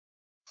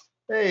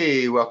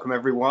Hey, welcome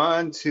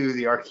everyone to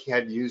the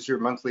ArchiCAD User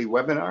Monthly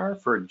Webinar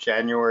for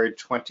January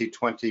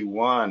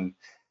 2021.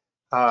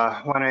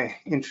 I want to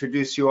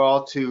introduce you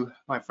all to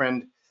my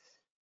friend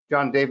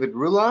John David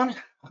Rulon.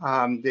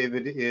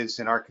 David is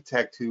an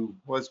architect who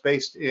was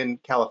based in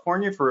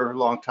California for a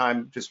long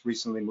time, just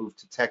recently moved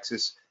to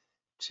Texas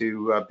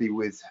to be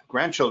with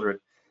grandchildren.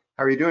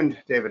 How are you doing,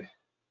 David?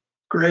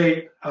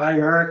 Great. Hi,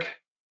 Eric.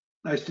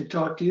 Nice to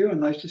talk to you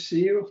and nice to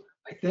see you.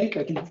 I think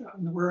I can,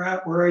 where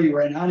are you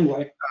right now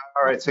anyway?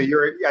 All right, so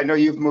I know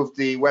you've moved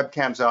the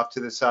webcams off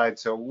to the side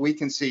so we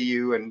can see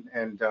you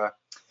and I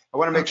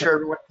want to make sure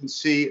everyone can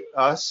see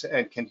us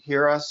and can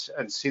hear us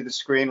and see the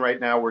screen. Right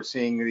now we're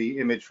seeing the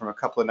image from a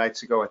couple of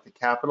nights ago at the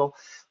Capitol.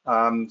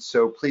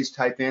 So please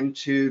type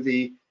into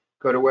the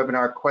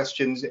GoToWebinar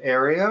questions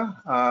area.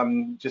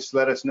 Just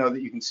let us know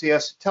that you can see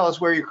us. Tell us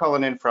where you're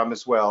calling in from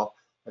as well.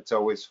 That's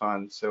always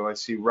fun. So I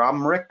see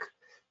Romrick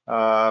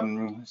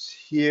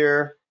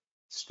here.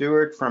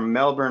 Stuart from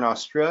Melbourne,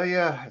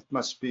 Australia. It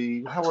must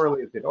be, how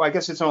early is it? Oh, I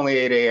guess it's only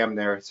 8 a.m.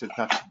 there, so it's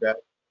not too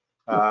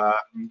bad.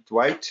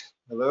 Dwight,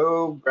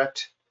 hello.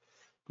 Brett,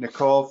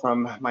 Nicole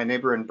from my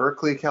neighbor in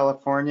Berkeley,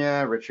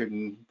 California. Richard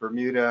in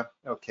Bermuda.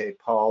 Okay,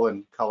 Paul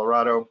in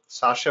Colorado.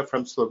 Sasha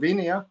from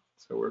Slovenia.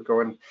 So we're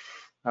going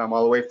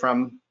all the way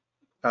from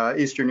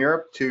Eastern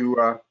Europe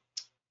to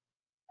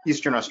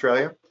Eastern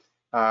Australia.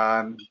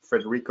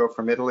 Federico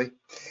from Italy.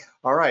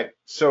 All right,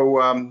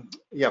 so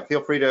yeah,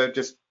 feel free to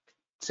just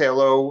say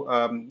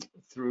hello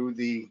through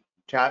the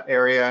chat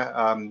area.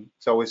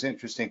 It's always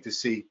interesting to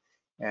see.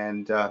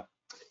 And but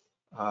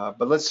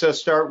let's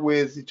start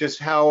with just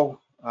how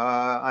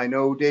I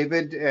know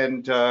David,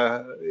 and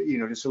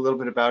just a little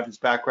bit about his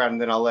background,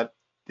 and then I'll let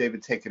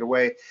David take it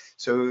away.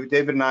 So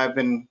David and I have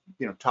been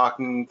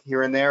talking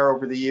here and there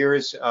over the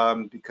years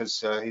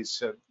because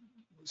he's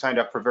signed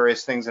up for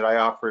various things that I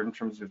offer in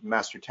terms of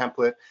master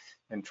template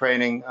and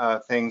training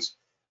things.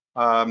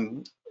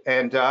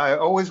 And I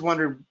always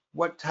wondered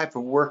what type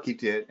of work he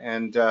did.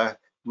 And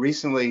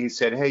recently he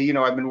said, hey,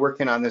 I've been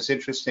working on this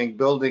interesting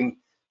building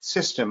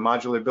system,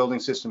 modular building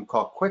system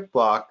called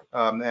QuickBlock,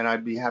 and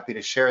I'd be happy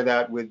to share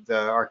that with the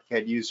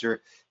ArchiCAD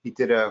user. He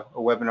did a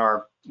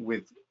webinar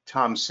with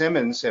Tom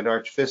Simmons at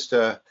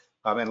ArchVista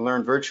and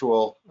Learn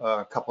Virtual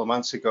a couple of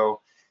months ago.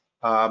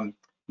 Now,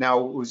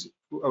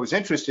 I was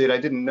interested, I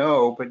didn't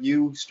know, but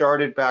you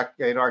started back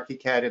at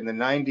ArchiCAD in the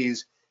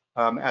 90s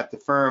at the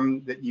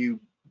firm that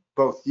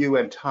both you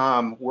and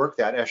Tom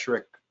worked at,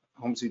 Esherick,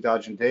 Holmesy,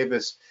 Dodge and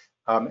Davis,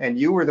 and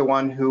you were the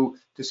one who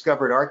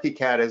discovered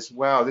ArchiCAD as,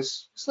 wow,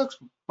 this looks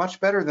much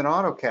better than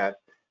AutoCAD.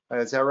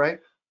 Is that right?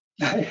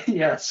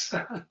 Yes.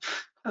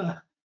 I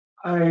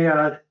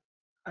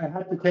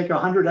had to take a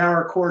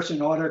 100-hour course in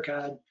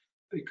AutoCAD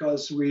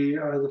because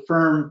the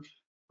firm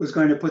was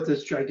going to put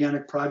this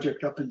gigantic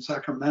project up in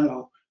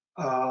Sacramento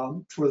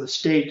for the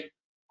state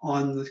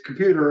on the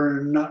computer,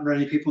 and not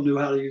many people knew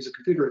how to use a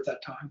computer at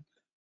that time.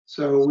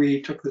 So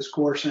we took this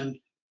course, and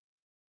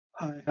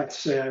I have to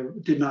say I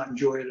did not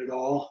enjoy it at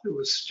all. It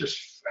was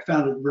just, I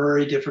found it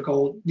very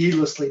difficult,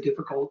 needlessly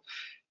difficult.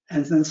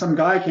 And then some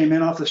guy came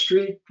in off the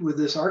street with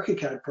this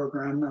ArchiCAD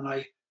program, and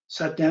I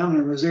sat down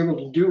and was able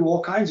to do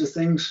all kinds of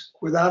things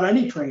without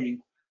any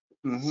training.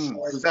 Mm-hmm.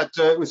 Was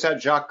that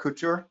Jacques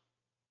Couture?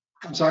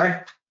 I'm sorry?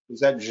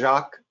 Was that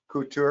Jacques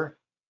Couture?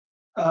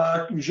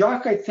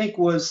 Jacques, I think,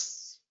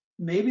 was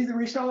maybe the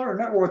reseller, or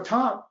not, or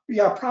Tom,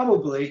 yeah,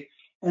 probably.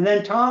 And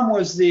then Tom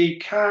was the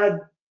CAD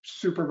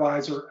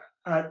supervisor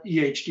at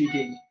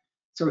EHDD.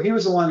 So he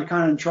was the one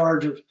kind of in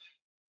charge of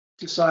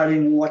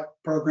deciding what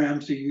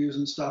programs to use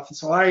and stuff. And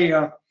so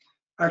I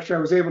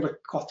was able to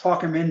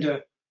talk him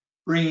into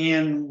bringing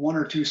in 1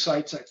 or 2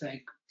 sites, I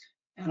think.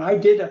 And I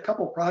did a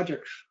couple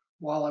projects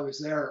while I was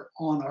there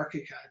on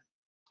ArchiCAD.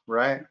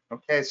 Right.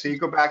 Okay. So you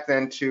go back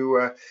then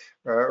to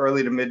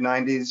early to mid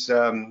 90s,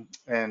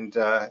 and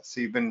so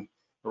you've been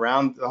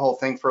around the whole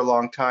thing for a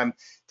long time.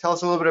 Tell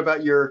us a little bit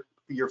about your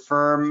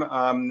firm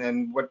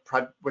and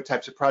what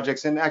types of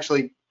projects, and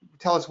actually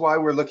tell us why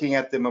we're looking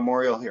at the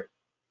memorial here.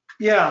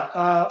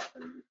 Yeah.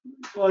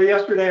 Well,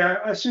 yesterday,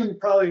 I assume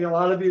probably a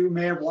lot of you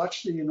may have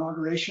watched the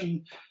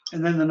inauguration,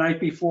 and then the night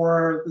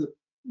before,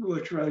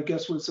 which I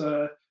guess was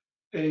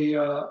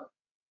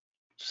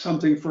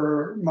something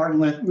for Martin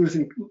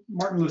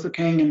Luther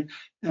King,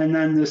 and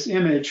then this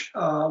image,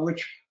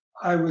 which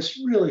I was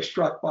really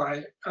struck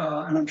by,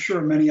 and I'm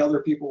sure many other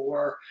people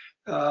were.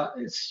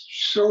 It's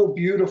so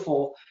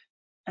beautiful.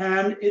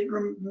 And it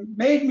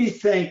made me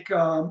think,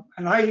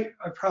 and I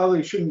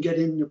probably shouldn't get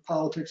into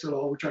politics at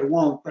all, which I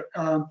won't, but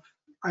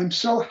I'm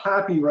so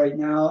happy right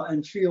now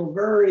and feel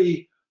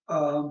very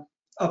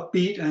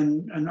upbeat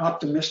and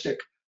optimistic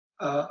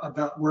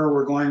about where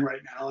we're going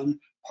right now. And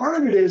part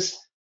of it is,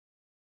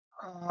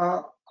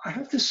 I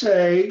have to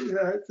say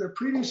that the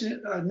previous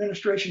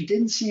administration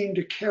didn't seem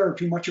to care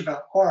too much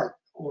about art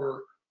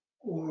or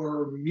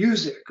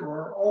music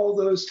or all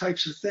those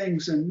types of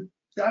things. And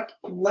that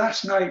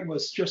last night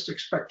was just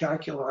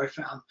spectacular, I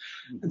found.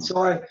 Mm-hmm. And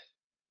so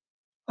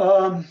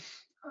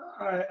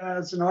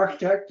as an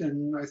architect,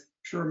 and I'm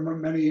sure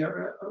many,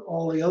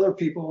 all the other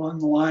people on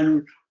the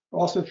line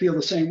also feel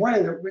the same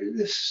way, that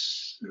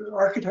this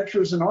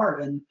architecture is an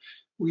art, and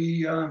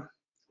we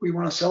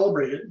want to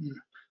celebrate it. And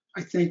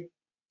I think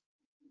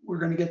we're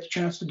going to get the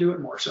chance to do it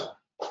more so.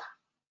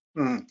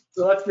 Mm.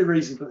 So that's the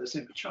reason for this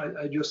image.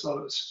 I just thought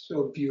it was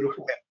so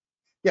beautiful.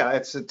 Yeah,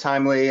 it's a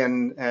timely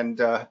and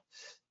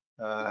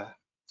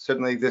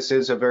certainly this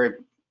is a very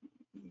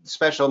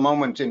special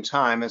moment in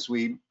time as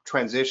we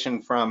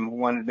transition from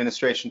one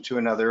administration to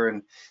another.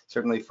 And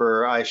certainly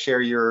I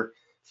share your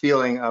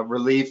feeling of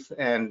relief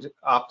and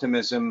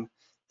optimism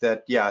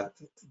that, yeah,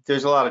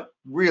 there's a lot of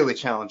really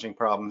challenging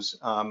problems,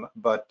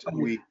 but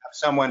we have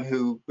someone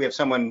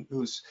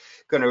who's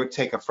going to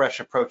take a fresh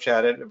approach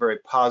at it, a very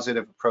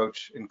positive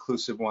approach,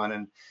 inclusive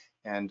one,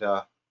 and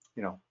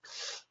you know,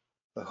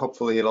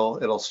 hopefully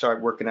it'll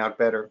start working out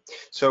better.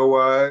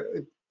 So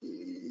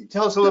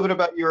tell us a little bit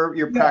about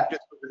your practice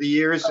over the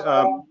years.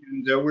 And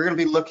we're going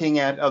to be looking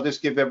at, I'll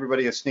just give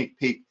everybody a sneak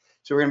peek.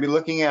 So we're going to be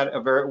looking at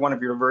one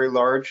of your very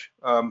large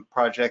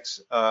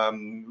projects,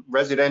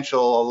 residential,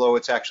 although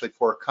it's actually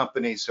for a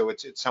company, so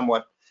it's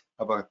somewhat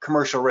of a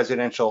commercial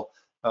residential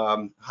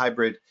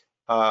hybrid.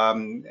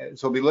 So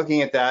we'll be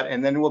looking at that,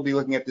 and then we'll be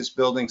looking at this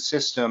building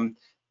system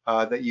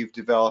that you've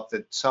developed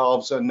that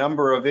solves a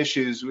number of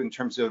issues in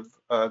terms of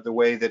the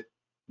way that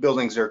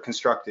buildings are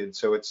constructed.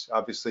 So it's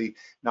obviously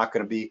not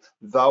going to be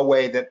the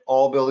way that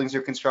all buildings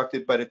are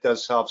constructed, but it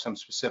does solve some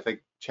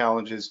specific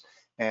challenges,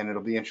 and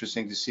it'll be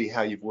interesting to see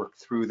how you've worked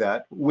through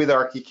that with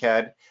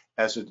ArchiCAD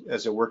as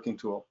a working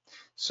tool.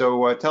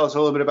 So tell us a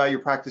little bit about your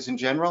practice in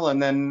general,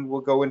 and then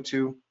we'll go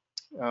into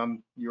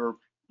your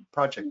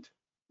project.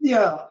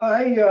 Yeah,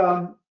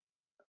 I've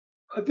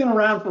been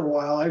around for a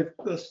while. I've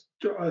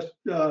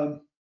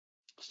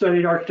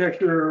studied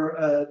architecture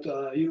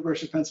at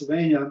University of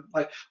Pennsylvania.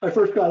 I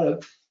first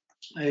got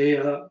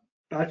a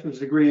bachelor's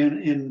degree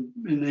in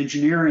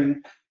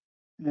engineering,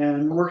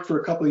 and worked for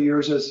a couple of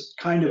years as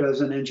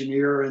an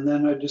engineer. And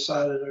then I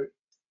decided I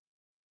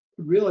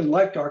really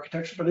liked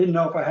architecture, but I didn't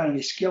know if I had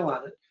any skill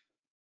at it.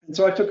 And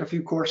so I took a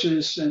few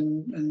courses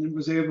and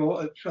was able,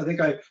 I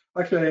think I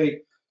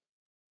actually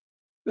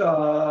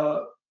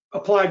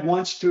applied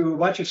once to a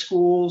bunch of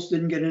schools,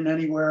 didn't get in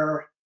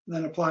anywhere,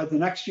 then applied the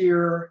next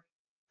year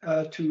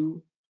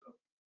to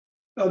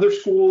other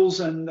schools,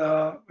 and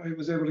I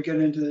was able to get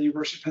into the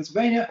University of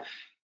Pennsylvania,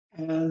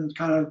 and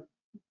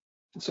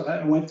so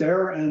I went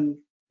there and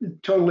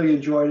totally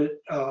enjoyed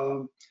it.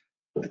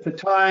 At the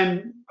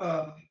time,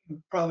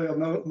 probably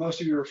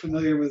most of you are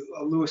familiar with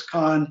Louis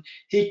Kahn.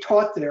 He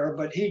taught there,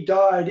 but he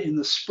died in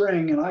the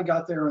spring, and I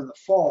got there in the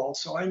fall,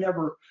 so I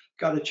never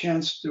got a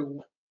chance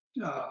to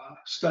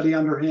study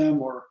under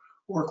him or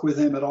work with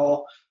him at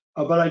all.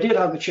 But I did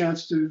have a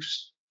chance to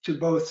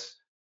both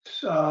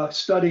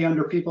study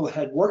under people that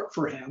had worked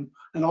for him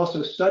and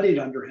also studied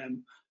under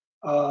him.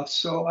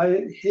 So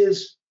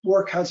his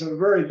work has a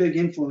very big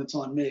influence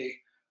on me,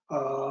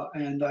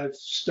 and I've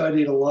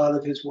studied a lot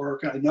of his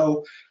work. I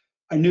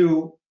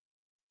knew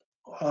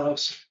a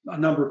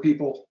number of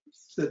people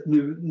that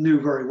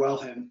knew very well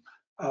him.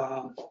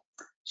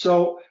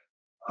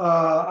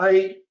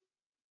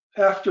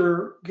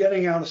 After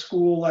getting out of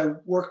school, I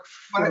worked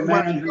for a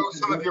man who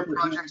some of your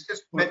projects,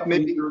 just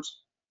maybe.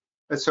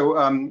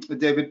 So,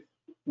 David,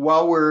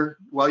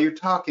 while you're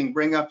talking,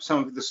 bring up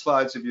some of the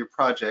slides of your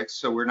projects,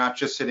 so we're not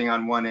just sitting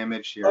on one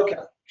image here. Okay,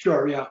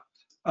 sure, yeah.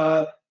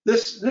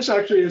 This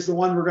actually is the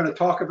one we're going to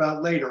talk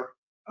about later.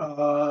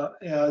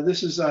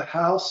 This is a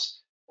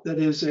house that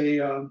is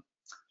a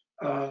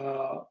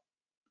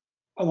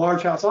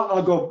large house.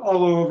 I'll go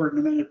over it in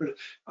a minute, but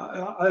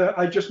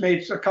I just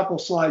made a couple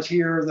slides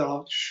here that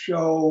I'll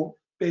show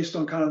based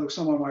on kind of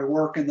some of my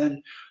work, and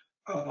then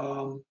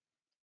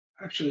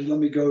actually let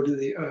me go to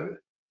the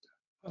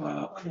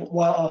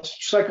while I'll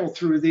cycle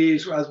through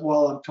these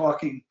while I'm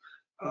talking.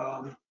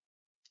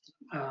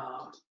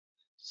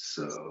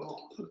 So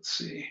let's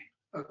see.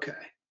 Okay.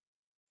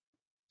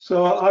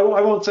 So I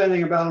won't say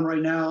anything about them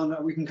right now,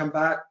 and we can come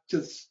back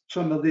to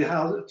some of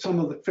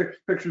the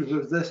pictures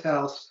of this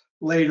house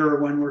later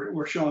when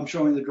I'm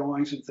showing the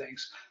drawings and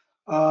things.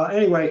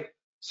 Anyway,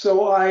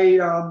 so I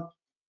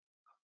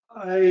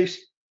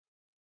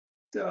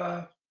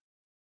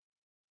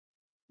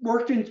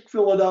worked in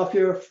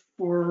Philadelphia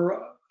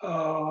for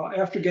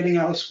after getting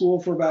out of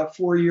school for about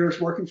 4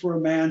 years, working for a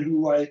man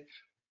who I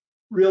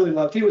really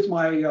loved. He was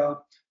my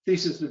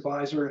thesis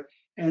advisor,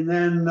 and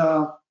then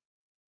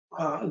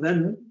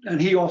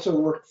he also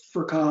worked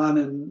for Kahn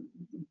and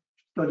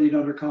studied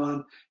under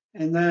Kahn.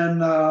 And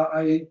then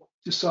I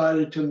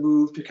decided to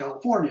move to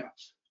California.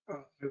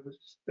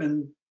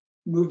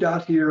 Moved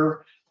out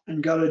here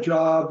and got a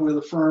job with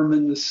a firm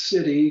in the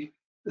city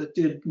that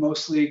did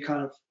mostly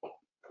kind of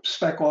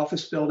spec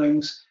office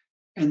buildings.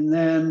 And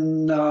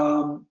then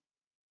I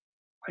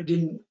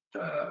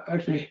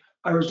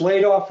was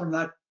laid off from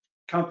that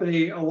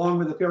company along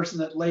with the person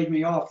that laid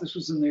me off. This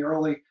was in the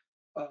early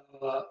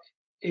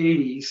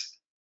 80s.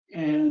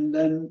 And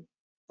then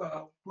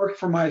worked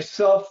for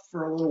myself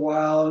for a little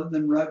while,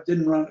 then ran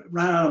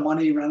out of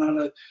money, ran out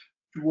of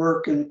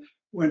work, and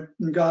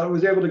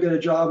was able to get a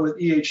job with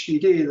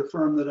EHDD, the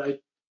firm that I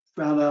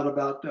found out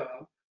about.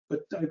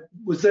 But I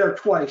was there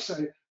twice.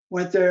 I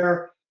went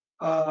there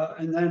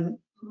and then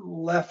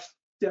left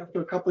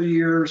after a couple of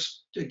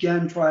years.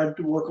 Again, tried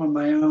to work on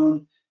my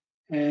own,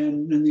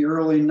 and in the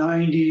early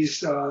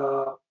 '90s,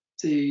 I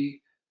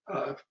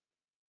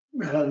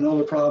had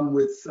another problem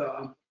with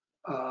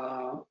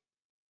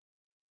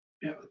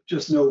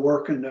just no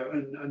work and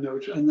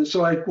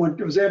so I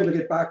was able to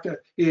get back to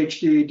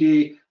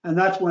EHDD, and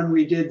that's when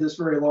we did this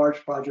very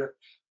large project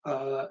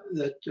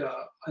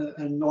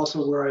and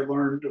also where I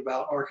learned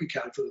about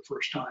ArchiCAD for the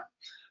first time.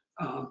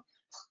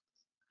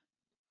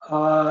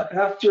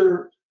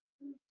 After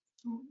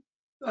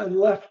I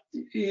left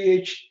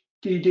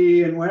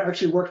EHDD and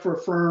actually worked for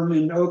a firm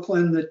in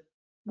Oakland that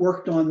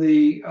worked on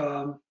the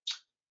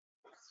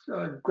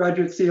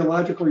Graduate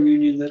Theological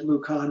Union that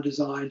Lou Kahn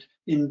designed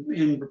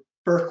in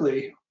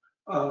Berkeley,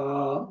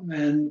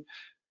 and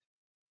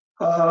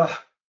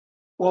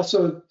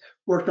also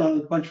worked on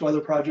a bunch of other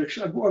projects.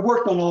 I've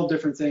worked on all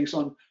different things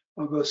on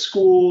both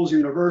schools,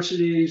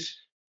 universities,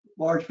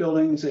 large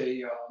buildings,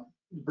 a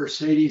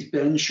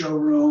Mercedes-Benz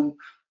showroom.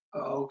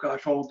 Oh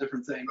gosh, all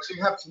different things. Do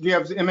you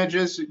have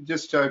images?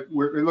 Just it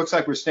looks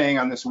like we're staying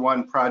on this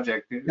one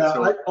project. Yeah,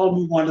 so, I'll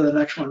move on to the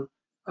next one.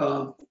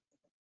 So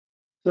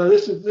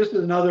this is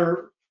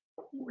another.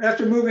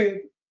 After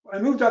moving, I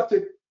moved up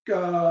to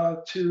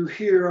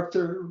here, up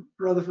to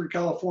Rutherford,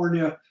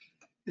 California,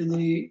 in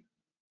the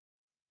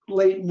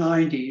late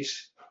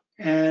 '90s,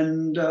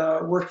 and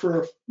worked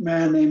for a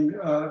man named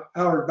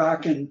Howard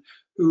Backen,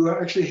 who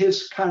actually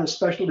his kind of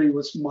specialty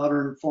was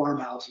modern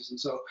farmhouses. And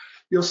so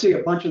you'll see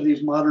a bunch of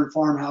these modern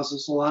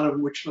farmhouses, a lot of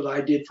which that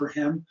I did for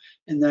him,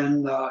 and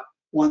then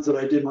ones that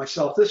I did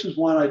myself. This was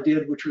one I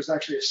did, which was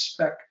actually a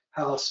spec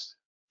house.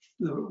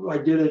 I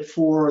did it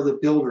for the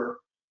builder.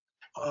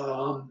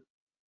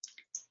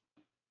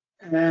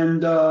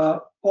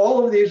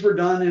 All of these were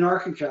done in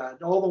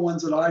ArchiCAD, all the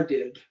ones that I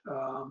did.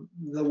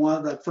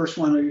 That first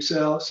one that you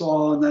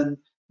saw, and then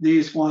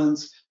these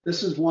ones.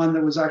 This is one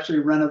that was actually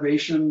a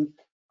renovation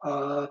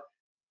of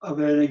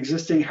an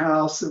existing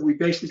house that we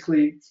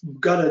basically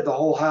gutted the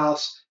whole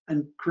house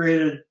and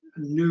created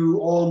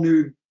all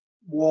new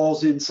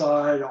walls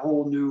inside, a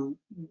whole new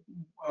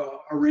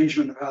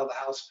arrangement of how the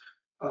house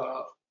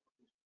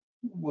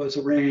was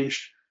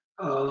arranged.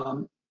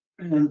 And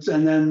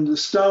then the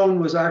stone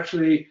was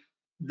actually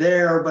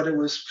there, but it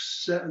was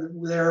set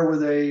there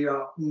with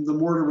the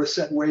mortar was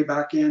set way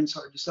back in,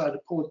 so I decided to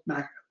pull it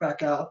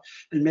back out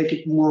and make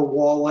it more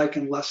wall-like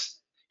and less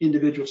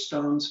individual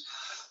stones.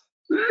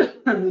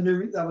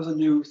 And that was a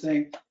new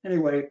thing.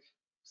 Anyway,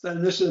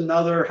 then this is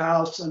another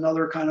house,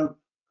 another kind of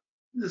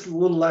this a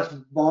little less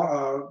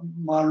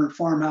modern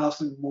farmhouse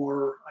and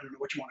more, I don't know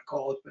what you want to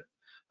call it, but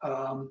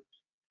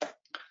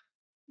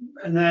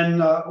and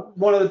then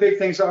one of the big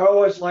things, I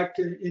always like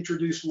to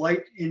introduce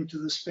light into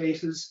the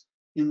spaces,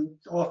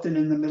 often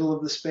in the middle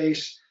of the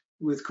space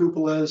with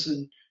cupolas,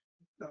 and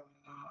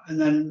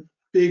then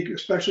big,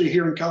 especially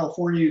here in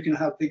California, you can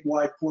have big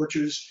wide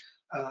porches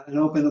and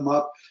open them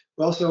up.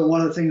 Also,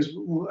 one of the things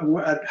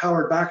at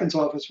Howard Backen's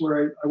office,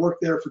 where I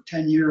worked there for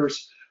 10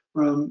 years,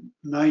 from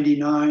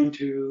 '99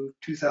 to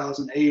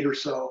 2008 or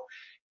so,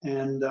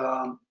 and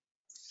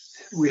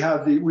we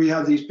have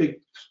these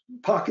big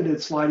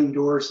pocketed sliding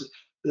doors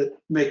that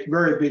make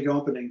very big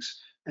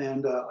openings,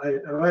 and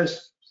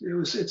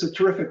it's a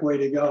terrific way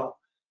to go.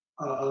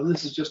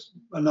 This is just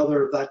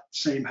another of that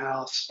same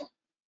house.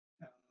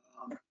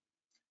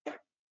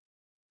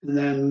 And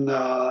then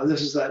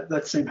this is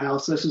that same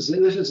house. This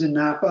is in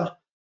Napa,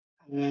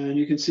 and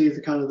you can see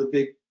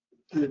the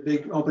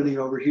big opening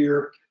over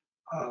here.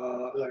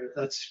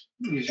 That's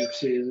easier to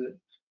see, isn't it?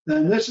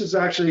 Then this is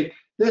I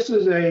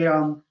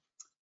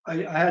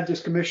had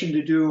this commission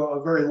to do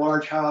a very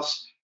large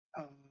house.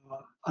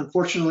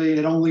 Unfortunately,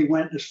 it only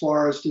went as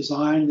far as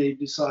design. They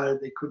decided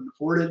they couldn't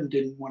afford it and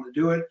didn't want to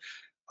do it.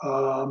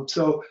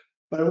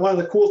 But one of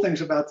the cool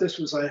things about this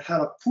was I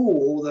had a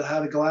pool that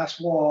had a glass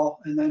wall,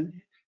 and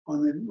then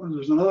there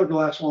was another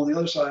glass wall on the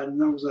other side, and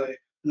there was an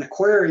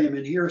aquarium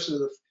in here,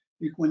 so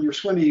when you're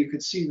swimming, you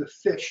could see the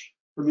fish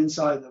from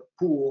inside the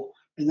pool.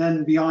 And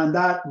then beyond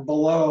that,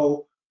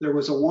 below, there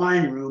was a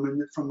wine room,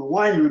 and from the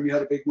wine room, you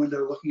had a big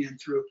window looking in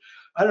through.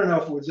 I don't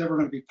know if it was ever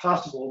going to be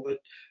possible, but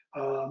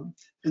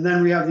and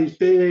then we have these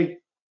big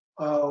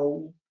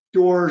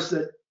doors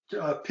that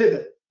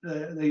pivot.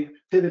 They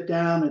pivot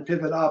down and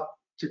pivot up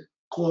to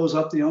close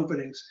up the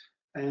openings.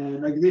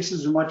 And this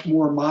is a much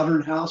more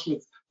modern house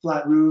with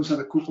flat roofs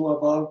and a cupola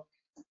above.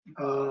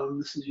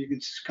 You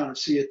can kind of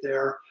see it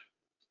there.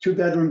 2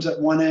 bedrooms at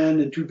one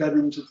end and 2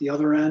 bedrooms at the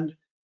other end,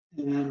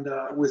 and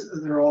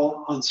they're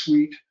all en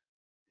suite.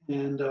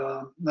 And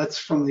that's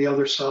from the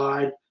other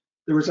side.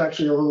 There was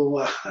actually a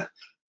little.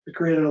 They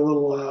created a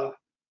little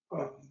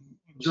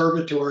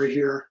observatory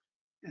here,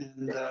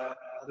 and there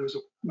was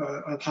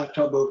a hot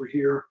tub over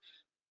here,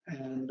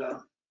 and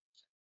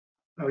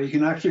So you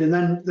can actually, and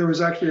then there was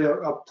actually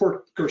a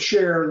porte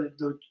cochere that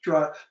the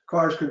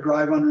cars could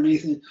drive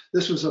underneath. And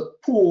this was a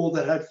pool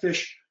that had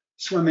fish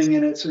swimming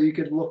in it, so you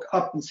could look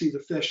up and see the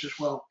fish as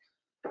well.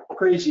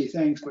 Crazy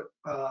things, but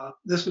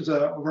this was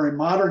a very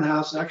modern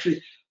house.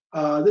 Actually,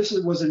 this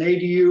was an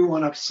ADU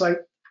on a site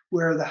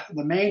where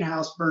the main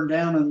house burned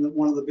down in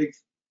one of the big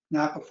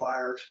Napa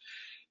fires.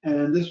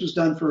 And this was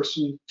done for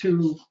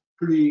two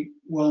pretty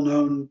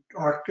well-known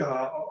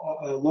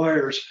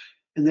lawyers.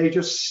 And they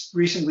just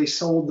recently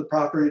sold the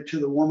property to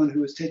the woman who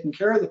was taking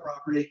care of the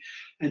property,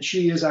 and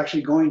she is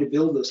actually going to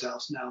build this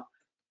house now.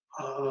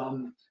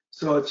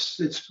 So it's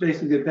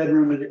basically a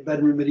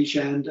bedroom at each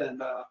end, and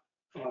a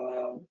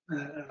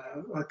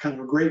kind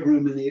of a great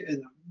room in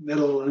the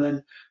middle, and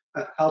then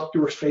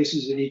outdoor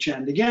spaces at each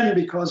end. Again,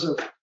 because of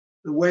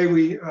the way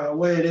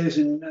it is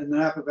in the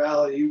Napa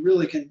Valley, you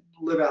really can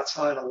live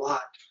outside a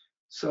lot.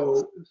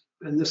 So,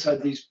 and this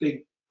had these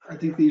big, I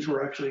think these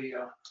were actually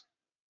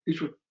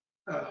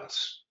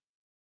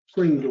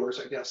swing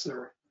doors, I guess.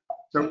 They're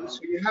So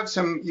you have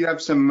some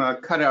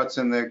cutouts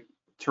in the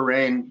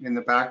terrain in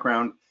the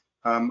background.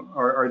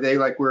 Are they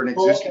like where an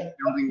existing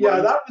building was?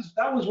 Yeah,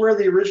 that was where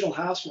the original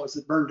house was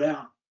that burned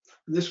down.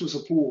 And this was a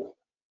pool.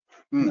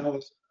 And that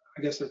was,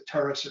 I guess, a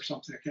terrace or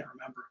something. I can't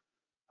remember.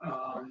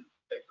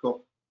 Okay,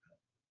 cool.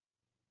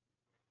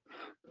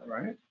 All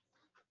right.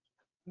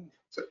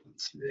 So,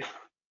 Let's see.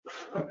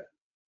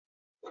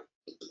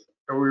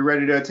 are we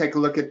ready to take a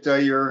look at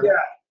your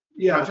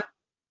project?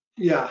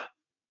 Yeah.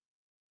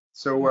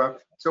 So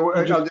I'll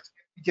just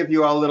give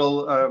you all a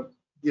little,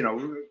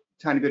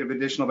 tiny bit of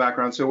additional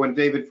background. So when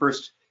David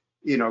first,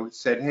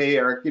 said, "Hey,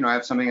 Eric, I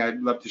have something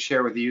I'd love to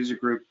share with the user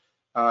group,"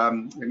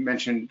 he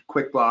mentioned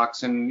quick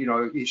blocks, and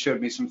he showed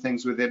me some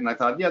things with it, and I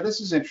thought, yeah, this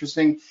is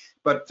interesting,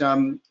 but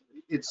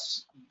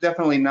it's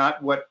definitely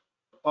not what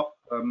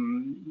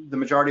the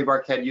majority of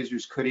ArchiCAD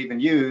users could even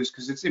use,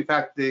 because it's, in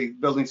fact, the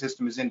building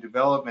system is in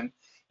development.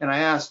 And I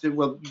asked,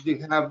 well, do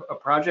you have a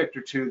project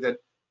or two that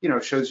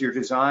shows your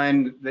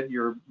design that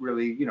you're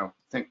really,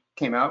 think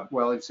came out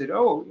well? And said,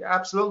 oh,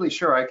 absolutely,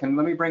 sure, let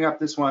me bring up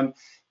this one.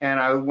 And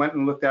I went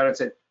and looked at it and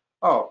said,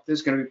 oh, this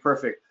is going to be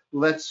perfect.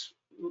 Let's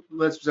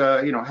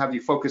have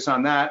you focus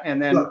on that,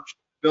 and then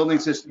building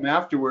system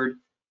afterward,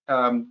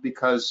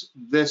 because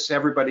this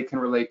everybody can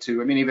relate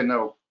to. I mean, even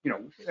though,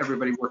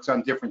 everybody works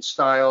on different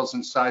styles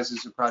and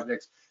sizes of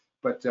projects,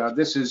 but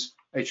this is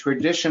a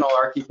traditional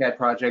ArchiCAD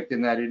project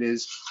in that it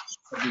is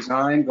a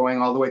design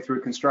going all the way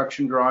through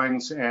construction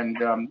drawings,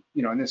 and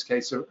in this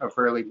case, a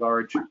fairly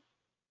large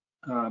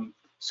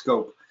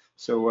scope.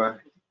 So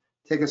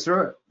take us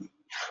through it.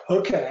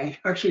 Okay,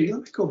 actually,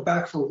 let me go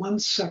back for 1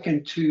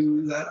 second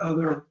to that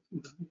other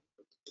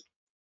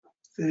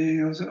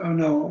thing. Oh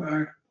no,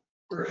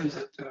 where is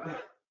it? Did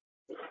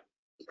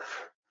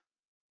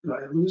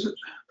I lose it?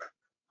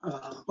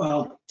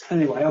 Well,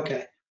 anyway,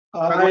 okay.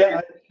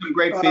 Some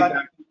great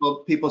feedback.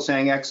 People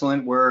saying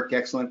excellent work,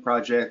 excellent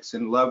projects,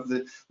 and love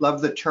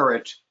the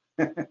turret.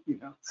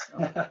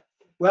 So.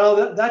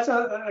 Well, that's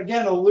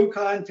again a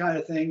Lucan kind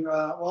of thing.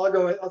 Well,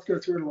 let's go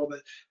through it a little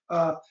bit.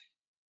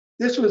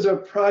 This was a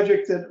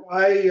project that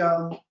I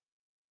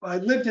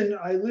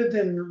lived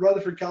in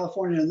Rutherford,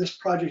 California, and this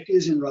project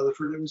is in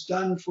Rutherford. It was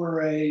done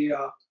for a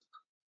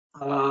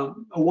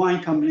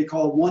wine company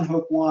called One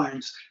Hope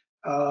Wines.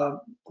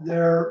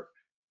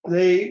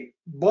 They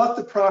bought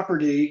the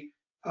property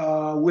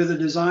with a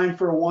design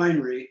for a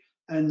winery,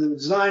 and the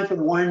design for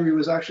the winery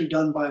was actually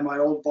done by my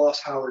old boss,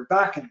 Howard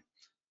Backen.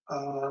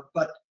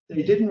 But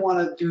they didn't want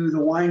to do the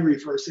winery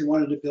first. They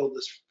wanted to build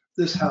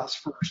this house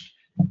first.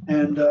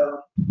 And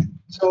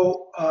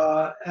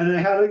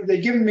and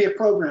they'd given me a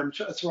program.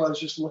 That's what I was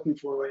just looking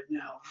for right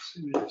now.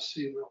 Let me just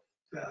see real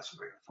fast if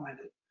I can find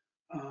it.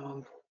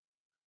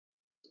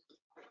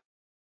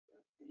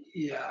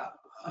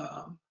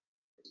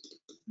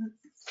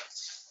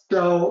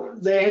 So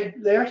they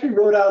actually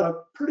wrote out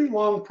a pretty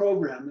long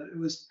program. It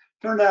was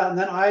turned out, and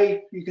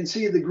then you can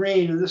see the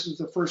green, and this was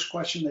the first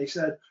question they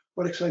said,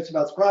 what excites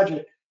about the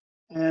project?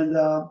 And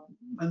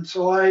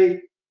so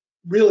I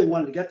really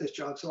wanted to get this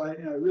job. So I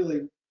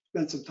really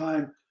spent some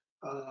time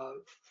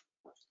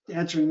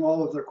answering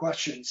all of their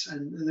questions.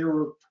 And there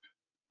were,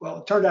 well,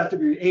 it turned out to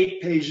be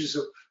 8 pages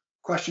of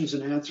questions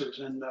and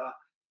answers.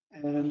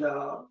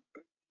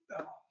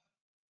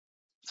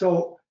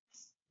 So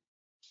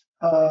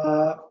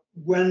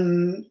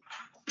when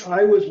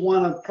I was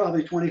one of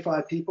probably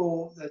 25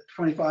 people,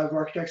 25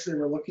 architects they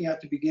were looking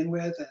at to begin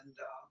with, and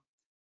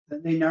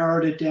then they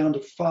narrowed it down to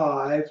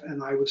 5,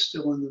 and I was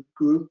still in the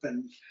group,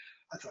 and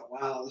I thought,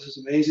 wow, this is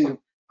amazing,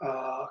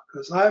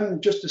 because I'm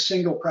just a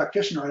single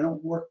practitioner. I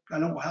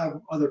don't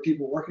have other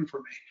people working for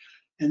me.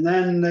 And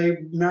then they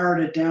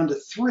narrowed it down to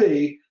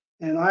 3,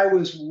 and I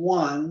was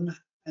 1,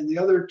 and the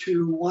other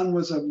 2, one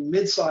was a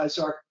mid-sized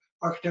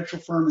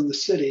architectural firm in the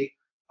city,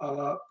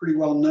 pretty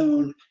well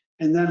known,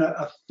 and then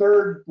a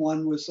third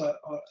one was that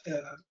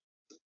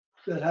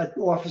had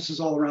offices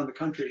all around the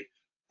country.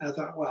 And I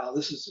thought, wow,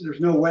 there's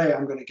no way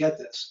I'm going to get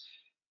this,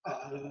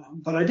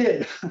 but I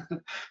did.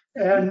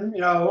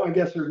 And I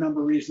guess there's a number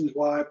of reasons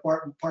why.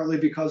 Partly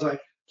because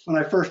when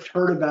I first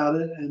heard about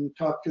it and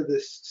talked to the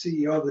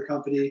CEO of the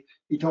company,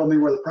 he told me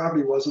where the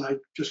property was, and I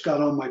just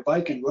got on my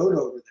bike and rode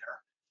over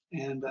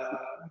there. And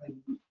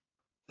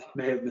that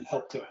may have been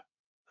helped to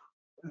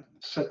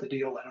set the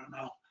deal. I don't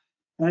know.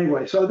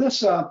 Anyway, so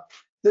this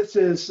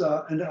is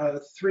a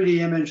 3D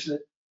image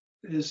that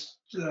is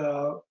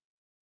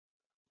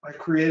I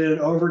created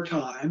over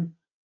time.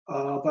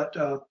 But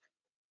I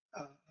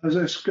was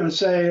just going to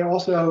say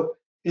also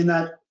in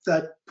that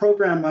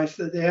program,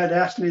 they had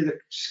asked me to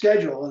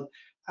schedule, and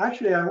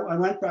actually I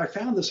went back, I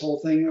found this whole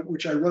thing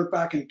which I wrote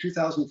back in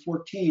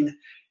 2014,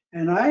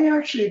 and I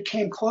actually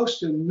came close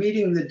to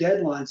meeting the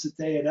deadlines that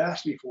they had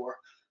asked me for,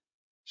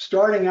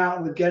 starting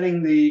out with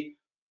getting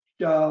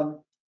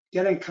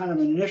getting kind of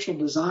an initial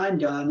design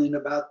done in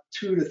about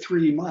 2 to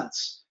 3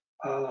 months.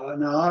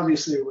 Now,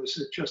 obviously, it was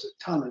just a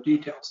ton of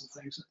details and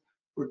things that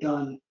were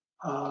done.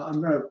 I'm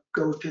going to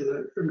go to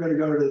the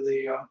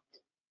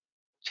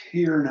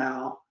here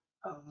now.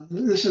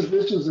 This is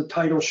the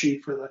title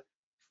sheet for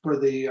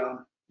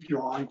the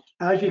drawing.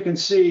 As you can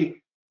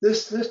see,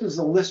 this is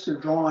a list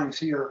of drawings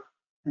here,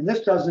 and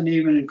this doesn't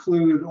even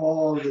include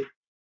all of the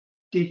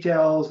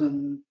details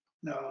and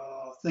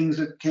things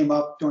that came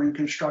up during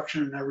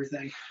construction and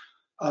everything.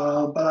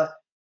 But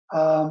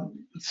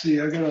let's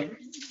see, I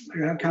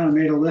kind of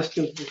made a list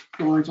of the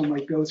drawings I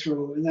might go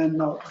through, and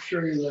then I'll show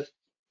you the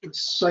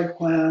site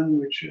plan,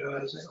 which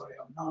is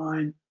layout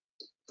 9.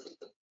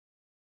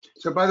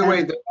 So by the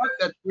way,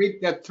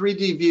 that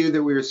 3D view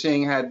that we were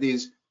seeing had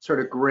these sort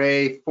of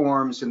gray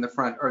forms in the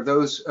front. Are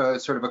those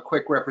sort of a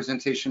quick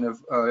representation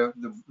of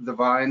the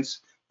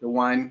vines, the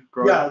wine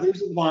growing? Yeah,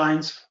 these are the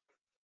vines.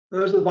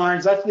 Those are the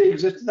vines.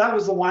 That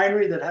was the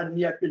winery that hadn't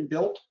yet been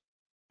built.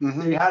 Mm-hmm.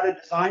 They had a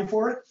design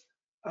for it,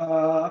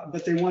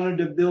 but they wanted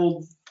to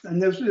build,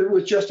 and it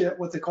was just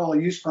what they call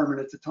a use permit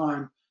at the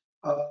time,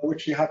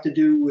 which you have to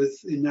do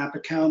in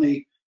Napa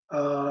County.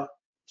 But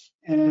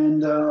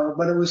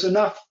it was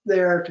enough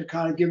there to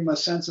kind of give them a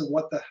sense of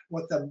what the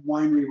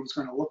winery was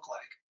going to look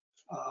like.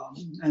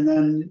 And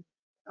then,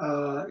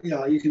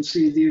 yeah, you can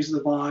see these are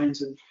the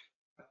vines, and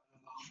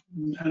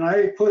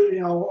I put,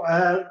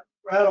 I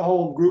had a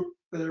whole group.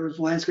 There was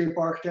landscape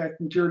architect,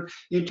 the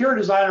interior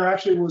designer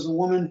actually was a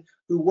woman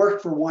who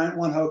worked for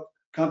One Hope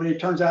Company.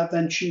 It turns out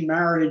then she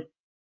married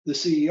the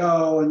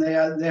CEO, and they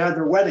had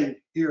their wedding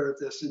here at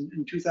this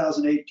in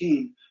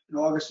 2018, in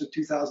August of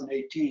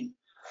 2018.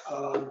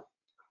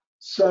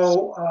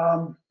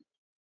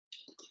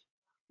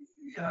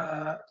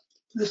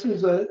 This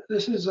is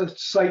a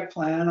site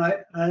plan.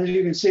 And as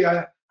you can see,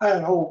 I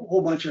had a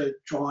whole bunch of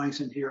drawings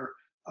in here,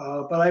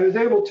 but I was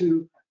able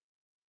to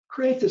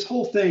create this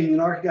whole thing in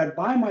ArchiCAD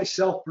by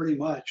myself pretty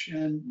much,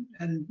 and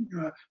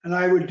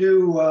I would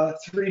do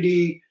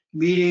 3D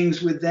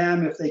meetings with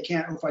them if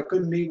I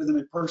couldn't meet with them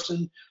in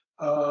person,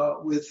 like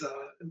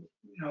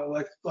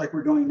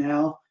we're doing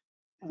now.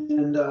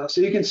 And so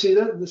you can see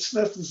that this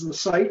is the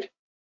site.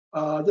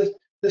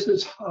 This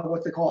is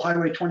what they call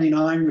Highway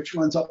 29, which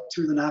runs up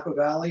through the Napa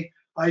Valley.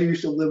 I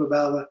used to live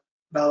about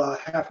a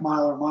half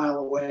mile or mile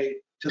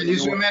away. Can you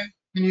zoom in?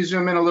 Can you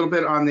zoom in a little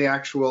bit on the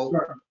actual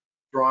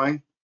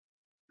drawing?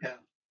 Yeah,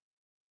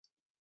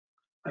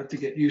 I have to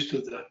get used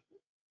to the.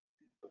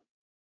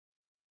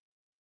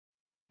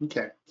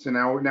 Okay, so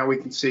now we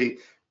can see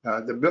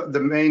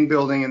the main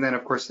building, and then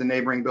of course the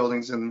neighboring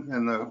buildings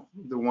and the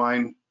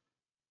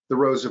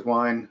rows of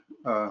wine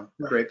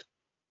grapes.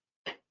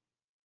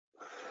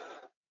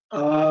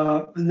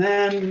 And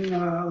then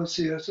let's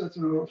see, that's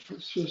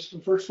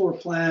the first floor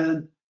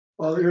plan.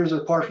 Well, here's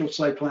a partial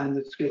site plan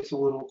that gets a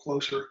little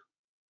closer.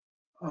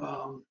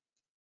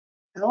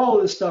 And all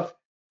of this stuff,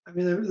 I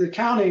mean, the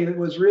county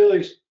was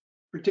really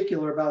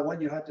particular about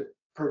what you had to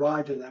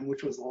provide to them,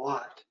 which was a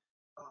lot.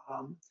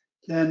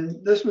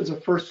 Then this is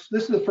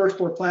the first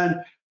floor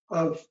plan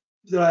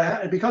that I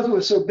had, because it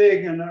was so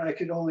big and I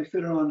could only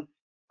fit it on,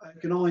 I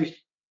could only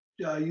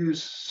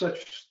use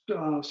such,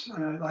 I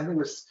think it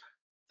was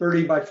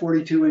 30 by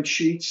 42 inch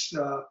sheets.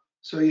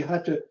 So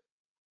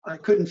I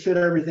couldn't fit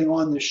everything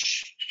on the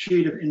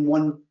sheet in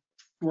one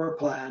floor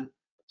plan.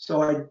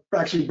 So I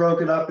actually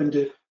broke it up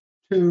into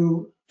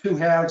two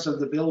halves of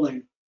the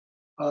building.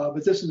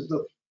 But this is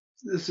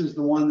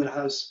the one that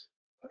has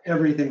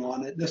everything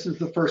on it. This is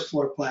the first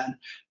floor plan.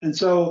 And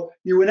so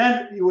you would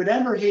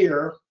enter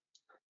here.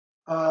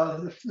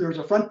 There's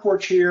a front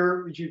porch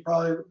here, which you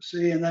probably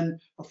see, and then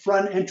a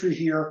front entry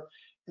here.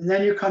 And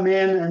then you come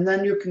in, and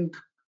then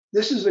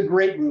this is a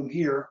great room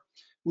here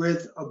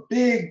with a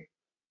big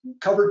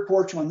covered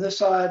porch on this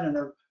side and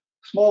a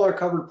smaller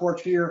covered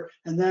porch here,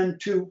 and then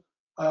two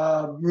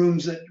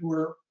rooms that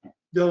were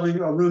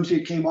rooms that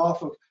you came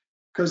off of,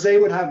 because they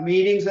would have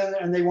meetings in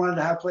it, and they wanted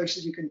to have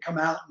places you can come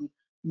out and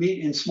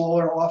meet in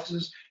smaller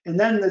offices. And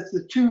then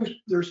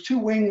there's two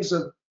wings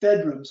of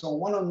bedrooms, so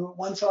one on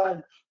one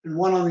side and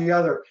one on the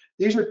other.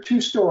 These are 2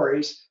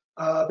 stories.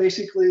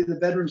 Basically, the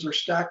bedrooms are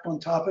stacked on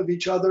top of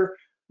each other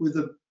with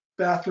the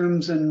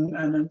bathrooms,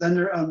 and then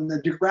they're on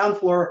the ground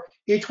floor.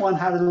 Each one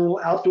had a little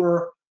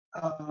outdoor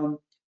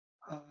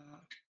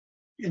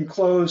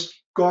enclosed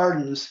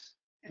gardens,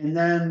 and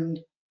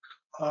then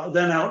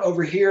Then out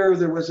over here,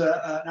 there was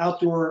an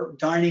outdoor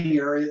dining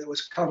area that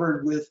was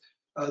covered with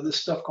this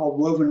stuff called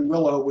woven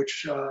willow,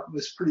 which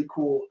was pretty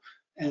cool.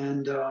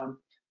 And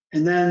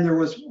then there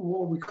was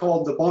what we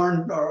called the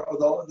barn, or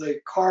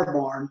the car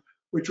barn,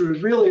 which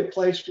was really a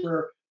place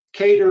where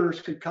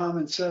caterers could come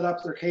and set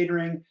up their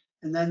catering,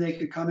 and then they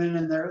could come in,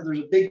 and there's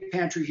a big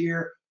pantry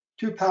here,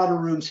 2 powder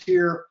rooms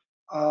here.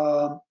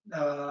 I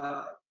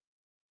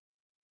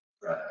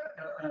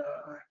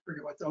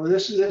forget what. Oh,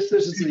 this is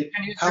the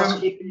Can you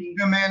housekeeping.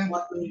 zoom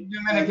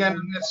in again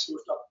on this?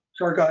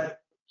 Sorry, go ahead.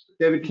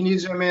 David, can you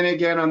zoom in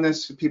again on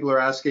this? People are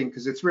asking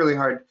because it's really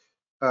hard.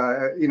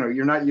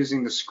 You're not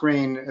using the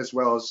screen as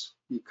well as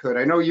you could.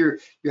 I know you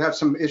have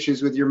some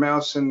issues with your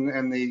mouse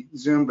and the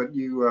zoom, but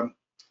you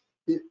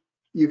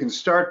can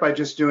start by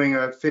just doing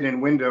a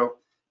fit-in window,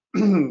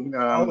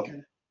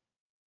 Okay.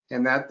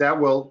 and that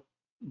will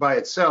by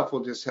itself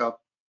will just help.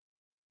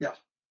 Yeah.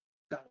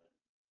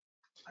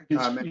 I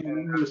can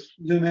you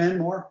zoom in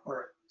more,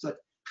 or is that?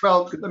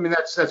 Well, I mean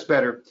that's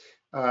better.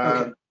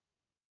 Okay.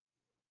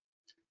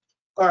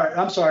 All right,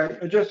 I'm sorry.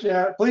 Just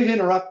please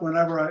interrupt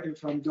whenever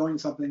if I'm doing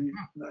something.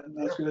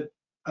 That's good.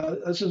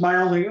 This is my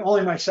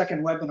only my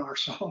second webinar,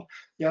 so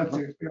you have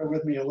to bear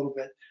with me a little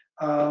bit.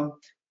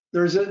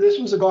 This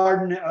was a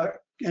garden,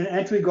 an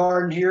entry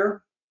garden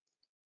here,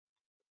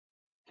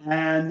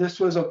 and this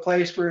was a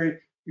place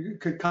where you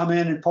could come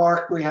in and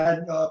park. We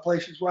had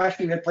places. Well,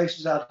 actually, we had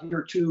places out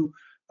here too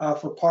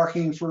for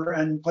parking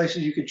and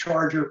places you could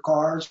charge your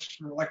cars,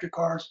 your electric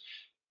cars.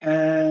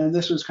 And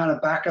this was kind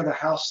of back of the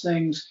house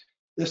things.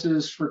 This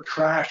is for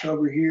trash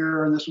over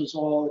here, and this was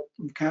all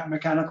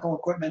mechanical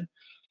equipment.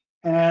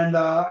 And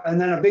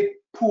then a big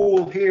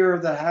pool here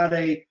that had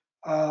a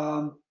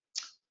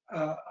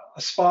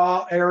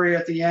spa area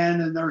at the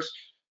end. And there's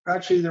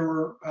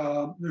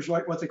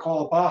like what they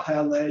call a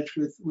Baja ledge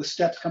with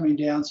steps coming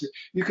down, so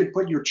you could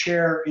put your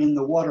chair in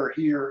the water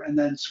here and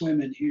then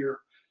swim in here.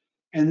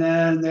 And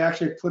then they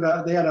actually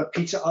they had a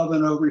pizza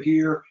oven over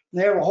here.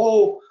 They have a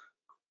whole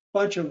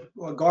bunch of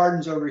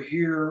gardens over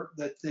here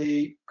that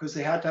because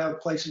they had to have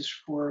places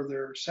for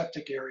their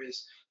septic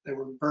areas that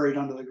were buried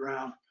under the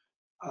ground.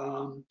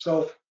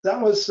 So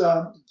that was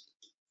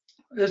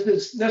this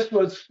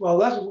was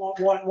that's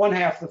one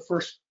half the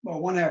first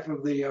one half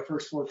of the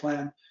first floor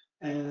plan,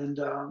 and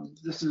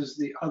this is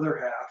the other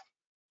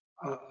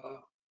half.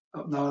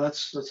 No,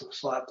 that's a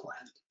slab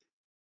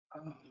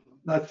plan.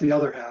 That's the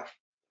other half.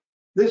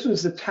 This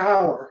was the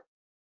tower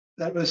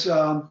that was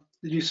that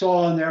you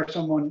saw in there.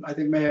 Someone I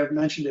think may have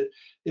mentioned it.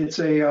 It's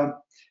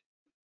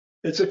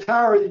a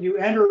tower that you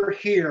enter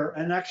here,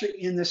 and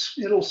actually in this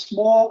little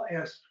small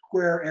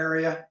square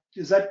area.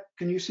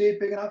 Can you see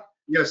it big enough?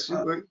 Yes,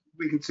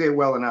 we can see it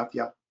well enough.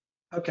 Yeah.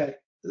 Okay.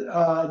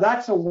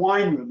 That's a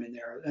wine room in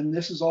there, and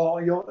this is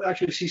all. You'll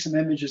actually see some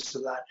images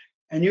of that.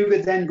 And you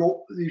could then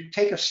you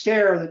take a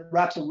stair that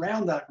wraps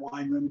around that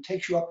wine room and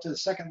takes you up to the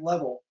second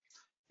level.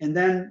 And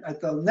then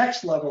at the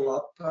next level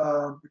up,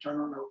 which I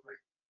don't know if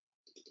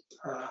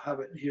I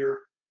have it here,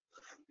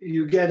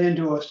 you get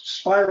into a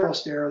spiral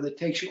stair that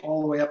takes you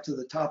all the way up to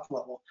the top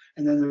level.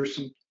 And then there's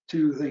some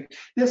 2 things.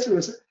 This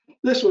was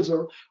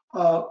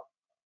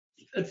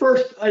at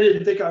first I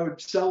didn't think I would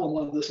sell them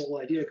on this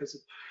whole idea because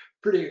it's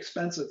a pretty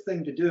expensive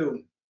thing to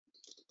do.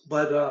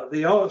 But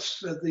the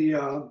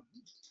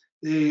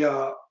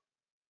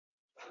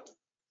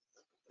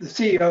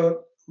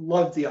CEO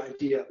loved the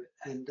idea of it,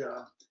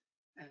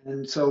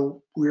 and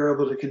so we were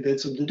able to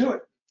convince him to do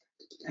it.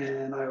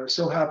 And I was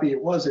so happy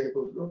it was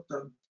able.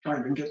 I'm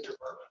trying to get to it.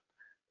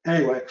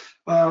 Anyway,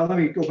 let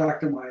me go back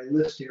to my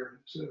list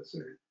here. So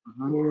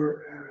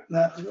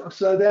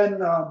then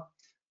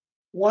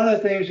one of the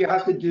things you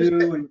have to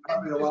do, and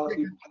probably a lot of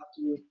people have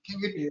to.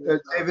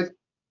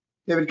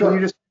 David, can you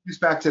just take us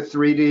back to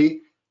 3D?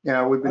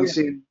 We've been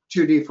seeing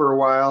 2D for a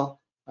while,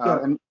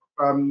 and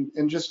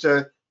just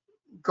to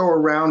go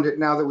around it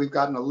now that we've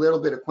gotten a little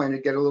bit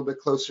acquainted, get a little bit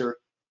closer,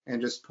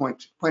 and just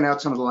point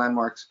out some of the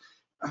landmarks.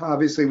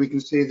 Obviously, we can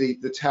see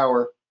the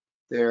tower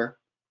there.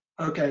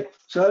 Okay,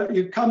 so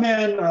you come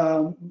in.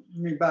 Let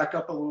me back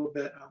up a little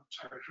bit. I'm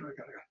sorry, I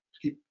gotta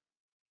keep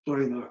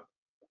putting the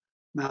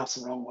mouse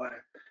the wrong way.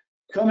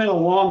 Come in a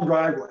long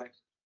driveway.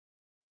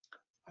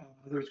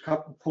 There's a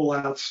couple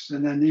pullouts,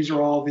 and then these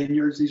are all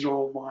vineyards. These are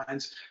all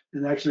vines,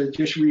 and actually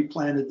just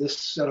replanted this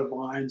set of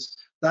vines.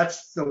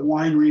 That's the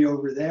winery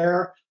over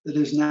there that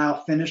is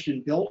now finished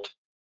and built.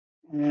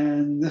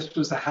 And this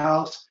was the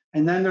house.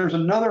 And then there's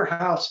another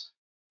house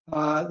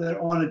that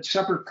on a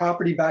separate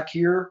property back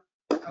here,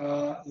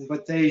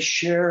 but they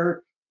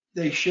shared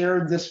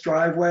this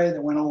driveway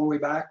that went all the way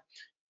back.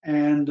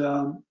 And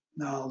now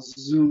I'll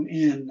zoom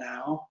in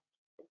now.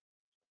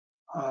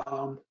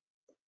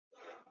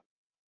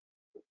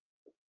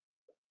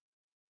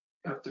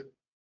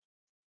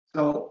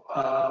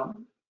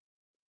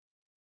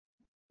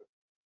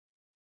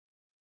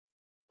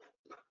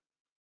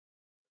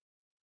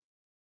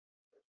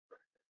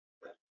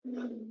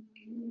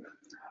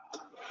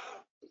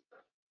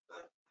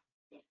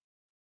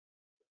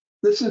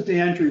 This is the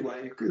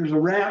entryway. There's a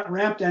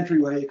ramped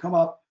entryway. You come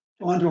up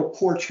onto a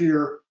porch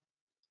here,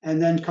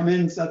 and then come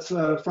in. That's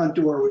the front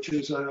door, which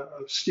is a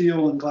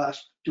steel and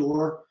glass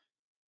door,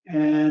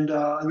 and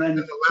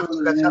then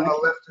further That's on in. the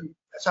left.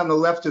 That's on the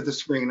left of the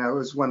screen. I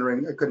was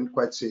wondering, I couldn't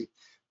quite see.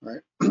 All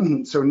right.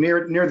 So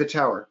near the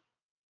tower.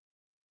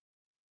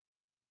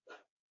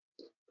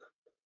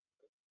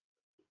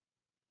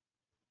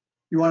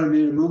 You wanted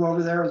me to move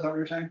over there? Is that what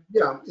you're saying?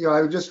 Yeah, yeah.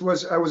 I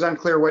was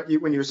unclear when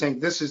you were saying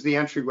this is the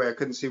entryway. I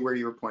couldn't see where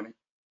you were pointing.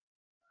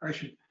 I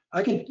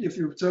can, if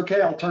it's okay,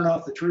 I'll turn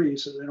off the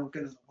trees so they don't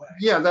get in the way.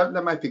 Yeah,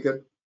 that might be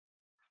good.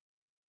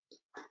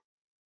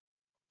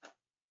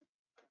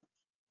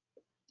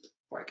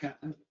 Why can't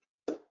I?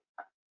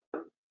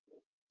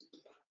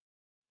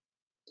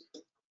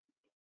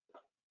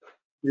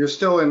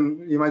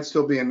 You might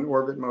still be in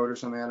orbit mode or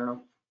something. I don't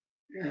know.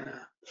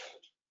 Yeah.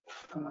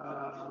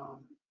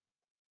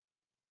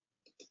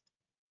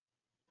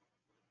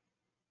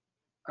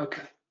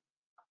 Okay.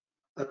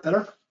 That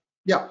better?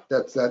 Yeah,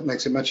 that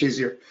makes it much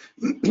easier.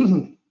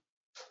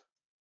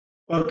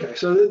 Okay,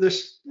 so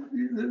this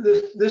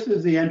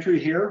is the entry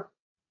here.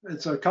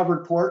 It's a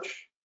covered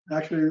porch.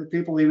 Actually,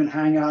 people even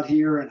hang out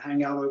here and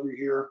hang out over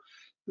here.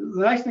 The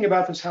nice thing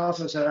about this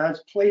house is that it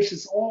has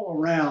places all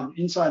around,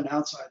 inside and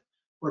outside,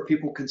 where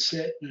people can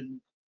sit.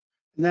 And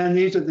then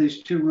these are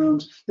these two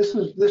rooms. This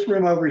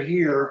room over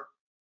here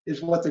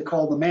is what they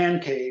call the man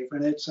cave,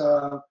 and it's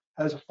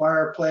has a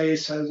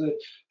fireplace, has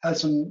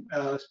some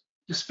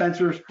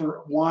dispensers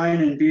for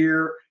wine and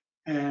beer,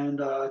 and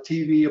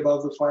TV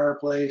above the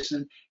fireplace,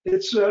 and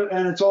it's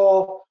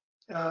all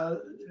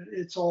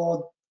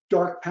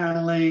dark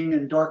paneling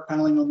and dark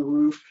paneling on the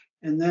roof.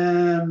 And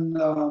then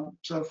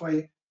so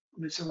let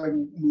me see if I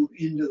can move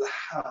into the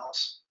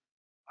house.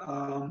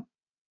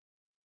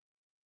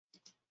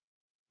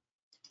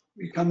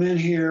 We come in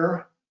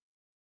here,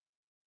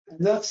 and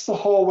that's the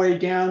hallway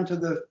down to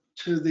the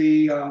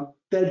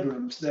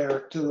bedrooms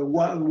there, to the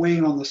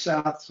wing on the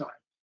south side.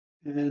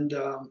 And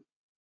I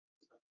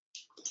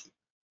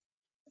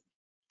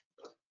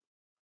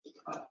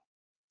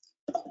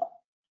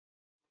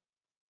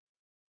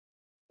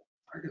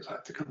guess I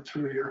have to come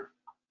through here.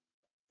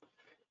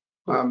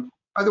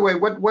 By the way,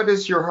 what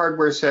is your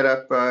hardware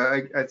setup?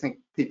 I think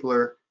people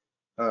are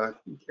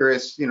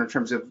curious, in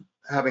terms of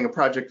having a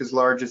project as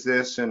large as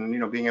this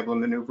and, being able to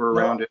maneuver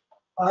around it.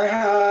 I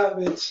have,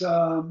 it's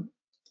a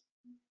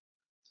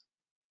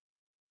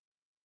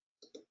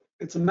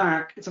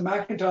Mac. It's a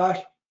Macintosh.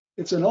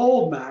 It's an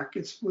old Mac.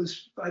 I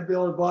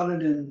bought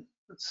it in,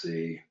 let's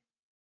see,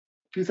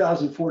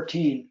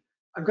 2014.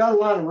 I've got a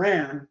lot of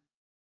RAM,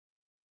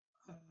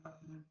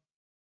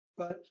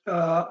 but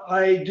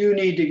I do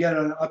need to get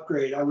an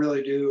upgrade. I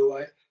really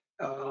do.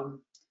 I'm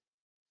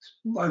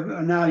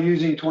now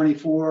using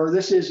 24.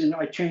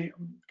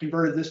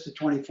 Converted this to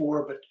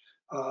 24, but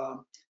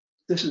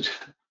this is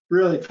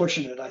really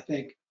pushing it, I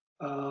think.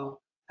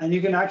 And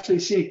you can actually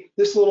see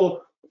this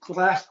little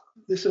glass.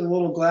 This is a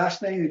little glass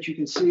thing that you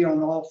can see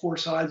on all four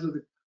sides of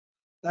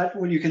that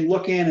when you can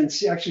look in and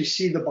actually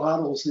see the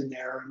bottles in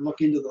there and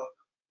look into the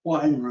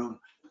wine room.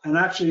 And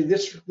actually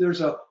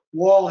there's a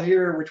wall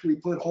here which we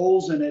put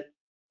holes in it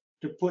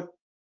to put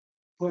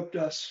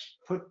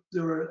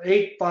there were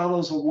 8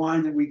 bottles of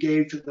wine that we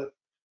gave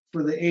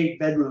for the 8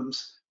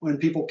 bedrooms. When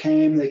people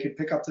came, they could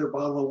pick up their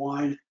bottle of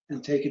wine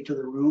and take it to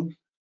the room.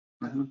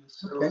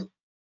 Okay.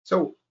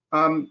 So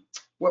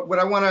what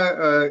I want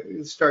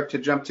to start to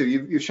jump to,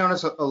 you've shown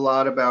us a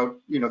lot about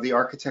the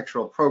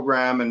architectural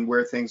program and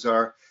where things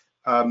are.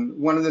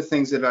 One of the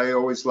things that I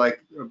always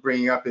like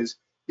bringing up is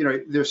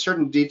there's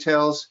certain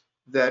details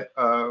that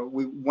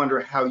we wonder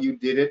how you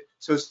did it.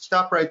 So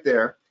stop right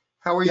there.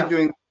 How are you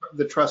doing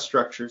the truss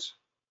structures?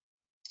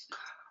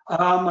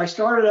 I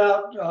started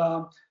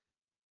out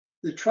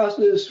the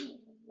trusses.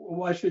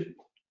 Well, I should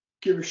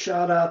give a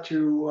shout out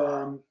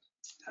to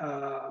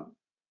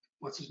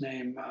what's his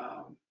name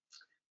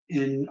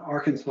in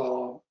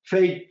Arkansas,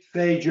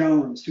 Faye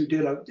Jones, who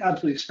did an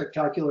absolutely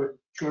spectacular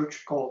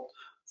church called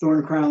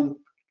Thorn Crown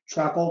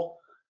Chapel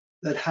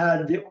that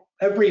had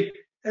every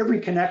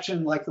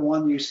connection like the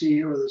one you see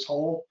here with this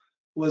hole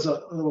was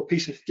a little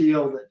piece of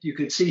steel that you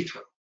could see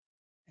through.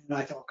 And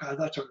I thought, God,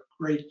 that's a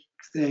great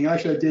thing.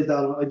 Actually, I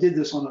did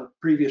this on a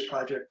previous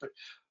project, but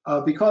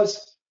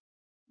because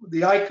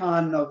the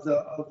icon of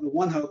the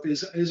One Hope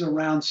is a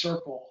round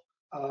circle,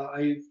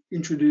 I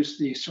introduced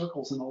these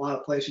circles in a lot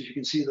of places. You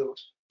can see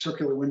those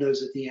circular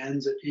windows at the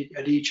ends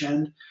at each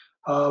end.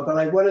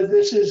 But what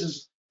this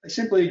is I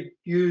simply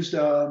used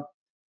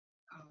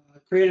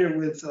created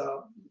with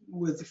the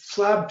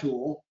slab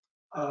tool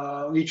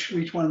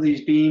each one of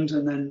these beams,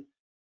 and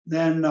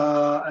then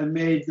I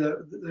made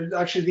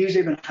actually these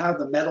even have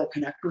the metal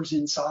connectors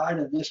inside,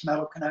 and this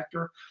metal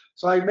connector.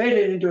 So I made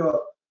it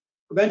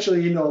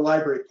eventually into a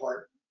library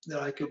part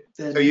that I could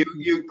then. So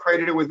you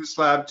created it with the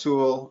slab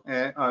tool,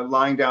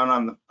 lying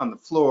down on the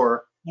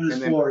floor, on the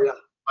floor, yeah.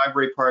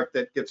 Library part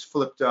that gets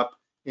flipped up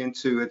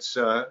into its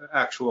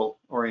actual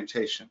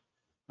orientation.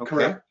 Okay.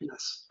 Correct.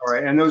 Yes. All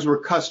right, and those were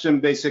custom.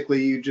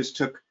 Basically, you just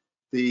took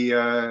the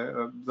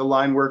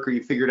line work, or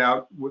you figured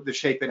out what the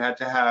shape it had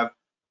to have,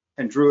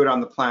 and drew it on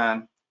the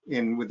plan,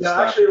 in with the Yeah,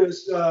 slab? actually, it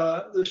was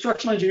the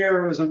structural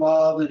engineer was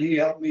involved, and he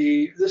helped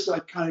me. This I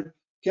kind of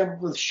came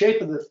up with the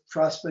shape of the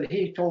truss, but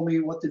he told me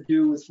what to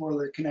do with for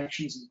the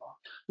connections involved,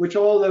 which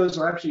all those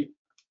are actually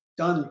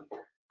done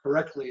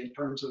correctly in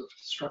terms of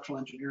structural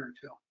engineering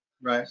too.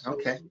 Right. So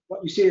Okay.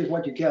 what you see is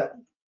what you get.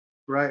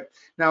 Right.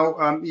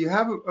 Now, you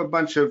have a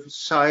bunch of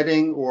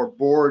siding or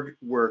board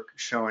work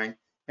showing,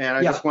 and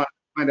I Yeah, just want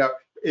to find out,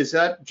 is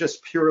that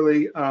just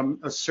purely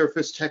a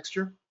surface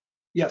texture?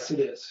 yes, it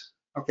is.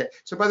 Okay.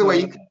 So by the way, Uh,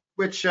 you can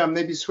switch,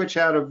 maybe switch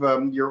out of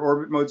your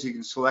orbit mode so you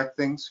can select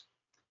things.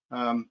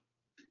 Um,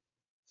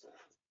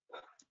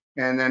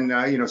 and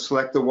then,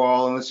 select the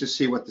wall, and let's just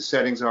see what the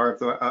settings are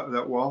of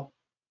that wall.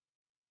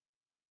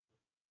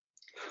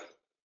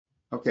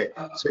 Okay,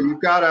 uh, so you've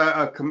got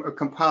a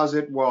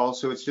composite wall,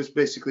 so it's just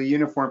basically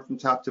uniform from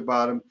top to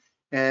bottom,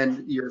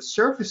 and your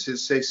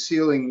surfaces say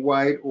ceiling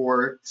white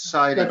or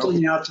siding. that's on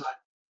Okay, the outside.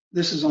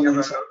 This is on you the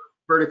have a inside.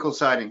 vertical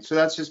siding, so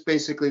that's just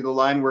basically the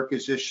line work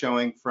is just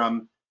showing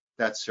from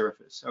that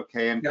surface.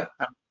 Okay, and Yeah,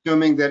 I'm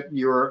assuming that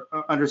your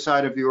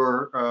underside of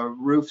your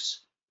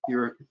roofs,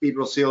 your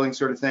cathedral ceiling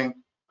sort of thing,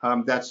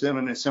 that's done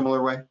in a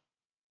similar way.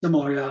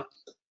 similar. Yeah.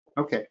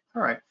 Okay,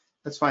 all right,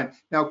 that's fine.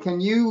 Now,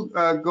 can you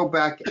go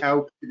back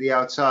out to the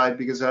outside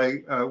because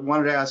I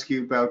wanted to ask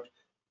you about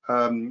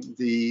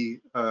the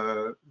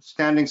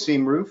standing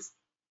seam roof,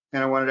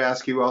 and I wanted to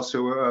ask you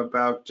also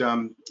about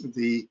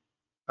the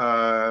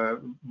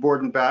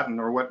board and batten,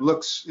 or what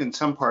looks in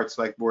some parts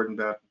like board and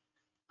batten.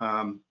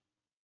 Um,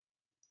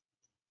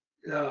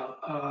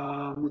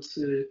 Yeah. Let's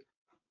see.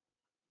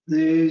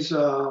 These.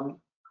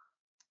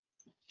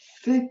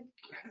 Think.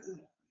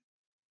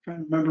 Trying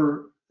to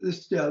remember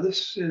this. Yeah,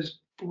 this is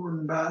board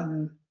and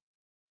batten.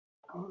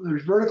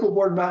 There's vertical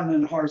board and batten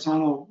and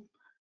horizontal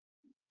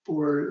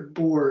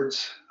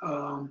boards.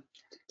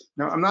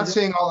 Now, I'm not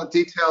seeing all the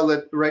detail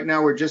that right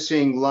now we're just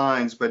seeing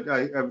lines, but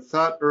I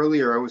thought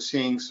earlier I was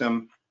seeing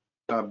some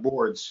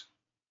boards.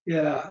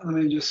 Yeah, let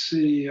me just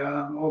see.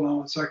 Hold on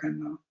one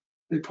second.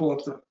 Let me pull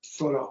up the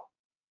photo.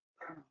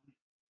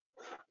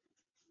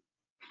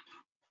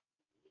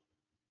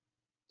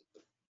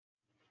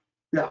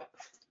 Yeah.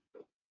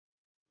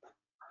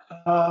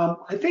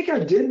 I think I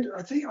did.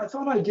 I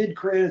thought I did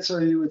create it so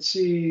you would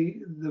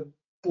see the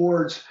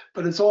boards,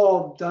 but it's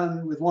all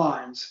done with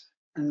lines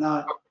and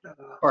not.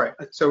 All right.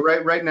 So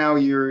right now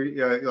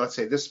you're let's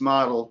say this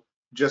model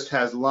just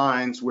has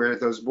lines where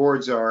those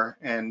boards are,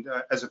 and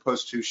as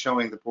opposed to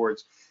showing the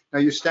boards. Now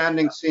your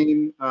standing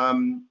seam.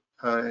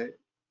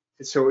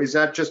 So is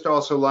that just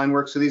also line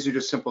work? So these are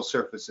just simple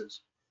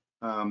surfaces.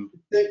 I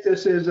think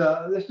this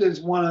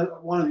is one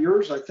of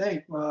yours. I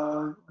think.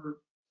 Or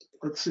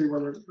let's see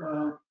whether.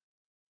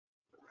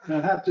 And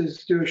I have to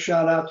do a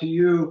shout out to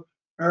you,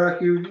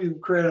 Eric. You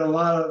created a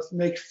lot of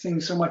makes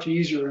things so much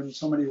easier in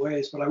so many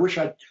ways. But I wish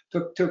I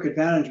took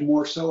advantage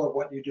more so of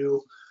what you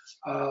do.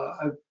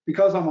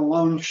 Because I'm a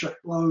lone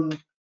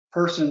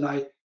person,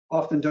 I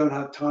often don't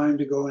have time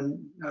to go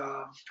and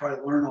try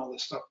to learn all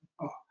this stuff.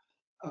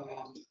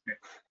 Um,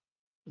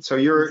 So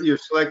you're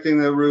selecting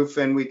the roof,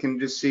 and we can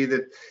just see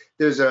that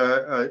there's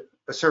a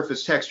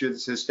surface texture that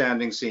says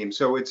standing seam.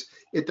 So it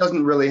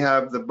doesn't really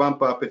have the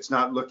bump up. It's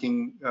not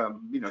looking,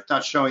 it's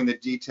not showing the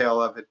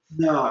detail of it.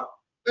 no,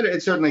 But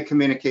it certainly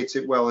communicates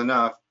it well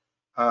enough.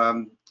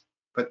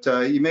 But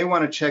you may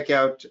want to check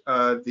out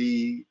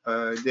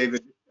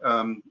David,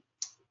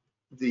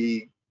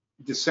 the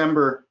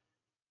December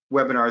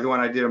webinar, the one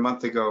I did a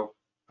month ago,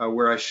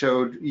 where I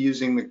showed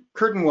using the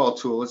curtain wall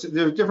tool.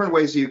 There are different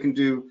ways you can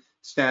do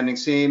standing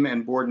seam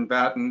and board and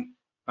batten.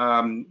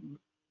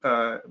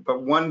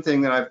 But one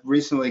thing that I've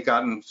recently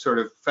gotten sort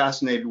of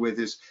fascinated with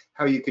is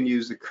how you can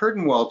use the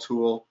curtain wall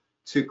tool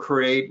to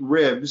create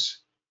ribs,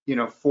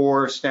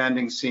 for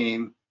standing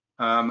seam,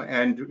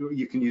 and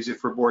you can use it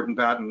for board and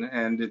batten.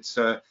 And it's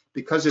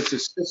because it's a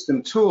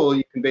system tool,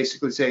 you can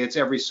basically say it's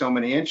every so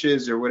many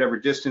inches or whatever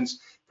distance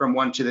from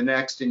one to the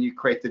next, and you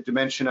create the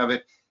dimension of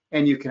it,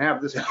 and you can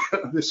have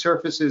the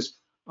surfaces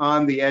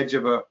on the edge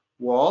of a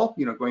wall,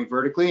 going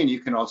vertically, and you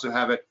can also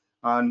have it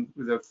on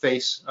the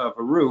face of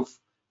a roof,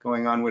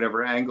 going on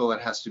whatever angle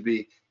it has to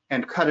be,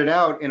 and cut it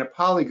out in a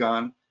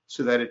polygon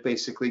so that it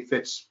basically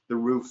fits the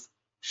roof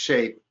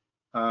shape.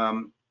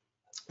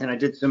 And I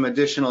did some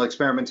additional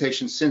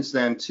experimentation since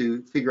then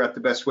to figure out the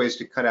best ways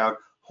to cut out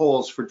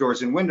holes for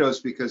doors and windows,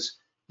 because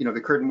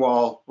the curtain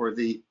wall or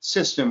the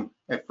system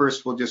at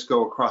first will just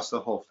go across the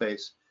whole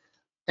face.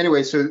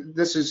 Anyway, so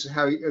this is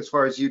how, as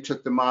far as you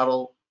took the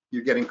model,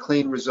 you're getting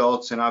clean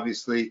results, and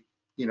obviously,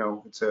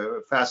 it's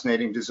a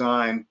fascinating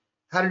design.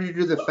 How did you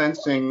do the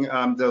fencing,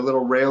 the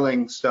little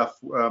railing stuff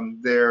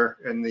there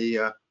in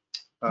the?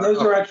 those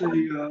are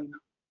actually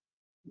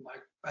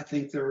like I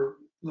think they're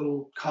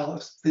little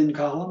columns, thin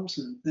columns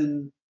and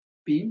thin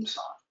beams.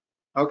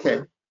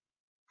 Okay,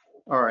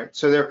 all right.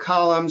 So they're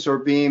columns or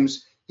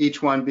beams,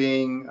 each one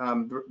being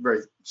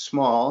very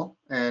small.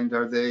 And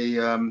are they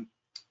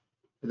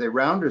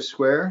round or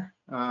square?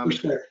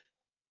 Square.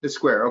 The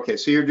square. Okay,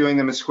 so you're doing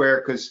them as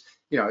square because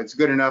it's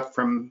good enough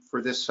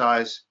for this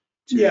size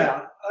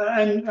Yeah,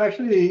 and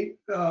actually,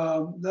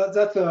 that's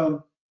it's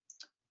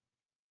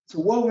a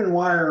woven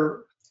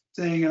wire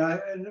thing,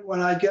 and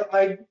when I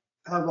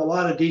have a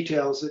lot of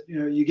details that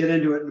you get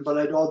into it, but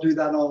I'll do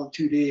that all in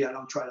 2D. I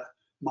don't try to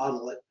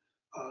model it.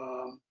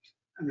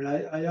 I mean,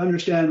 I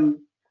understand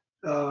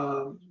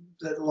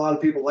that a lot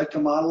of people like to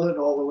model it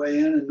all the way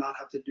in and not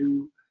have to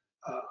do.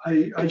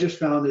 I just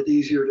found it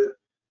easier to,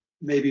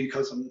 maybe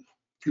because I'm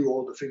too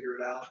old to figure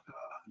it out,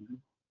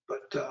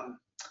 but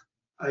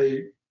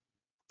I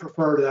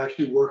prefer to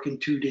actually work in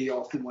 2D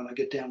often when I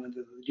get down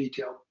into the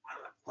detail.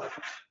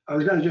 I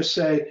was going to just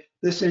say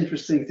this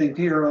interesting thing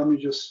here. Let me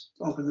just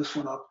open this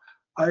one up.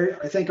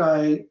 I think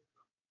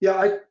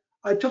yeah,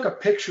 I took a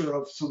picture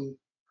of some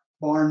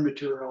barn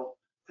material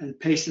and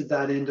pasted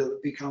that into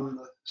become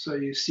the, so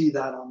you see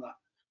that on the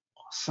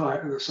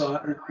side, the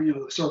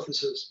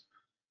surfaces.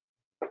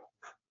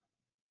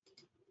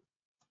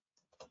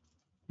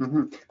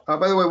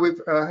 By the way,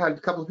 we've had a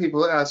couple of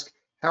people ask,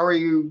 how are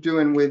you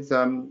doing with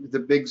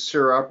the Big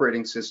Sur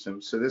operating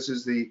system? So this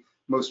is the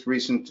most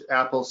recent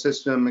Apple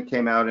system. It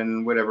came out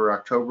in whatever,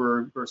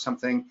 October or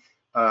something.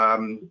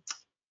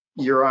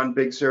 You're on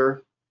Big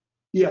Sur?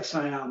 Yes,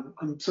 I am.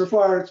 So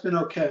far, it's been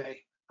okay.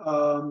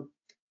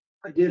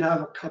 I did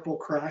have a couple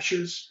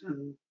crashes,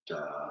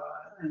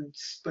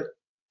 but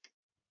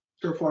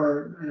so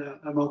far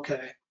I'm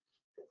okay.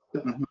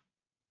 So,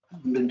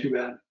 Hasn't been too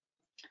bad.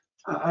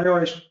 I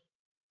always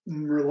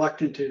am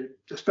reluctant to,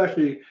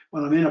 especially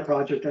when I'm in a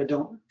project, I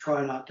don't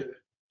try not to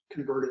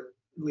convert it,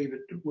 leave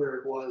it where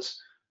it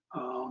was.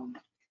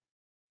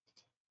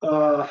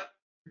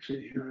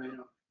 Actually, here I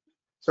am.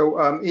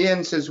 So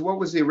Ian says, what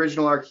was the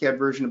original ArchiCAD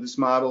version of this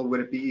model? Would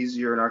it be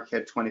easier in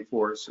ArchiCAD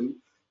 24? So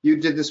you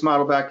did this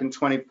model back in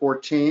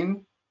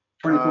 2014?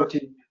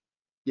 2014.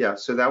 Yeah,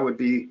 so that would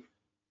be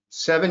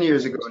 7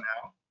 years ago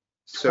now.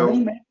 So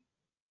 20,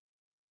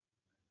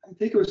 I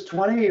think it was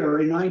 20 or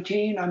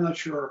 19, I'm not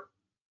sure.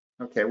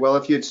 okay, well,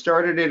 if you had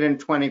started it in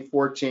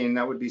 2014,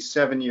 that would be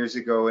 7 years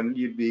ago, and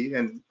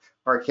and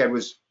ArchiCAD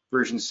was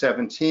version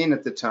 17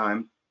 at the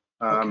time.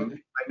 Okay.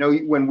 I know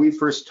when we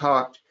first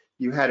talked,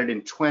 you had it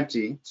in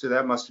 20, so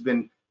that must have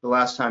been the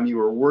last time you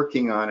were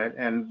working on it,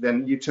 and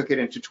then you took it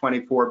into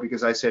 24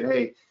 because I said,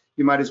 hey,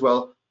 you might as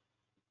well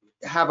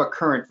have a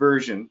current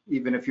version,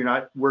 even if you're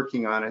not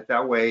working on it.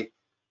 That way,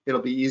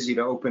 it'll be easy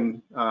to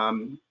open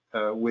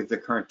with the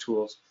current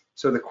tools.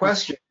 So the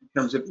question in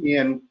terms of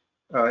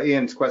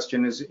Ian's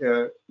question is,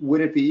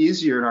 would it be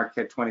easier in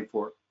ArchiCAD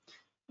 24?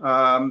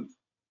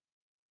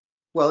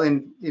 Well,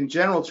 in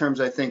general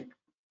terms, I think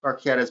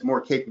ArchiCAD has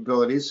more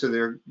capabilities, so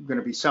there are going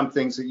to be some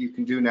things that you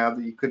can do now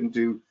that you couldn't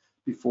do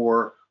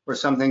before, or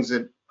some things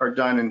that are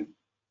done in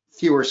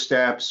fewer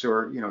steps,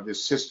 or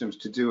there's systems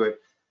to do it.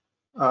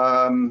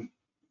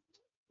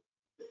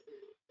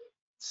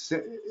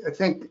 So I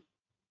think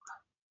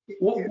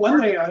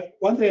one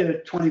thing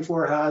that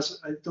 24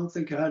 has, I don't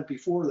think it had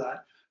before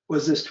that,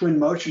 was this twin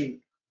motion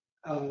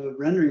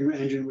rendering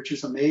engine, which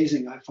is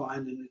amazing, I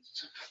find. And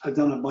I've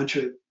done a bunch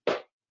of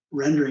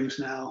renderings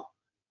now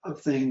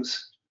of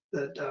things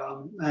that,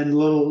 and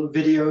little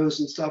videos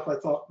and stuff I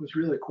thought was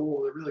really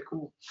cool. They're really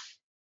cool.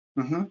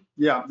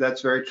 Yeah,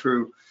 that's very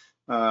true.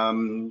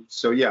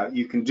 So yeah,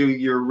 you can do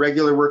your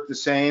regular work the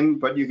same,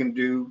 but you can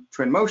do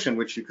twin motion,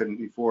 which you couldn't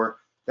before.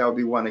 That would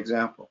be one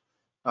example.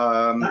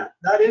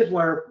 That is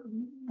where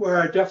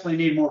I definitely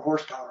need more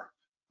horsepower.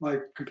 My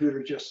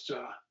computer just,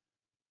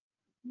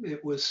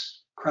 it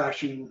was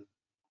crashing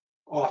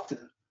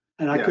often,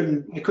 and I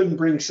couldn't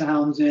bring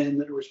sounds in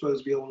that we're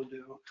supposed to be able to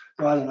do.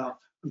 So I don't know.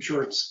 I'm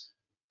sure it's.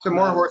 So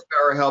more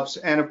horsepower helps,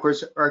 and of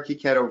course,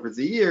 ArchiCAD over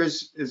the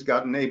years has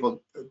gotten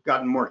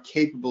more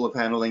capable of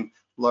handling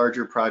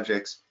larger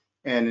projects,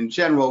 and in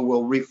general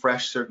will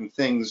refresh certain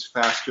things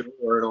faster,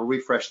 or it'll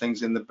refresh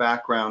things in the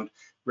background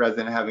rather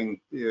than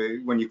having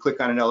when you click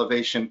on an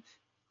elevation,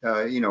 to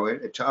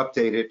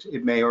update it,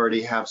 it may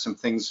already have some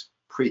things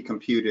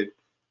pre-computed.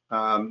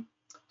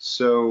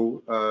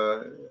 So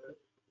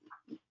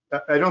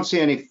I don't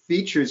see any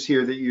features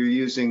here that you're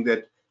using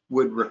that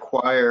would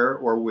require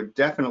or would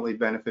definitely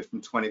benefit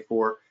from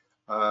 24.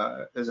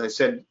 As I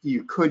said,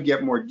 you could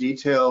get more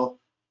detail,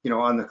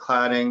 on the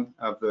cladding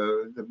of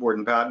the board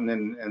and batten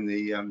and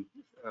the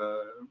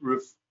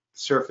roof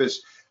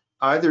surface,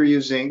 either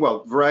using,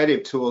 well, variety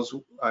of tools.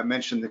 I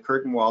mentioned the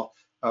curtain wall.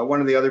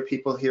 One of the other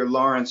people here,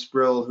 Lawrence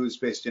Brill, who's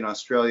based in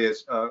Australia,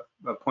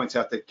 points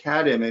out that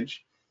CAD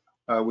Image,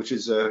 which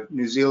is a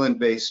New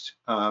Zealand-based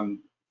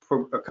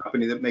a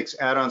company that makes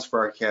add-ons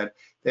for ArchiCAD.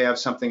 They have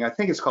something, I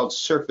think it's called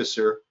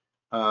Surfacer,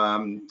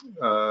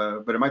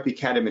 but it might be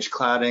CAD Image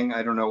Cladding,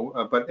 I don't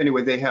know. But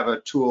anyway, they have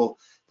a tool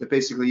that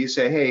basically you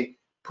say, hey,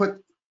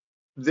 put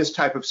this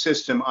type of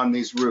system on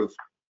these roofs.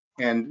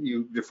 And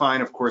you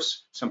define, of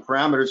course, some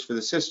parameters for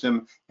the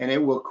system, and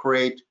it will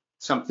create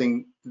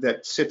something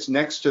that sits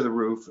next to the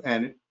roof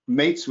and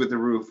mates with the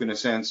roof in a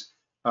sense,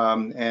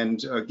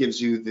 and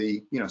gives you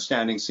the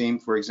standing seam,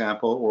 for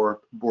example,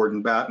 or board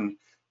and batten.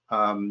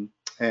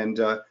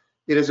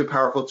 It is a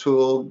powerful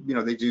tool.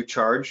 They do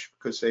charge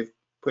because they've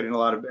put in a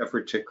lot of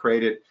effort to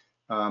create it.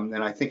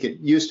 And I think it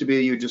used to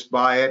be you just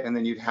buy it and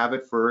then you'd have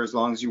it for as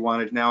long as you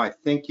wanted. Now I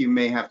think you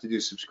may have to do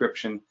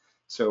subscription.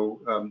 So,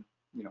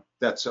 you know,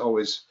 that's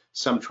always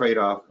some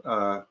trade-off.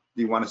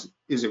 Do you want to,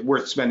 is it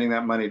worth spending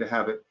that money to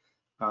have it?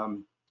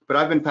 But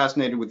I've been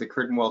fascinated with the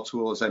curtain wall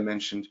tool, as I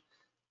mentioned,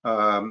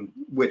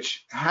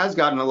 which has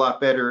gotten a lot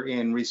better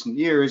in recent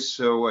years.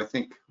 So I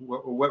think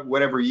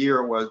whatever year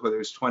it was, whether it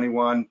was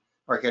 21,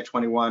 ArchiCAD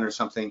 21 or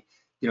something,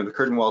 you know, the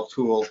curtain wall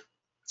tool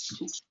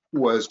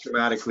was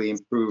dramatically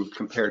improved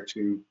compared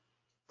to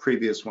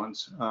previous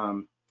ones.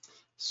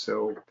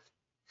 So,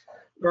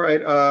 all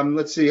right,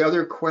 let's see,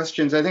 other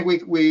questions. I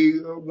think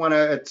we want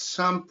to, at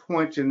some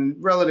point in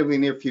relatively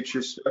near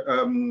future,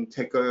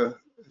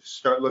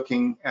 start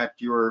looking at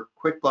your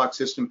quick block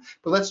system,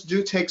 but let's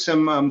take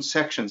some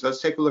sections.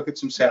 Let's take a look at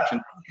some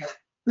sections. Yeah, okay.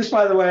 This,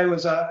 by the way,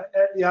 was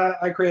yeah,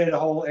 I created a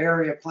whole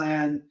area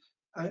plan.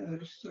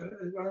 I'm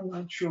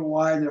not sure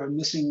why they're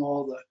missing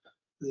all the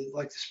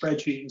like the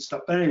spreadsheet and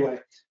stuff. But anyway,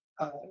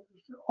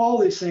 all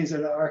these things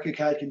that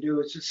ArchiCAD can do,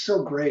 it's just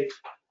so great.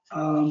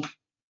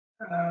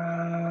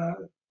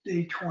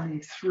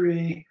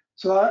 D23.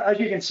 So as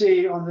you can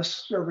see on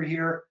this over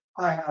here,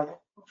 I have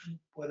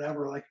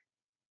whatever, like,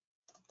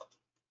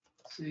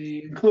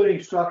 see,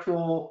 including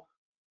structural,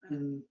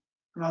 and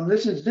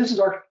this is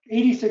our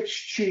 86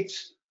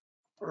 sheets,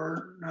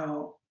 or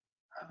no,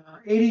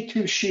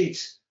 82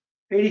 sheets,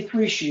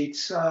 83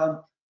 sheets,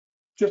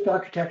 just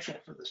architectural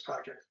for this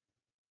project.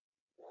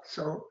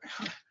 So,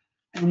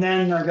 and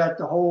then I got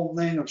the whole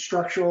thing of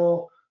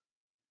structural,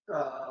 you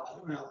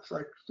know, it's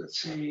like, let's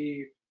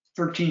see,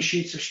 13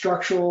 sheets of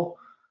structural,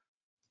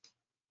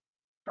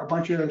 a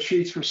bunch of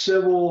sheets for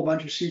civil, a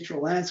bunch of sheets for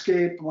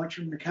landscape, a bunch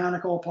of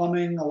mechanical,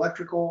 plumbing,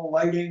 electrical,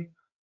 lighting,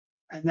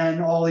 and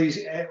then all these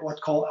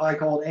what's called, I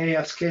called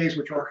ASKs,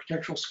 which are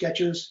architectural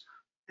sketches.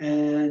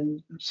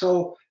 And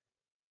so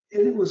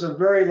it was a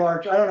very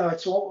large, I don't know,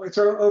 it's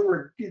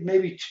over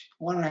maybe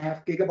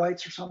 1.5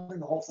 gigabytes or something,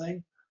 the whole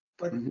thing,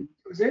 but it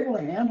was able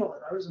to handle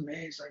it. I was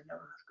amazed. I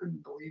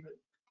couldn't believe it.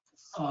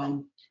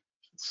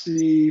 Let's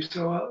see,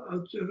 so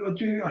I'll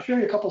show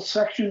you a couple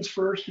sections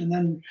first and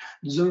then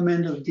zoom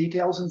into the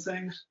details and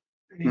things.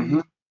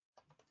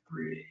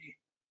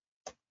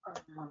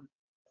 Well,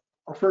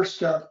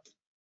 first,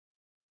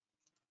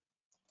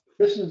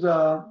 this is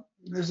a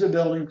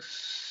building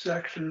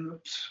section.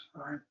 Oops,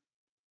 sorry.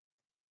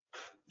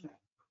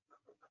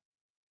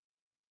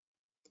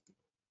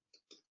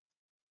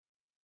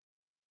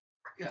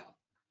 Yeah,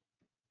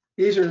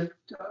 these are,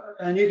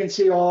 and you can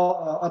see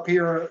all up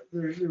here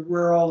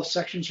where all the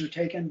sections are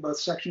taken, both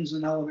sections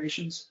and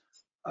elevations.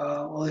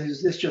 Well,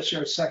 this just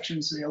shows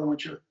sections. The other one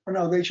shows, or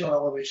no, they show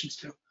elevations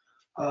too.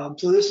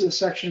 So this is a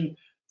section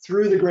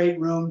through the great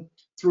room,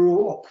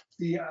 through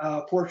the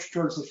porch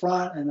towards the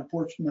front and the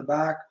porch in the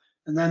back,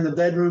 and then the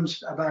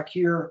bedrooms back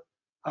here.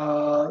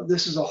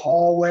 This is a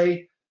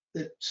hallway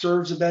that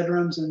serves the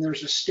bedrooms, and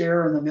there's a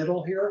stair in the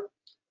middle here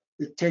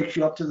that takes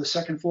you up to the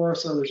second floor.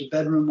 So there's a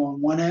bedroom on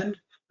one end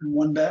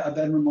and a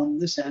bedroom on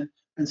this end,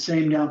 and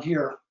same down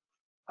here.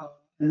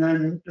 And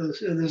then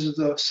this is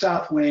the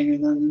south wing,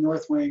 and then the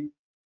north wing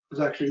is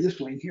actually this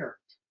wing here.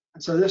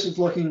 And so this is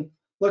looking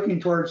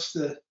towards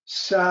the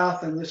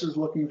south, and this is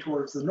looking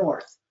towards the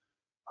north.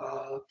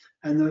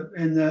 And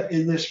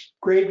in this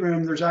great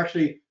room, there's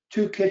actually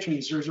 2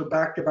 kitchens. There's a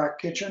back-to-back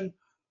kitchen.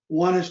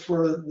 One is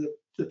for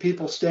the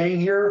people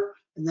staying here,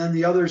 and then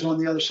the other's on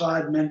the other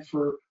side, meant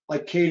for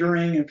like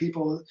catering and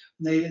people.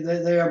 They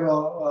have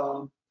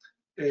a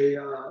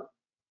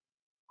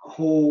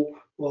whole,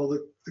 well,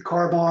 the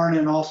car barn,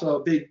 and also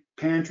a big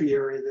pantry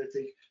area that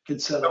they can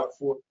set up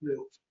for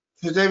too.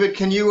 So David,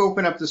 can you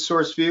open up the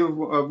source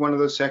view of one of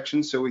those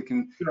sections so we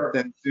can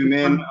then zoom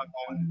in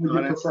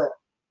on it?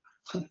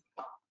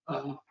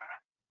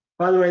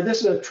 By the way,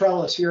 this is a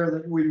trellis here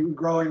that we're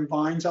growing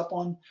vines up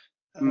on.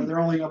 They're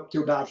only up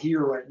to about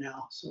here right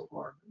now so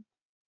far.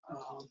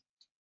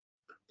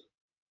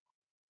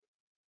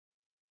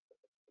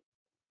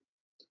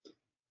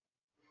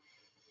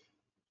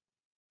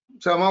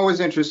 So I'm always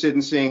interested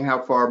in seeing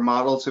how far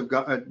models have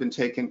been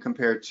taken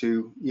compared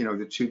to, you know,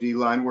 the 2D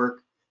line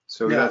work.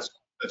 So yeah,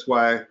 that's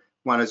why I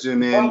want to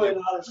zoom in. Probably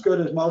not as good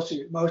as most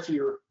of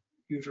your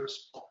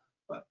users,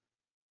 but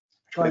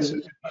try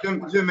to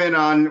zoom in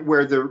on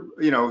where the,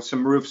 you know,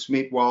 some roofs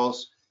meet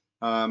walls.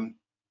 Now,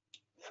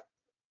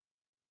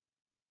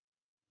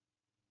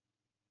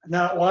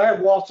 well, I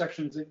have wall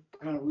sections that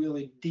kind of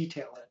really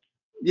detail it.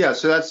 Yeah,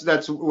 so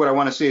that's what I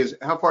want to see is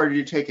how far did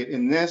you take it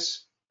in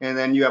this, and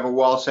then you have a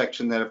wall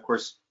section that, of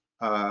course,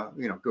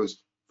 you know, goes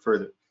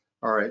further.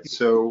 All right,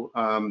 so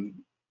I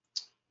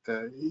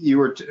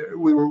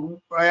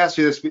asked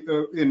you this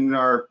in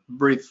our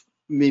brief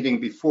meeting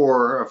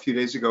before a few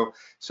days ago.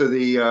 So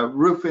the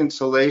roof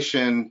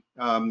insulation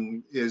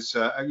is,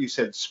 you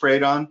said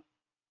sprayed on?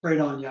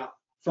 Sprayed on, yeah.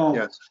 Foam.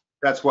 Yes,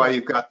 that's why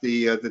you've got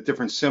the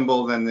different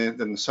symbol than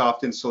the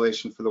soft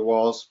insulation for the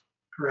walls.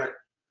 Correct.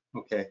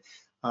 Okay.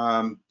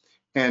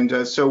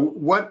 And so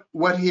what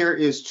here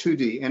is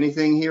 2D?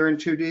 Anything here in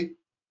 2D?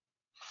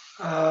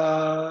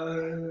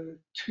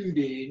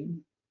 2D.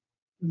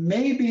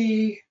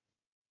 maybe,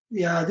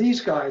 yeah,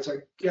 these guys, I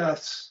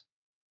guess.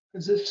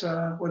 Is this,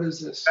 what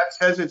is this? That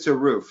says it's a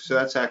roof, so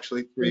that's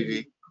actually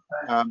 3D.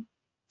 Okay.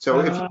 So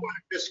if you want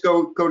to just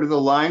go to the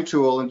line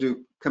tool and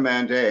do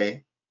Command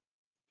A,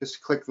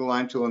 just click the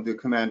line tool and do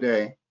Command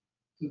A.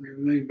 Let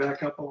me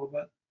back up a little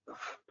bit.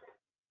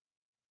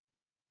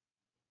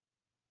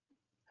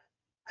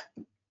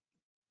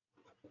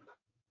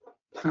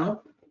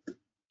 No?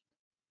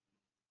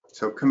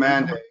 So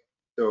Command A.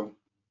 So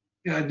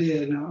Yeah, I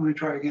did. No, let me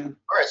try again.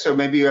 all right, so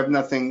maybe you have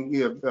nothing.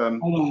 You have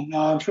Hold on. No,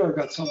 I'm sure I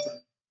got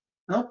something.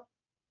 Nope.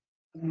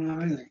 I don't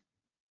have anything.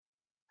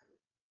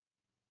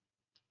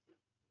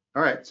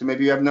 all right, so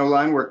maybe you have no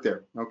line work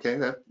there. Okay,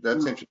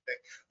 that's interesting.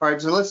 All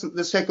right, so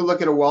let's take a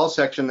look at a wall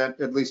section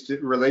that at least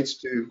it relates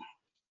to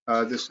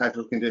this type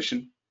of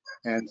condition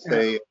and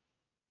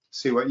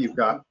see what you've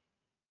got.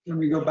 Let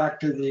me go back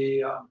to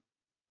the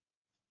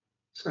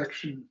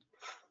section.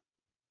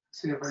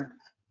 See if I can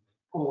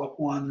pull up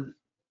one.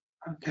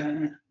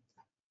 Okay.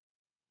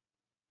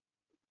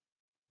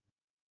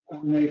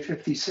 On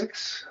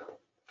 56.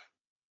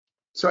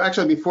 So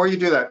actually, before you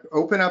do that,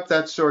 open up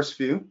that source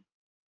view.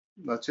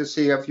 Let's just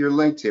see if you're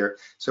linked here.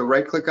 So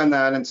right click on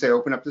that and say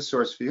open up the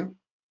source view.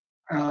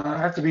 I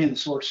have to be in the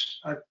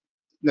source.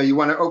 No, you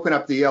want to open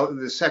up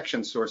the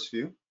section source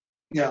view.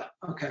 Yeah,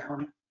 okay.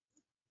 Hold on.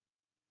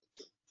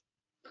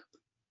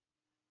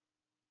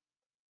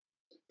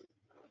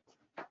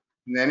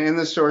 And then in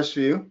the source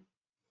view,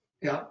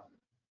 Yeah,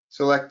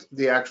 select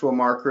the actual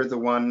marker, the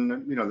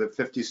one, the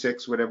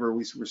 56, whatever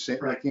we were saying,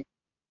 right.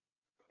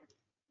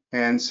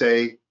 and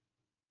say,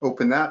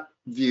 open that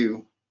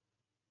view.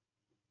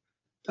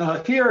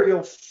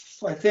 Here,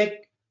 I think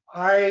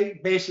I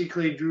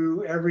basically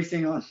drew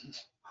everything on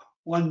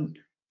one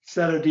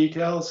set of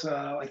details.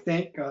 I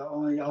think,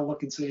 only I'll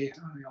look and see.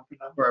 Let me open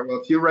up. All right,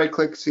 well, if you right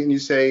click and you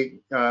say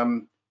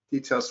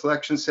detail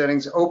selection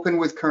settings, open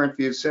with current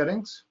view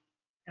settings.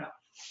 Yeah.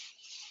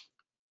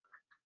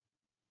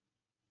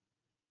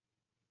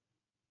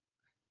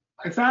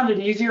 I found it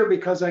easier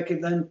because I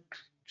could then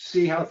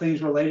see how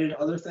things related to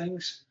other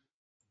things.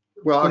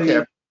 Well, okay,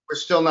 we're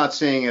still not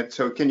seeing it.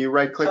 So can you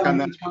right click on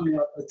that? It's coming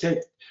up.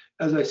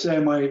 As I say,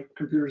 my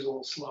computer's a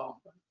little slow.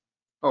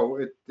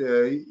 Oh,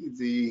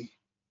 the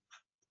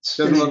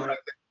doesn't look like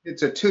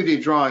it's a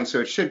 2D drawing,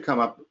 so it should come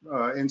up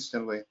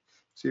instantly.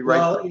 So you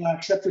Well, yeah,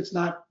 except it's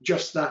not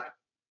just that.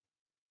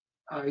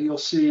 You'll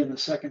see in a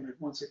second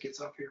once it gets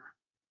up here.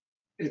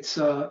 It's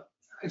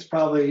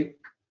probably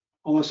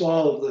almost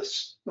all of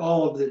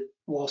the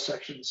wall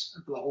sections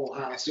of the whole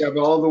house. You have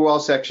all the wall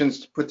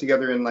sections put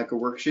together in like a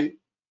worksheet.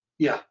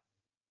 Yeah.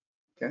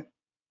 Okay.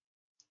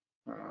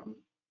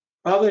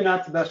 Probably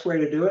not the best way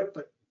to do it,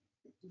 but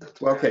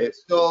that's well, okay.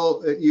 It's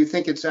still. You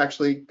think it's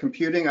actually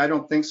computing? I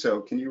don't think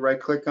so. Can you right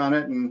click on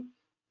it and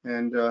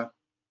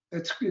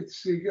it's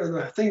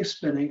the thing's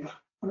spinning.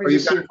 Or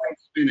you've got it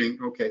spinning.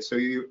 Okay, so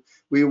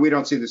we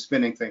don't see the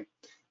spinning thing.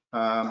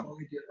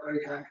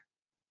 Okay.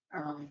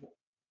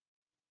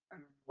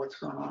 What's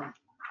going on?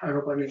 I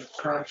hope I didn't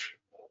crash.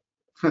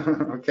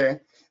 Okay,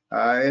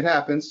 it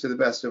happens to the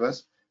best of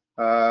us.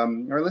 All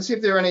right, let's see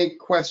if there are any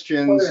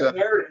questions. Oh, yeah,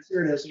 there it is.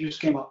 There it is. It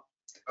just came up.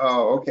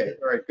 Oh, okay.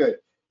 All right, good.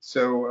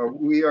 So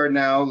we are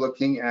now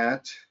looking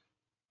at,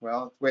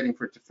 well, waiting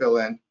for it to fill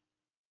in.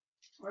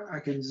 I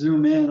can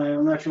zoom in.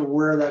 I'm not sure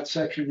where that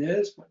section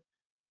is, but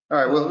all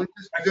right, well, let's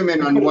just zoom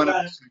in on one of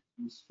the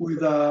sections.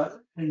 With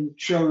and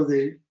show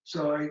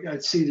so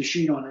I'd see the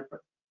sheet on it,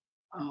 but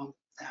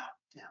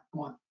yeah,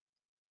 one.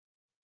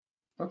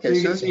 Okay, so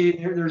you can see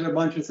there's a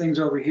bunch of things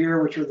over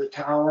here, which are the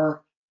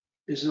tower.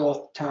 This is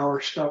all tower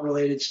stuff,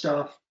 related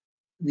stuff.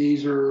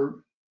 These are,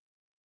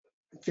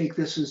 I think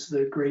this is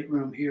the great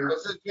room here.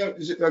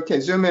 Okay,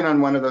 zoom in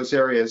on one of those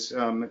areas,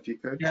 if you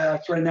could. Yeah,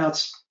 it's right now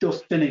it's still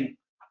spinning.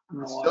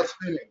 Still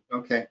spinning.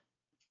 Okay.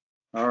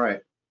 All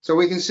right. So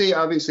we can see,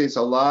 obviously, it's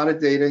a lot of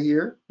data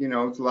here.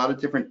 It's a lot of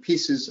different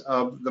pieces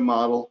of the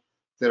model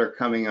that are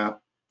coming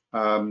up.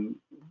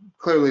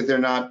 Clearly, they're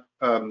not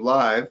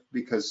live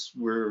because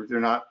they're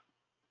not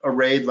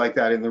arrayed like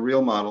that in the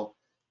real model.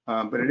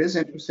 But it is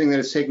interesting that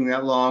it's taking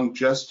that long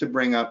just to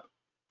bring up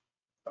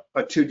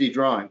a 2D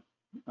drawing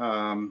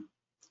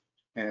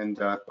and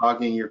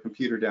bogging your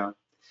computer down.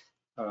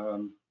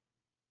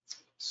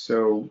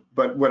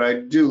 But what I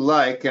do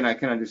like, and I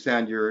can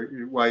understand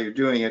why you're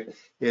doing it,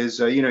 is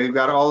you've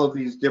got all of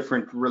these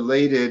different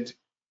related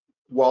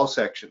wall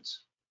sections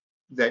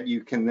that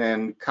you can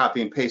then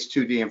copy and paste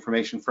 2D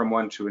information from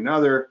one to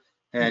another,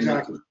 and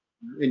exactly.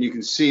 you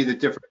can see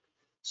the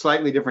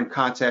slightly different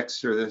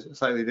contexts or the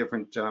slightly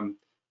different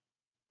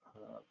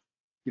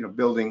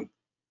building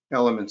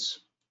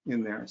elements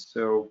in there.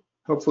 So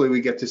hopefully we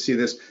get to see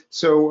this.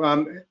 So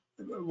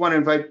want to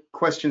invite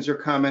questions or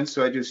comments.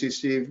 So I do see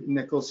Steve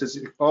Nichols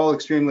says all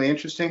extremely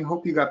interesting.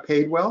 Hope you got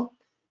paid well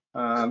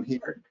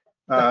here.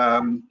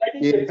 Yeah,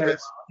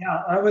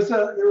 I was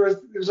there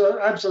was an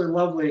absolutely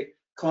lovely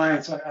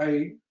clients.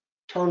 I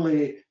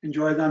totally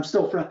enjoyed them.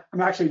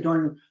 I'm actually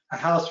doing a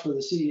house for the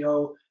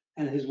CEO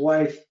and his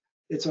wife.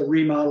 It's a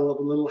remodel of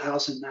a little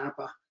house in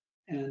Napa,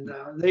 And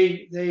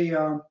they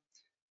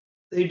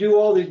do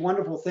all these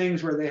wonderful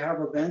things where they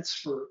have events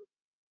for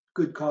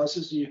good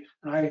causes.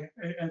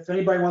 If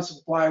anybody wants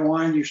to buy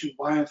wine, you should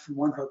buy it from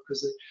One Hook,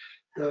 because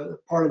the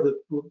part of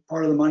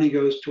the money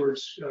goes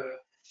towards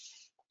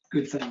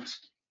good things.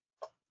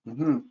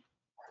 Mm-hmm.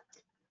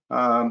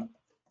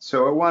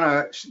 So I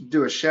want to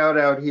do a shout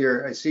out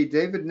here. I see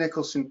David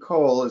Nicholson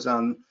Cole is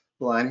on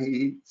the line.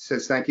 He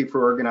says, thank you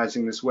for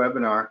organizing this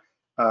webinar.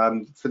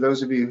 For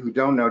those of you who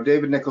don't know,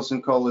 David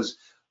Nicholson Cole is a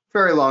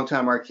very long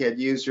time ArchiCAD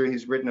user.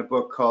 He's written a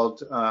book called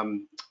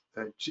the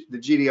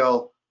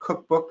GDL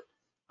Cookbook.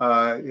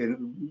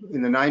 In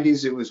the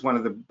 90s, it was one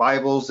of the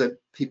Bibles that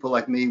people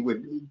like me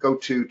would go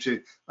to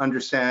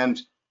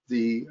understand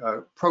the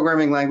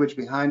programming language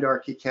behind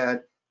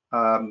ArchiCAD.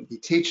 He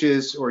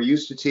teaches, or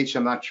used to teach,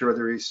 I'm not sure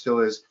whether he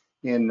still is,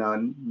 in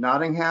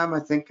Nottingham,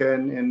 I think,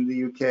 in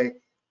the UK.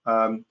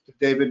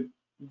 David,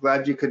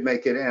 glad you could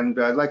make it,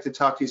 and I'd like to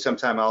talk to you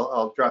sometime.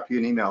 I'll drop you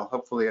an email.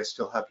 Hopefully I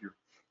still have your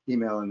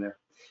email in there.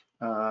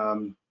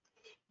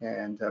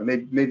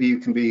 Maybe you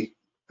can be,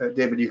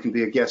 David, you can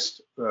be a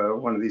guest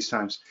one of these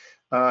times.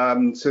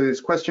 So there's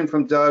a question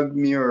from Doug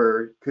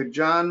Muir. Could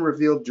John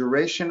reveal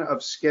duration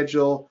of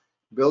schedule,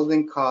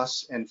 building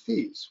costs, and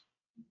fees?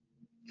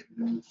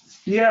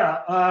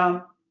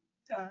 Yeah,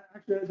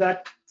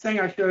 that thing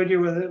I showed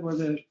you with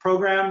the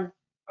program,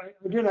 I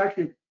did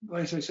actually,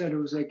 like I said, it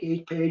was like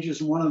 8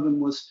 pages, and one of them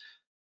was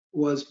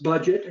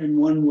budget, and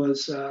one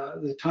was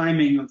the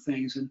timing of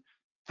things. And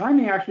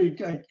timing actually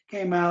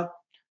came out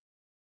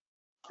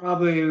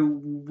probably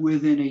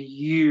within a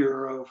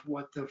year of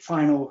what the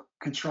final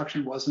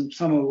construction was, and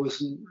some of it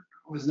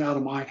was out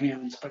of my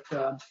hands. But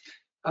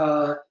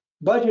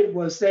budget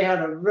was, they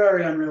had a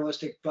very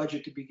unrealistic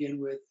budget to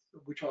begin with,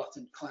 which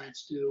often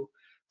clients do.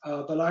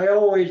 But I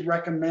always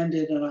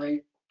recommended, and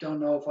I don't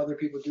know if other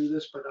people do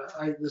this, but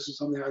this is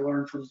something I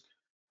learned from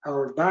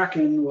Howard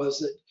Backen, was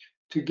that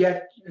to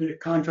get a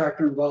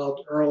contractor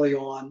involved early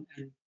on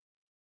and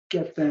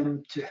get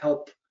them to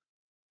help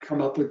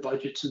come up with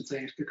budgets and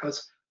things,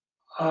 because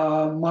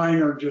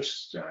mine are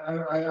just,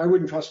 I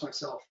wouldn't trust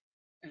myself.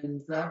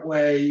 And that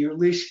way you at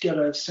least get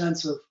a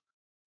sense of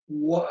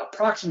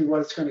approximately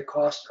what it's going to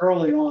cost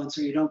early on,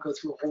 so you don't go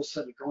through a whole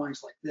set of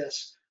drawings like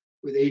this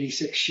with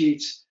 86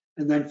 sheets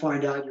and then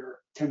find out you're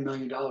 $10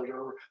 million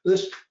over.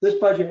 This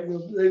budget,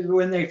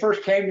 when they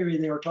first came to me,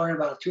 they were talking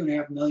about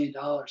 $2.5 million,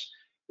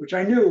 which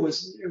I knew it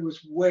was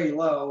way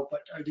low,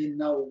 but I didn't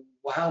know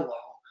how low.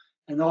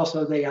 And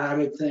also they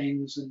added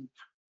things, and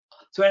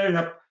so I ended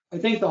up, I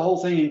think the whole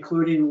thing,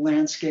 including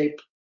landscape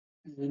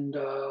and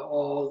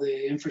all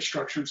the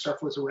infrastructure and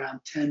stuff, was around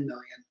 10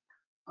 million,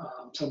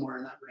 somewhere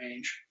in that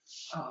range.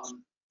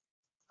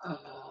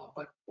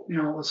 But you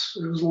know, it was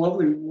a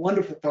lovely,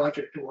 wonderful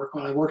project to work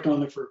on. I worked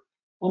on it for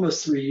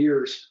almost 3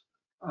 years.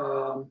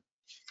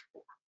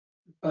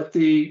 But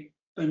the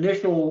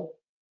initial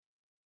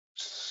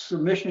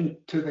submission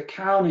to the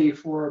county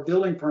for a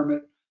building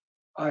permit,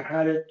 I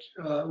had it,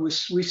 I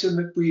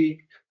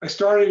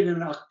started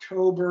in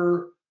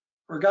October,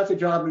 or got the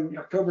job in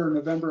October or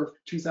November of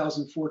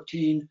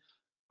 2014.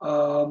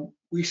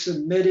 We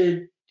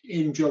submitted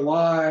in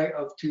July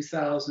of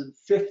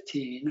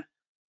 2015,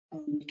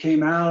 and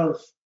came out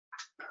of,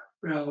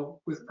 you know,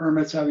 with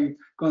permits, having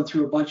gone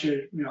through a bunch of,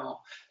 you know,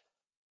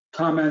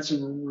 comments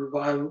and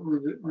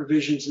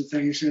revisions and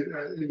things. It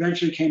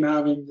eventually came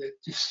out in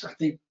I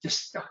think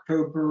just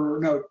November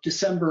or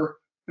December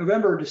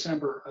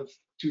of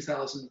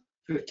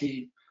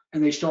 2015,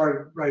 and they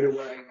started right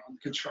away on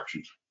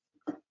construction.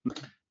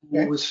 Okay.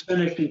 It was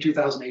finished in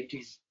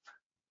 2018.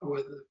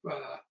 With,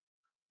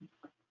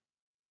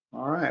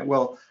 all right.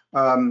 Well,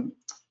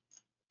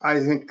 I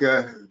think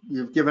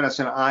you've given us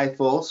an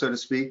eyeful, so to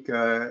speak,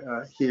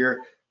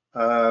 here.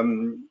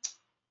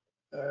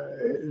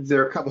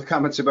 There are a couple of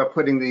comments about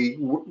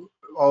putting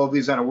all of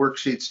these on a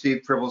worksheet.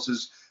 Steve Pribble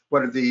says,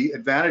 what are the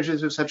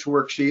advantages of such a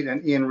worksheet?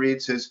 And Ian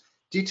Reed says,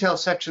 detail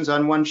sections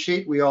on one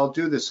sheet. We all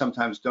do this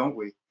sometimes, don't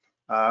we?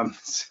 Yeah,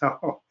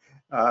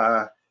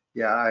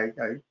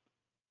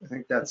 I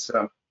think that's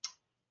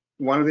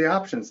one of the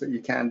options that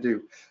you can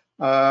do.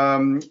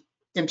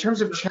 In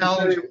terms of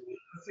challenge,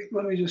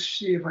 let me just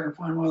see if I can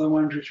find one of the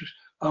ones which was,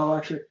 oh,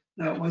 actually,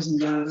 that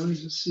wasn't that. Let me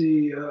just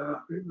see,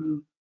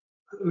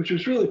 which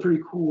was really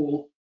pretty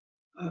cool.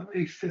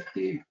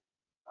 850.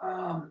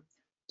 One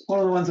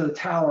of the ones at the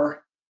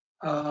tower.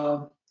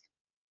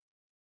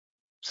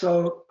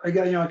 So I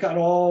got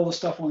all the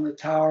stuff on the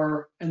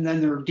tower, and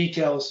then there are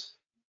details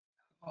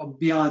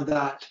beyond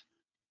that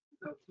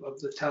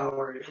of the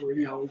tower, or,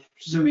 you know,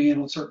 zooming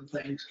in on certain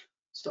things,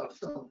 stuff.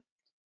 So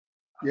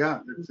yeah,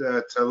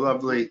 it's a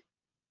lovely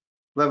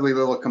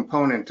little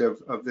component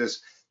of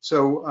this.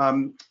 So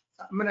I'm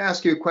going to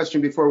ask you a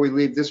question before we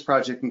leave this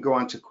project and go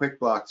on to quick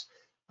blocks.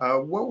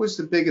 What was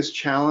the biggest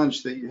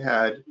challenge that you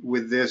had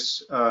with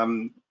this?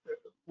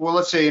 Well,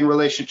 let's say in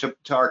relation to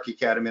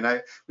ArchiCAD. I mean,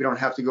 we don't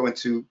have to go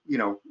into, you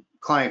know,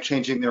 client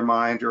changing their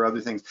mind or other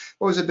things.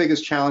 What was the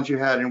biggest challenge you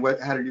had, and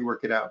how did you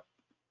work it out?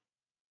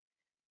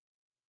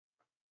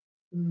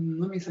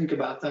 Let me think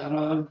about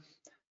that.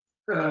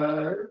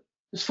 uh,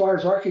 as far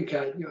as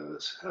ArchiCAD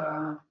goes,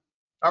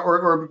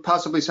 or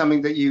possibly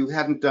something that you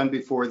hadn't done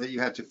before that you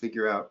had to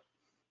figure out.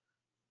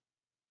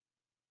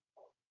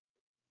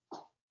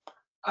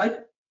 I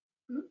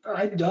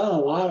I've done a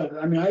lot of.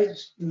 I mean, I've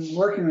been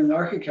working in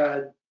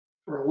ArchiCAD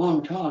for a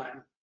long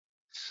time,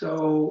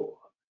 so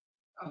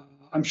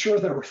I'm sure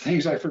there were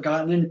things I've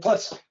forgotten. And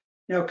plus,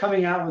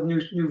 coming out with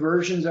new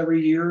versions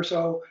every year or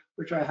so,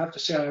 which I have to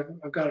say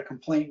I've got a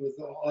complaint with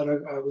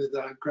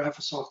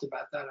Graphisoft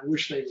about that. I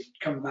wish they would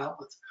come out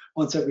with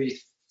once every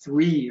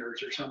 3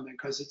 years or something,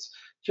 because it's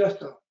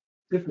just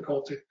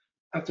difficult to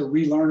have to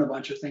relearn a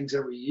bunch of things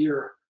every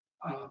year.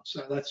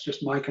 So that's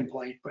just my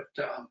complaint. But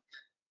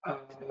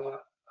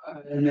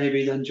and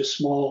maybe then just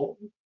small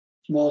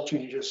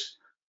changes.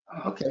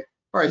 Okay.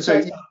 All right. So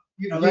That's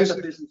that's used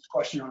a business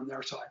question on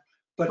their side.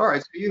 But all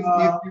right. So you've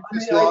I used mean,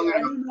 this long I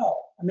enough. don't know.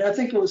 I mean, I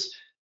think uh,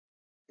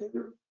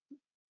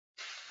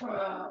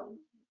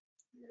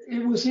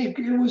 it was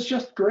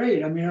just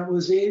great. I mean, it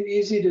was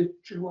easy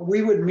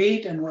we would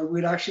meet and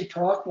we'd actually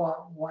talk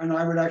and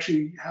I would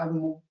actually have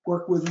them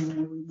work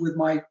with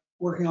my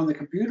working on the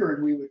computer,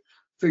 and we would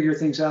figure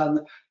things out.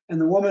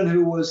 And the woman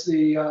who was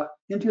the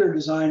interior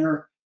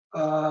designer,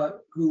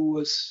 who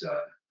was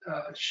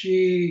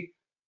she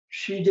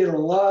did a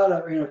lot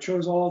of,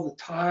 chose all the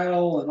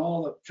tile and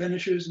all the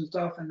finishes and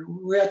stuff. And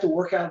we had to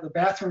work out, the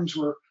bathrooms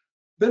were a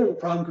bit of a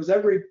problem because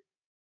every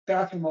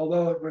bathroom,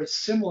 although it was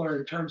similar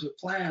in terms of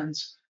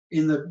plans,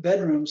 in the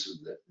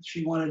bedrooms,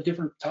 she wanted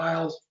different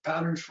tiles,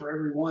 patterns for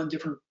every one,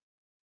 different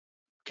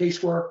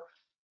casework.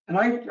 And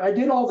I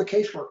did all the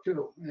casework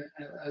too,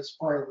 as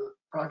part of the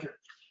project.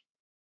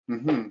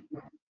 Mm-hmm.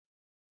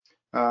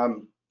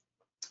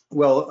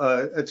 Well,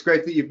 it's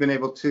great that you've been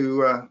able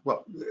to,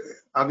 well,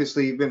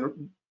 obviously you've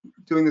been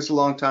doing this a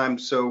long time,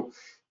 so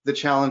the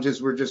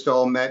challenges were just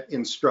all met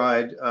in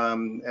stride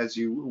as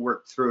you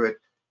worked through it.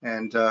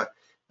 And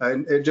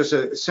just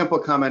a simple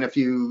comment, if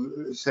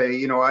you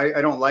say,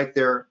 I don't like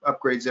their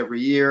upgrades every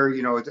year,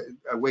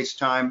 I waste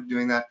time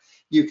doing that,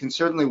 you can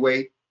certainly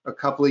wait a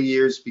couple of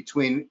years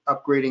between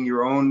upgrading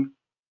your own,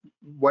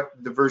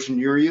 the version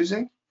you're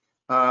using.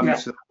 Yeah.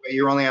 So that way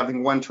you're only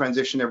having one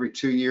transition every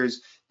 2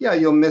 years. Yeah,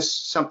 you'll miss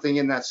something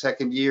in that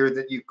second year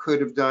that you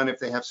could have done if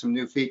they have some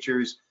new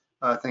features,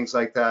 things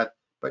like that.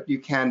 But you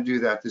can do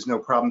that. There's no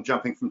problem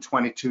jumping from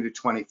 22 to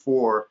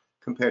 24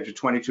 compared to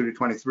 22 to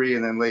 23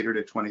 and then later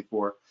to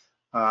 24.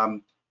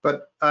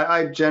 But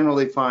I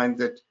generally find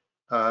that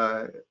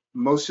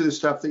most of the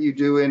stuff that you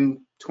do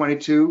in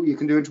 22, you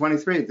can do in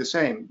 23 the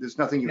same. There's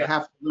nothing you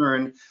have to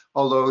learn,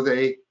 although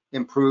they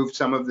improved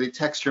some of the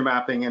texture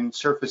mapping and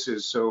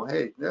surfaces. So,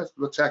 hey, that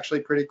looks actually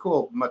pretty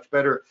cool, much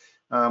better.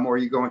 Or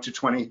you go into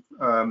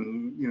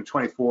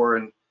 24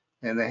 and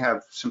they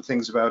have some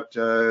things about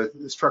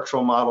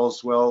structural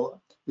models.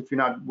 Well, if you're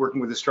not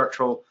working with a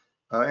structural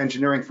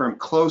engineering firm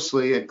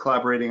closely and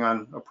collaborating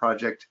on a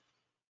project,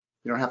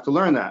 you don't have to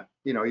learn that,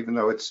 even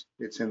though it's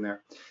in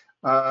there.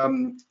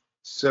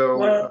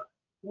 So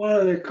one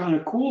of the kind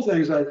of cool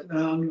things I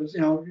found was,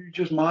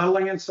 just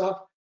modeling and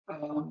stuff.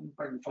 If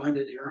I can find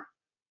it here.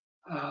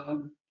 I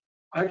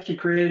actually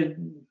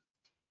created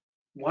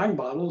wine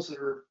bottles that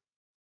are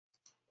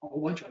a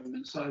whole bunch of them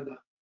inside the.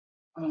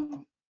 I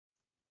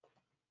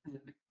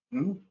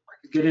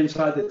could get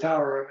inside the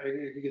tower.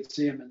 You could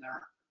see them in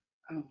there.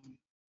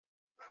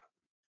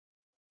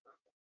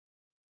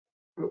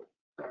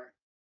 Sorry.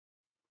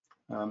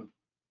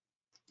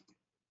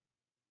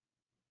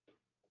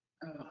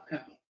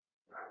 Yeah.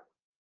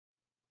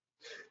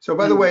 So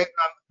by the way,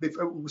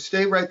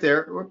 stay right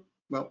there.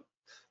 Well,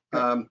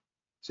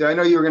 see, I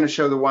know you were going to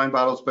show the wine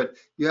bottles, but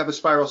you have a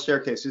spiral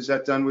staircase. Is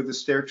that done with the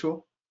stair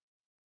tool?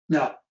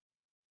 No.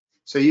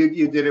 So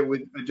you did it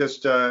with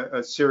just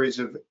a series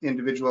of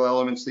individual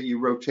elements that you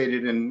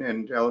rotated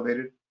and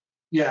elevated?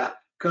 Yeah,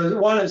 because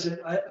one is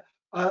I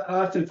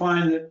often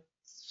find that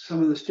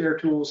some of the stair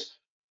tools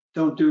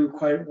don't do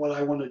quite what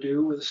I want to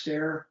do with a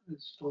stair.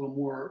 It's a little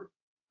more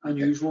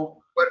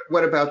unusual.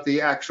 What about the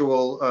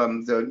actual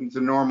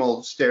the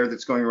normal stair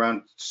that's going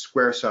around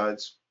square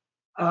sides?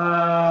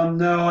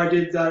 No, I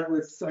did that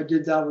with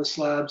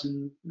slabs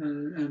and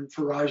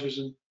for risers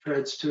and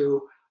treads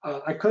too.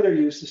 I could have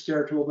used the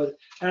stair tool, but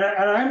and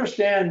I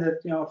understand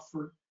that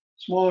for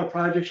smaller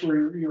projects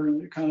where you're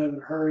in kind of in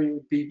a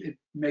hurry, it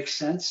makes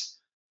sense.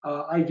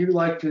 I do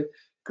like to,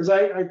 because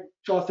I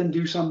often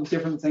do some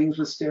different things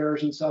with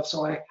stairs and stuff,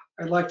 so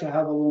I'd like to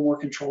have a little more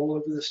control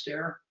over the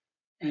stair.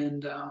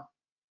 And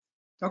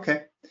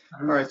okay,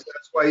 all right, so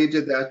that's why you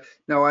did that.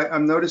 Now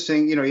I'm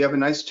noticing, you have a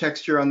nice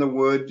texture on the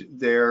wood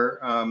there.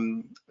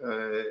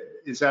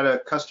 Is that a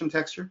custom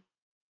texture?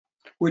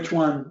 Which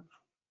one?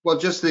 Well,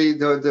 just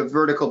the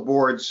vertical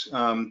boards.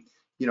 Yeah,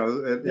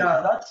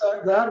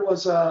 that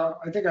was.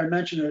 I think I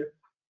mentioned it.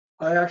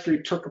 I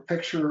actually took a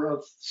picture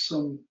of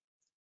some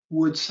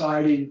wood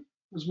siding. It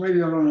was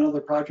maybe on another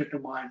project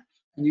of mine,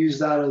 and used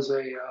that as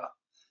a.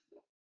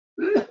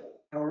 I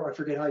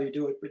forget how you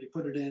do it, but you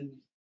put it in.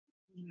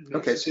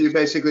 Okay, so you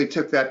basically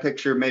took that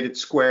picture, made it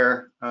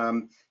square,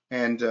 and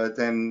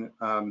then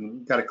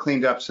got it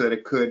cleaned up so that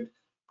it could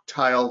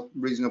tile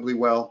reasonably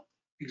well.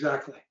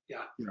 Exactly.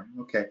 Yeah. Yeah.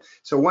 Okay.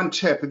 So one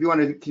tip, if you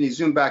want to, can you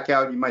zoom back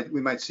out? We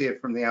might see it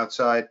from the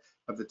outside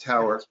of the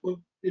tower. Yeah,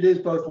 it is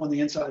both on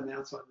the inside and the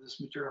outside of this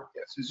material.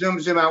 Yeah, so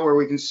zoom out where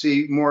we can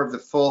see more of the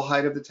full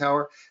height of the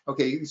tower.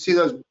 Okay, you can see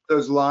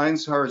those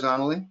lines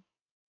horizontally.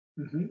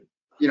 Mm-hmm.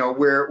 You know,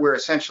 where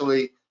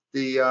essentially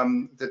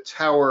the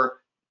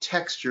tower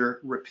texture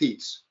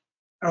repeats.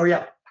 Oh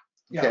yeah.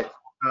 Yeah. Okay.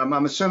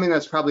 I'm assuming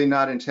that's probably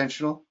not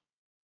intentional.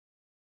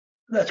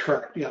 That's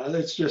correct. Yeah,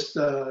 it's just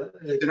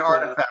It's an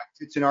artifact.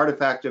 It's an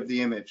artifact of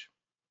the image.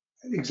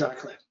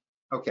 Exactly.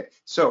 Okay,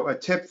 so a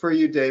tip for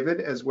you,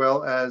 David, as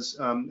well as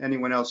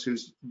anyone else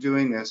who's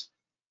doing this.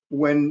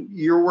 When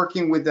you're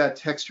working with that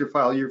texture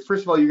file,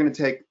 first of all, you're going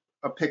to take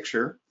a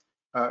picture.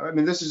 I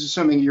mean, this is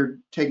assuming you're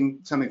taking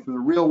something from the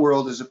real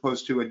world as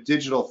opposed to a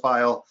digital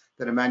file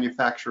that a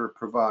manufacturer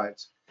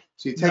provides.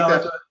 So you take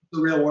that. It's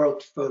a real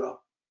world photo.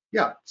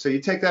 Yeah, so you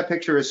take that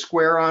picture as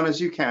square on as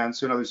you can.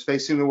 So in other words,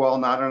 facing the wall,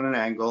 not on an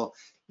angle.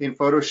 In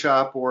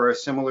Photoshop or a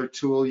similar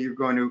tool, you're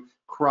going to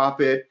crop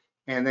it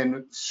and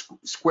then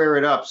square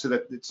it up so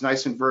that it's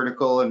nice and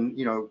vertical and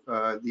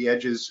the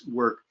edges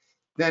work.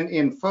 Then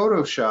in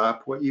Photoshop,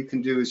 what you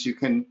can do is you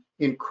can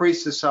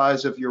increase the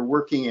size of your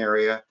working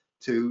area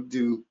to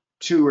do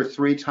 2 or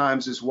 3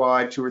 times as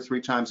wide, 2 or 3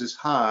 times as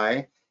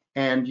high,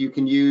 and you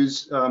can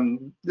use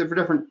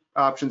different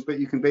options, but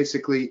you can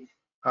basically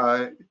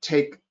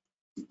take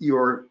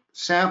your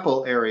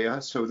sample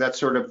area, so that's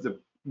sort of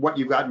what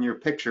you got in your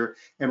picture,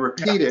 and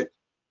repeat it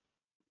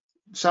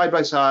side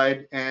by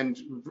side and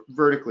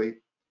vertically.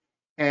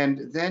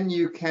 And then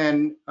you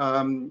can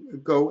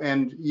go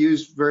and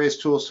use various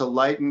tools to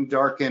lighten,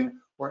 darken,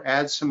 or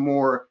add some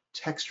more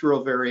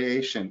textural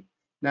variation.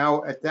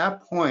 Now, at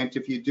that point,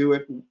 if you do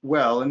it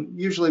well, and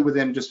usually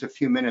within just a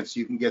few minutes,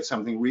 you can get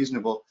something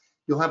reasonable,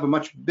 you'll have a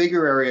much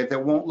bigger area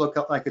that won't look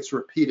like it's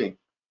repeating.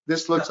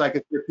 This looks like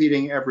it's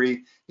repeating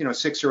every,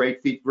 6 or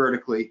 8 feet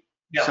vertically,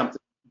 something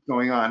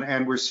going on.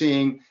 And we're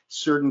seeing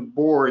certain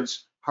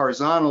boards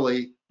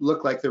horizontally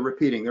look like they're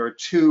repeating. There are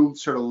 2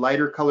 sort of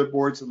lighter colored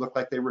boards that look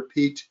like they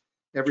repeat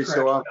every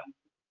so often.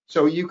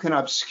 So you can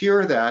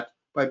obscure that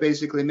by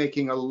basically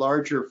making a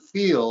larger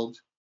field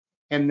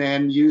and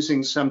then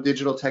using some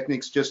digital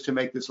techniques just to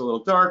make this a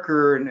little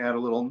darker and add a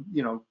little,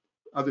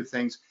 other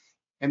things.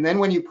 And then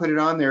when you put it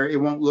on there, it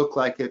won't look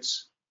like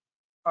it's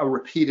a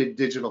repeated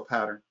digital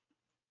pattern.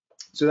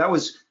 So that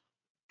was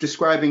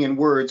describing in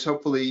words.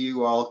 Hopefully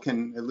you all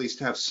can at least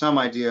have some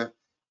idea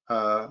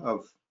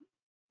of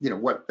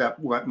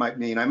what might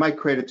mean. I might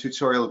create a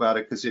tutorial about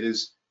it because it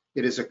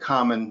is a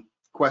common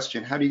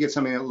question. How do you get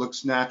something that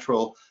looks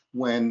natural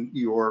when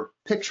your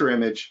picture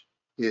image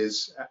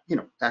is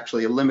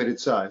actually a limited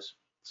size?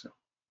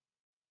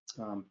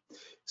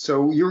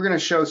 So you were going to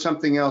show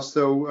something else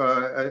though,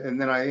 and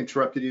then I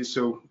interrupted you.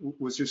 So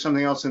was there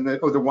something else in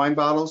the wine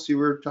bottles you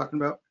were talking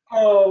about?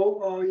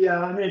 Oh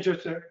yeah. I mean,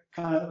 just to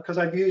kind of, because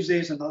I've used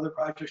these in other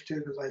projects too,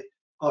 because I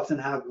often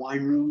have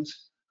wine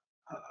rooms.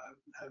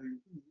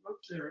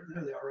 Oops, there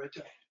they are right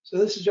there. So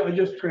this is, I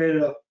just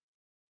created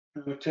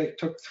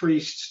took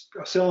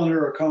a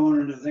cylinder, a cone,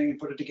 and a thing, and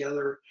put it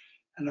together.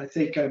 And I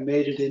think I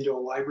made it into a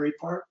library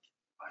part.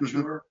 I'm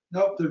sure.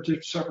 Nope, they're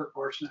just separate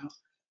parts now.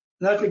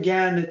 And that's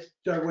again, it's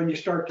when you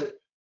start to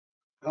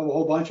have a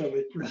whole bunch of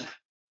it, it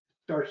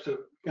starts to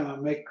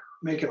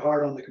make it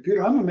hard on the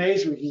computer. I'm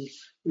amazed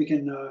we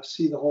can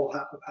see the whole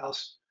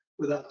house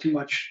without too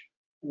much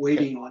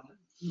waiting on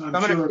it. I'm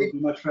sure it'll be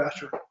much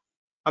faster.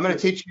 I'm going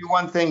to teach you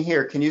one thing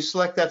here. Can you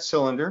select that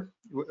cylinder?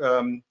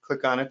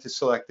 Click on it to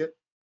select it.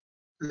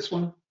 This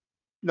one?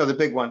 No, the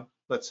big one,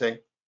 let's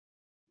say.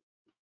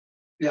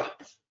 Yeah.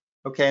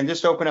 Okay, and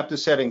just open up the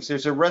settings.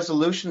 There's a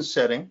resolution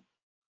setting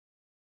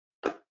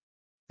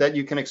that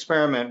you can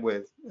experiment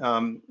with.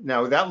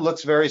 Now that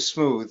looks very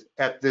smooth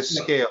at this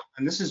scale,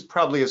 and this is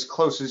probably as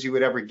close as you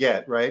would ever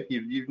get, right?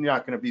 You're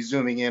not going to be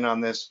zooming in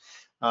on this.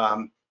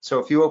 So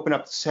if you open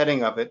up the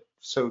setting of it,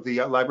 so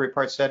the library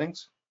part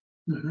settings,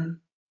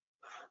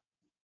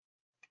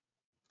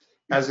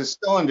 as a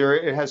cylinder,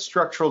 it has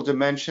structural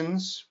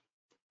dimensions.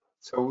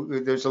 So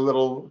there's a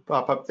little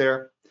pop-up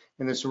there,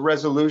 and there's a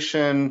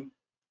resolution,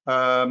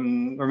 or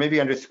maybe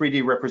under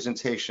 3D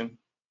representation.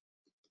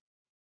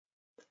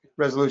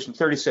 Resolution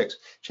 36.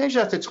 Change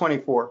that to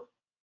 24.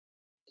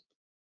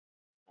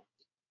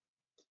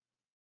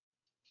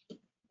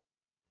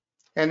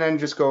 And then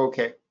just go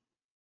OK.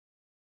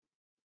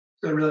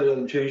 That really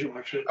doesn't change it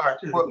much. All right.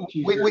 Well,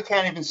 we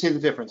can't even see the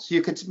difference.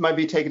 You could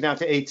maybe take it down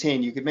to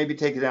 18. You could maybe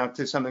take it down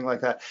to something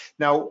like that.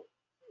 Now,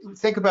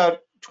 think about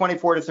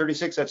 24 to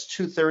 36. That's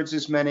 2/3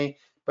 as many.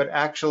 But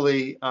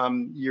actually,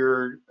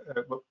 well,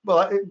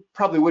 it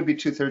probably would be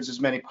 2/3 as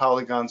many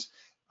polygons.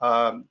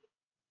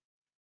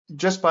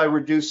 Just by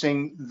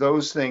reducing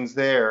those things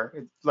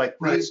there, like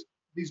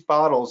these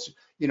bottles,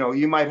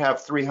 you might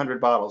have 300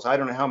 bottles. I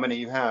don't know how many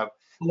you have,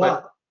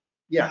 but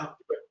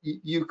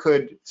you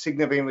could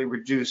significantly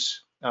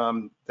reduce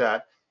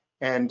that.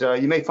 And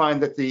you may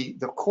find that the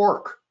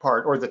cork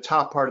part or the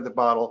top part of the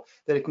bottle,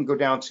 that it can go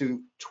down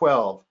to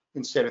 12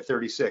 instead of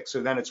 36.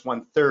 So then it's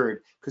 1/3,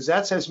 because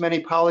that's as many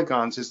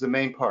polygons as the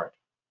main part.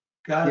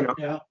 Got You it. know,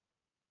 Yeah.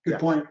 Good yeah.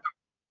 point.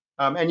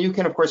 And you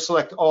can, of course,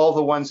 select all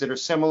the ones that are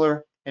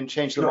similar and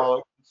change them Sure.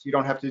 all. So you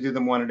don't have to do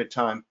them one at a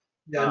time.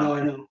 Yeah, no,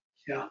 I know.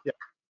 Yeah. Yeah.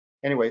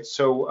 Anyway,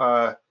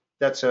 so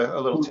that's a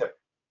little tip.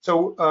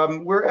 So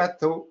we're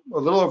at a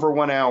little over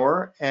 1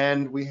 hour,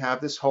 and we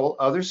have this whole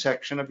other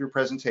section of your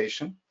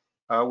presentation,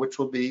 which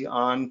will be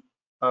on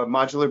a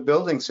modular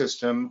building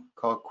system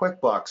called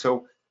QuickBlock.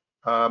 So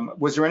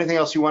was there anything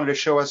else you wanted to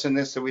show us in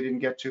this that we didn't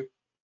get to?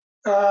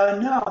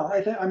 No,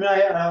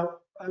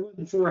 I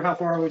wasn't sure how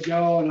far I would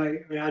go, and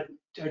I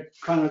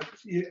kind of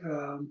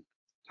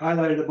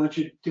highlighted a bunch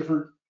of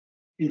different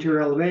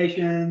interior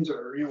elevations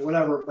or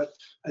whatever, but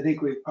I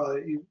think we've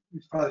probably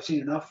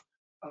seen enough.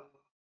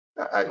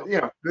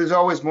 There's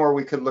always more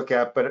we could look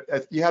at, but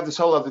you have this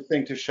whole other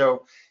thing to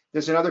show.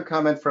 There's another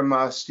comment from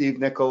Steve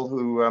Nickel,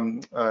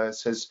 who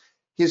says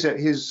he's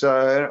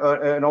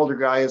an older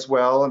guy as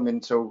well. I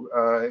mean,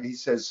 so he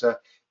says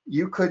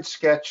you could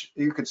search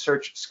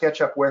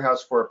SketchUp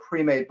Warehouse for a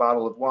pre-made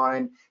bottle of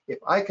wine. If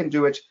I can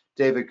do it,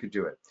 David could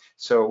do it.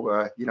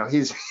 So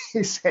he's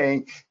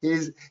saying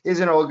he's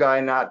an old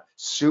guy, not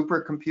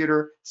super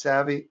computer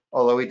savvy,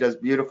 although he does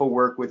beautiful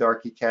work with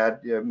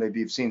ArchiCAD. Maybe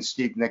you've seen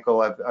Steve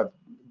Nickel. I've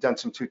done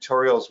some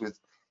tutorials with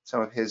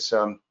some of his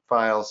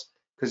files,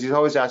 because he's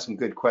always asking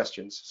good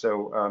questions.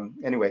 So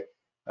anyway,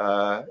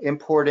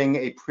 importing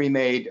a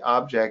pre-made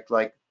object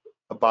like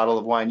a bottle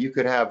of wine, you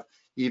could have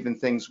even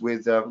things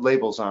with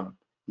labels on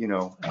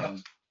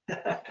them.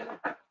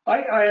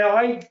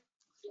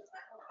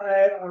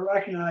 I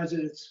recognize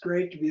that it's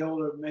great to be able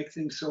to make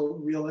things so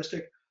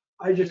realistic.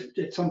 I just,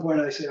 at some point,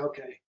 I say,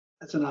 okay,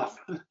 that's enough.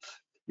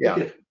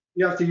 Yeah.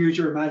 You have to use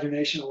your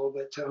imagination a little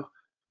bit. So,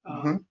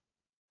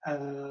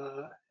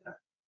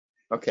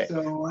 okay.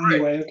 So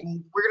anyway, right.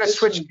 We're going to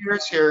switch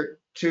gears here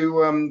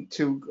to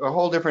a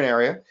whole different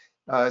area.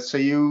 So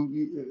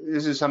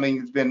this is something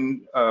that's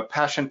been a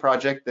passion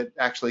project that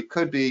actually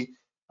could be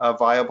a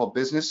viable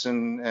business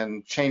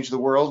and change the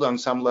world on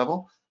some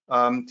level.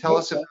 Tell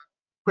us about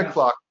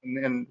QuickBlock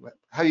and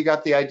how you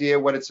got the idea,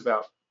 what it's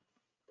about.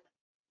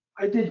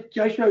 I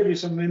showed you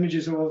some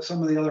images of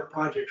some of the other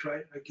projects,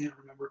 right? I can't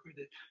remember if we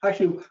did.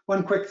 Actually,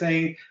 one quick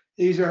thing.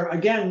 These are,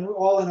 again,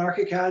 all in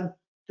ArchiCAD.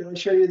 Did I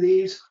show you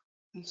these?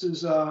 This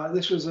was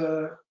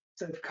a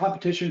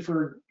competition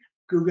for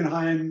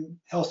Guggenheim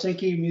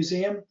Helsinki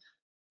Museum.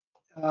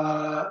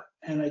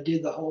 And I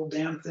did the whole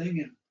damn thing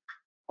in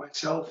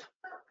myself.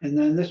 And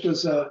then this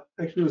was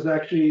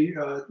actually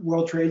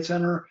World Trade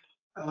Center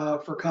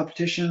for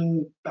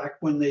competition back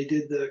when they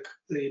did the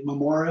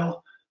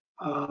memorial.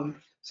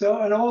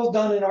 And all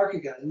done in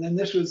ArchiCAD. And then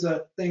this was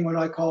a thing what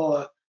I call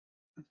a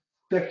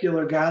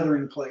specular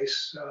gathering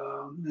place.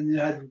 And it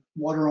had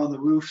water on the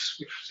roofs,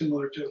 which is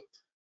similar to,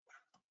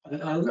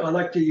 I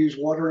like to use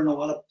water in a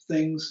lot of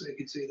things, you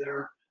can see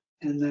there.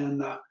 And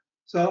then,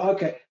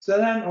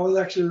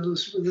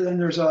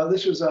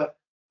 this was a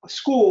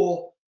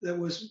school that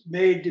was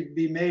made to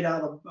be made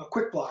out of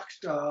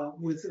QuickBlocks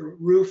with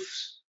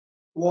roofs,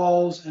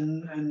 walls,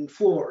 and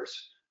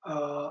floors.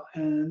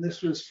 And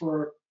this was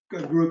for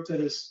a group that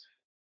is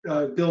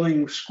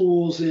building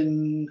schools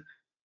in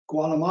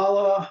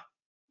Guatemala,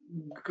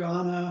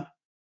 Ghana,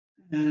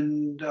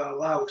 and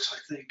Laos, I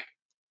think.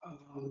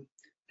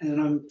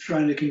 And I'm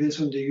trying to convince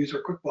them to use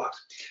our QuickBlocks.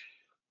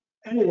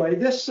 Anyway,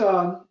 this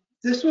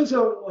was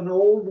an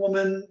old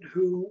woman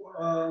who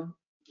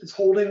is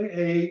holding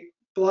a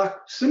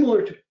block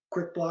similar to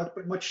QuickBlock,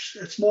 but much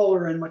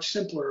smaller and much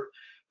simpler.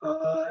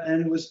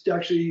 And it was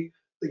actually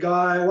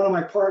one of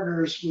my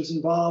partners was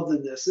involved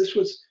in this. This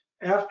was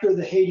after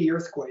the Haiti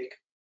earthquake.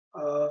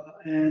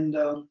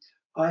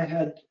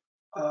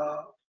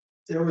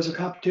 There was a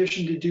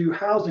competition to do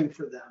housing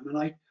for them. And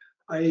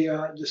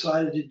I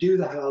decided to do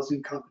the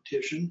housing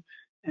competition,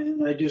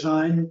 and I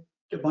designed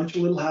a bunch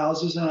of little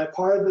houses. And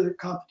part of the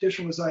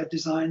competition was I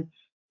designed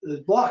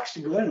the blocks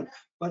to go in them.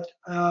 But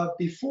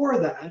before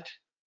that,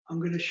 I'm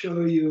going to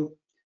show you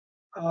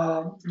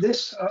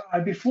this.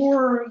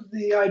 Before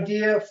the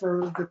idea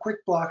for the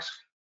QuickBlocks,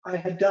 I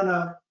had done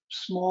a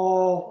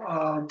small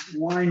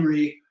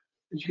winery,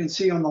 as you can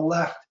see on the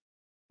left.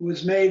 It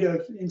was made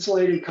of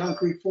insulated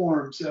concrete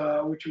forms,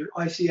 which are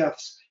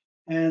ICFs.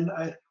 And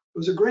it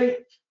was a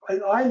great,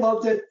 I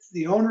loved it.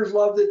 The owners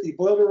loved it. The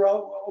builder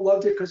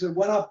loved it because it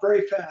went up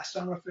very fast.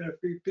 I don't know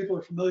if people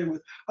are familiar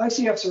with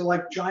ICFs. Are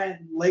like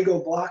giant Lego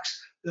blocks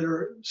that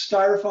are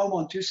styrofoam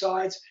on two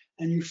sides,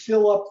 and you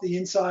fill up the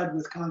inside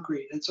with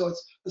concrete. And so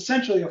it's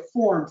essentially a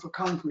form for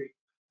concrete,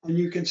 and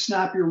you can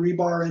snap your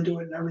rebar into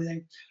it and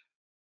everything.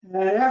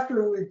 And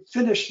after we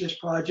finished this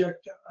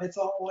project, I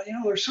thought, well,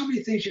 there's so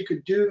many things you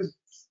could do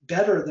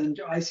better than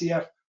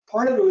ICF.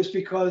 Part of it was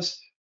because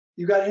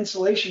you got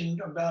insulation,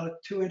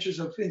 about 2 inches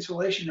of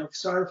insulation of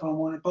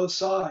styrofoam on both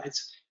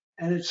sides.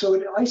 And so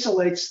it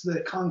isolates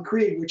the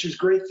concrete, which is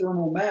great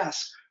thermal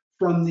mass,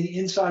 from the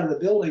inside of the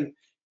building.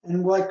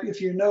 And like,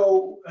 if you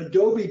know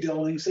adobe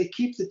buildings, they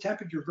keep the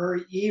temperature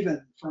very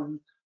even from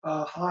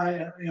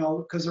high,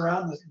 because they're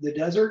out in the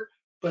desert.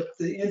 but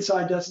the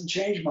inside doesn't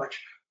change much.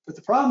 But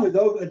the problem with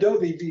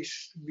Adobe,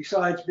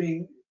 besides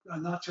being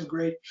not so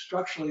great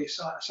structurally,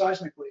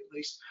 seismically at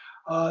least,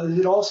 is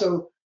it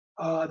also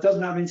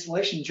doesn't have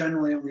insulation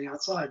generally on the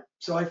outside.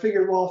 So I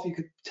figured, well, if you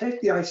could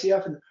take the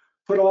ICF and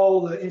put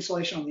all the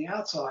insulation on the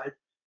outside,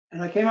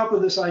 and I came up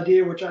with this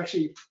idea, which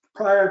actually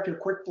prior to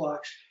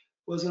QuickBlocks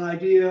was an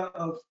idea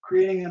of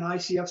creating an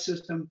ICF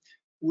system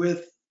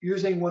with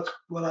using what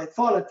I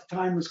thought at the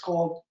time was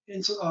called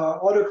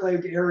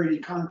autoclaved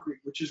aerated concrete,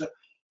 which is a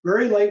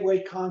very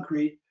lightweight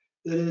concrete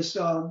that is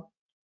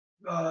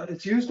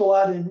it's used a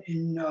lot in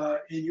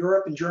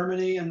Europe and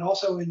Germany, and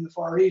also in the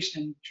Far East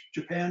and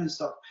Japan and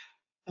stuff.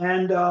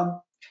 And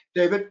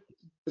David,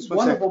 just one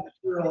wonderful second.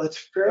 material. It's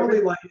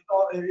fairly light.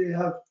 It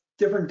have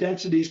different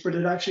densities, but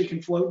it actually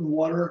can float in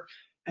water,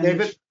 and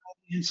David? it's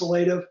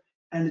insulative,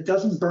 and it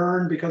doesn't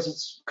burn because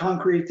it's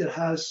concrete that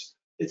has.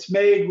 It's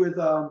made with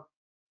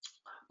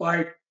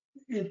by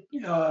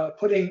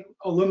putting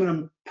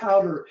aluminum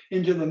powder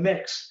into the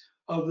mix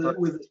of the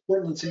with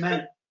Portland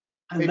cement,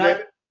 and Hey,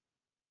 that.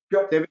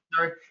 David,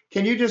 sorry.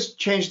 Can you just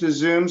change the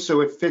zoom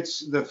so it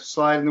fits the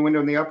slide in the window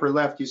in the upper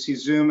left? You see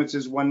zoom, it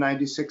says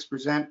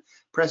 196%.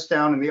 Press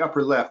down in the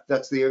upper left.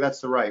 That's the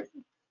right.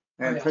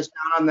 And press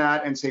down on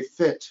that and say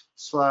fit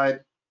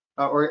slide,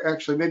 or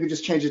actually maybe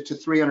just change it to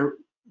 200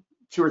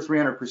 or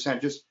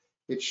 300%. Just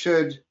it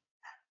should.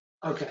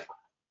 Okay.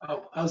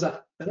 Oh, how's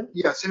that? Better?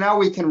 Yeah. So now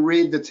we can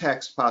read the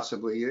text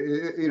possibly.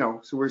 You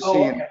know, so we're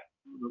seeing. Okay.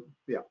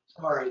 Yeah.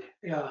 Sorry.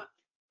 Yeah.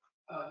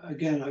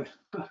 Again,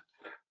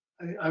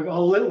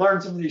 I'll learn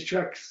some of these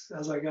tricks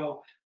as I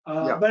go.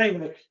 Yeah. But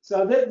anyway,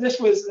 so this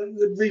was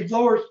the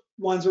lower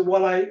ones are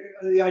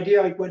the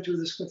idea I went to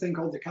this thing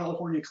called the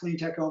California Clean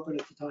Tech Open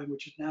at the time,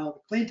 which is now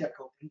the Clean Tech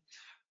Open.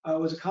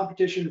 Was a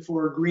competition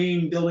for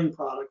green building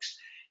products,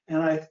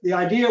 and the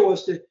idea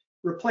was to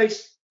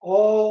replace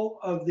all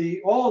of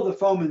the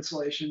foam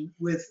insulation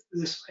with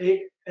this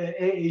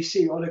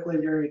AAC,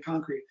 autoclaved aerated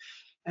concrete.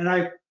 And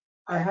I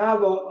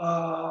have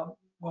a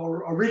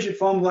rigid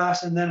foam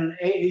glass and then an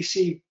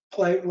AAC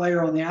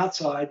layer on the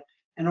outside,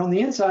 and on the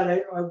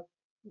inside I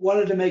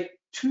wanted to make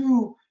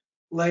two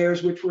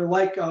layers which were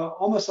like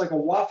almost like a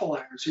waffle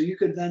iron, so you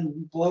could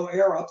then blow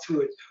air up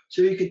through it,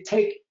 so you could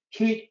take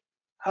heat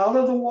out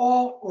of the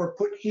wall or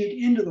put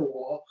heat into the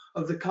wall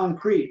of the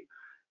concrete,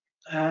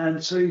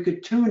 and so you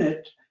could tune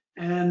it,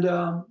 and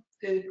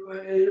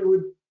it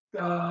would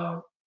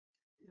I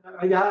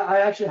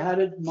actually had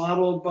it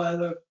modeled by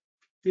the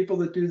people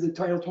that do the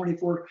Title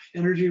 24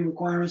 energy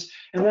requirements,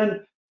 and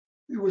then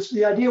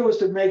the idea was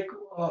to make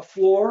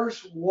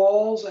floors,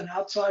 walls, and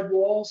outside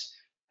walls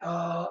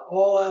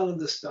all out of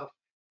this stuff.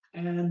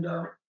 And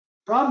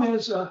problem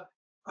is,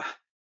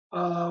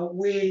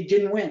 we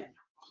didn't win.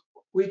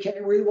 We had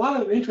a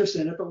lot of interest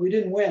in it, but we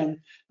didn't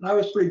win. And I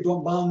was pretty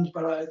bummed,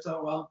 but I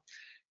thought, well.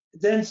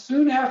 Then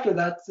soon after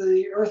that,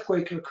 the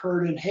earthquake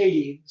occurred in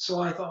Haiti. So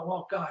I thought,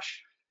 well, gosh,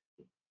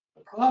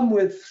 the problem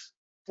with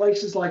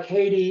places like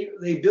Haiti,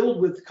 they build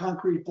with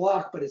concrete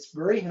block, but it's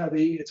very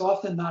heavy. It's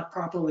often not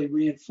properly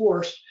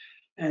reinforced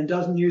and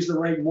doesn't use the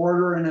right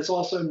mortar, and it's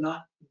also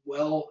not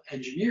well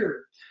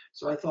engineered.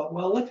 So I thought,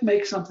 well, let's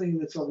make something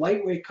that's a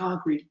lightweight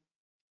concrete.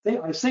 I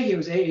was thinking it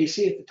was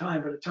AAC at the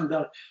time, but it turned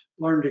out,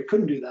 learned it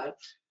couldn't do that.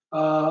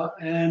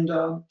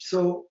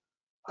 So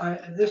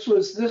this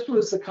was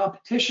the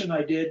competition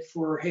I did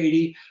for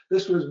Haiti.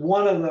 This was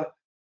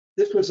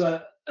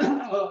a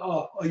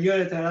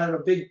unit that had a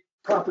big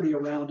property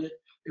around it.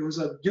 It was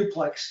a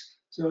duplex.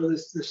 So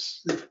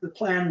the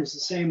plan was the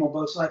same on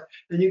both sides.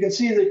 And you can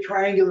see the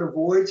triangular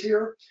voids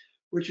here,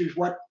 which is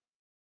what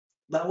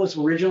that was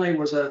originally,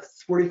 was a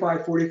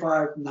 45,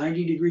 45,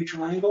 90-degree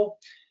triangle.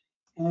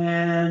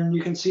 And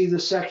you can see the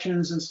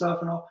sections and stuff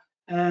and all.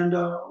 And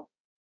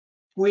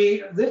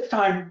this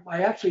time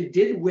I actually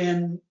did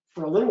win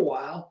for a little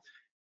while.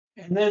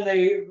 And then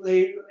they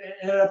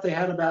ended up, they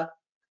had about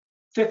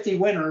 50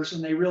 winners,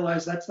 and they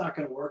realized that's not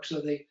going to work.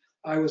 So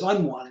I was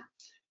unwon.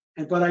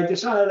 But I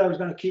decided I was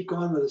going to keep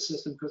going with the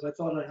system because I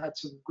thought it had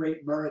some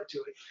great merit to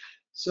it.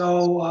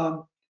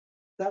 So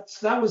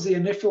that was the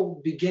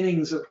initial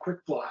beginnings of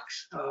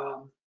QuickBlocks.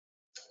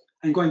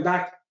 And going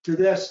back to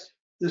this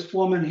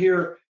woman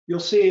here, you'll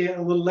see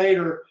a little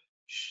later,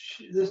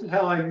 this is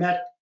how I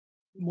met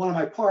one of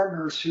my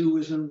partners who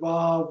was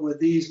involved with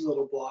these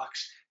little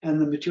blocks and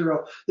the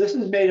material. This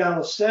is made out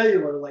of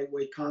cellular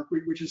lightweight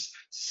concrete, which is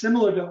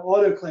similar to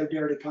autoclaved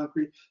aerated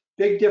concrete.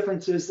 Big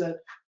difference is that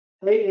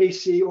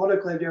AAC,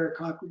 autoclaved aerated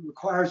concrete,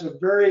 requires a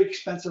very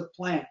expensive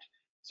plant.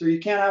 So you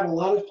can't have a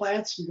lot of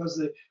plants because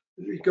it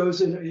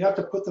goes in, you have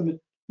to put the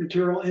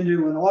material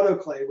into an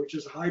autoclave, which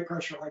is a high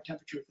pressure, high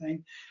temperature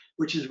thing,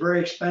 which is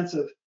very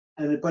expensive.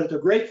 But the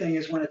great thing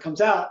is when it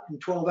comes out in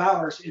 12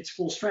 hours, it's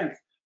full strength.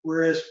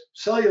 Whereas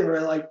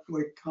cellular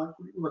lightweight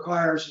concrete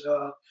requires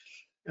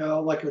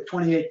like a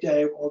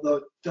 28-day, although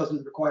it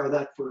doesn't require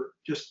that for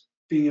just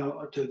being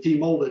able to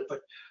demold it.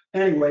 But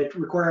anyway, it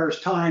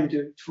requires time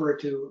for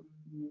it to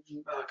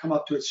come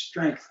up to its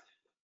strength.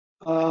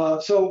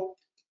 So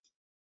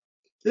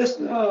This,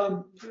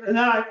 and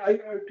I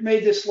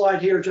made this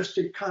slide here just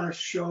to kind of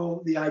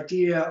show the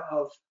idea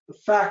of the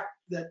fact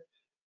that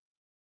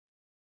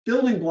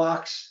building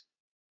blocks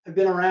have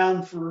been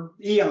around for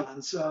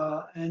eons,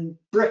 and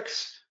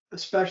bricks,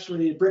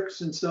 especially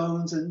bricks and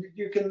stones, and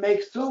you can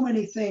make so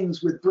many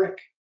things with brick.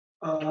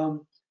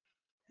 Um,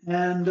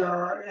 and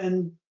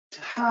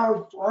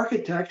have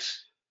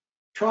architects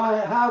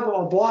have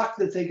a block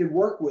that they could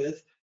work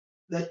with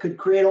that could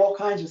create all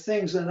kinds of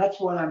things. And that's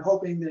what I'm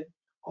hoping that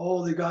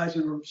all the guys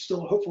who are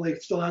still, hopefully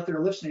still out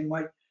there listening,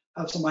 might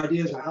have some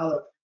ideas of how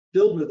to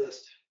build with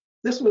this.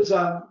 This was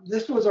an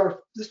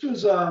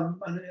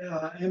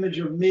image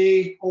of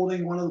me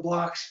holding one of the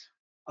blocks,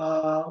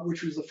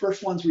 which was the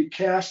first ones we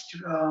cast.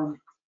 Let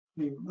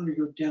me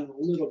go down a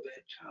little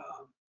bit,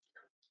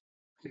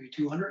 maybe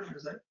 200.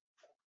 Is that?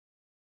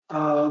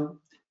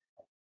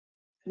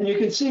 And you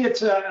can see it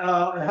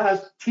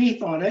has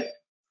teeth on it,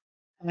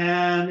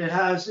 and it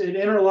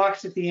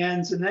interlocks at the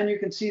ends, and then you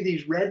can see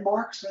these red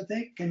marks, I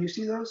think. Can you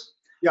see those?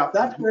 Yeah.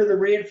 That's where the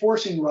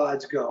reinforcing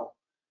rods go.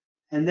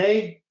 And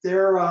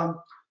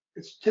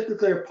it's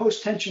typically a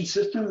post-tension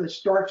system that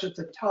starts at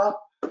the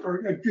top,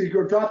 or you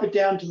go drop it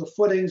down to the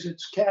footings.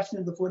 It's cast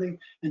into the footing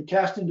and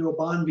cast into a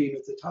bond beam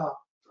at the top.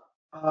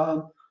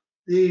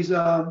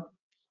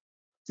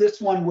 This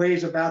one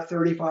weighs about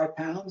 35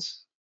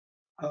 pounds.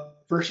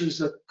 Versus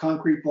the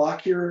concrete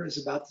block here is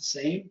about the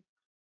same.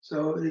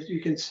 So as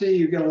you can see,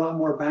 you get a lot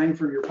more bang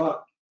for your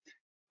buck.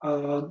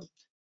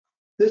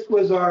 This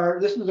was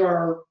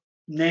our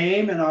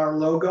name and our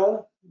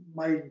logo.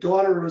 My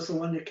daughter was the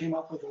one that came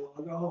up with the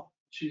logo.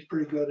 She's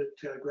pretty good at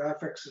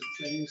graphics and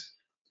things.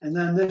 And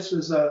then this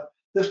was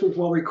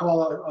what we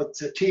call a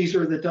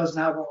teaser that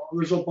doesn't have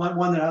there's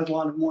one that has a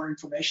lot of more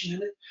information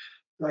in it.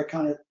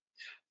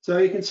 So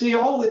you can see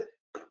all the.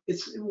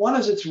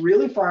 It's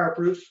really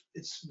fireproof.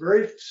 It's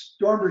very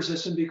storm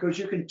resistant because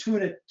you can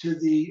tune it to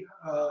the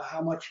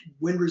how much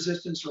wind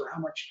resistance or how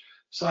much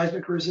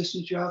seismic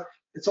resistance you have.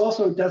 It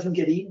doesn't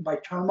get eaten by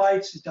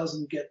termites. It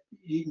doesn't get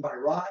eaten by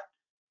rot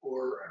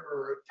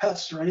or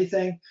pests or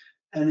anything.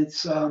 And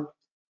it's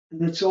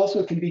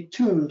also can be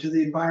tuned to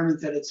the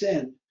environment that it's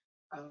in.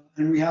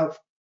 And we have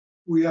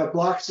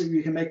blocks that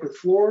you can make with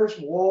floors,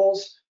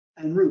 walls,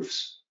 and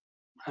roofs.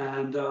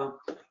 And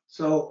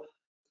so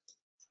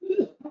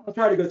I'll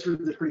try to go through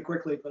this pretty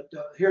quickly, but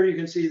here you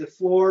can see the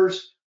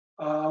floors,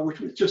 which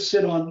would just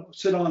sit on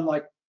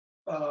like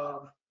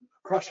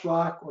crushed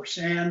rock or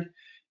sand,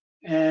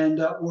 and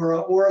or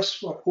a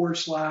poured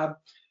slab.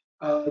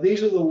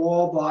 These are the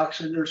wall blocks,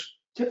 and there's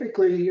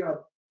typically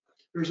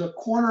there's a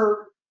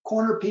corner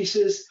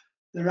pieces.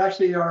 There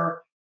actually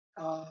are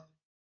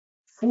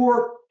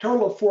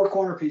total of four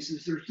corner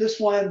pieces. There's this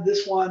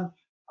one,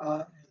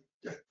 a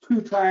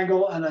two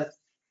triangle, and a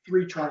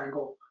three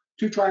triangle.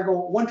 Two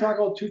triangle, one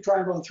triangle, two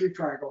triangle, and three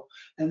triangle.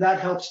 And that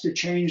helps to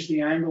change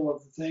the angle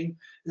of the thing.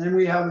 And then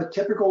we have a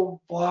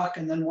typical block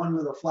and then one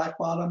with a flat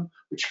bottom,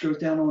 which goes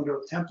down onto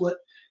a template.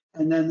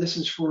 And then this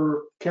is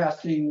for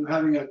casting,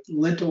 having a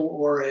lintel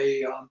or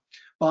a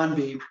bond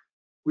beam.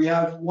 We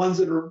have ones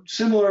that are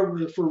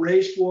similar for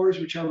raised floors,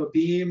 which have a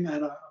beam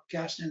and a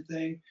cast-in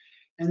thing.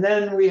 And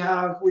then we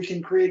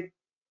can create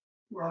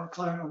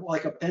kind of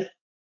like a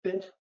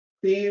bent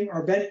beam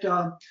or bent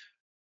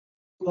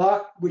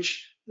block,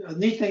 which the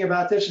neat thing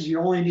about this is you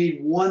only need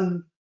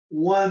one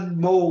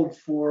mold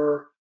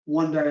for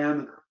one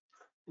diameter.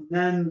 And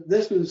then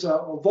this was a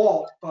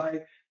vault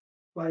it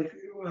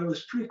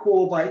was pretty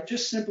cool by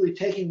just simply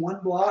taking one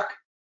block,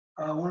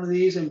 one of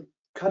these, and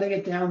cutting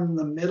it down in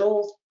the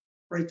middle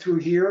right through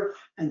here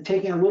and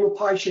taking a little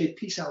pie-shaped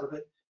piece out of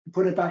it and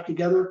put it back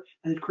together,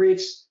 and it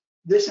creates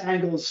this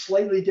angle is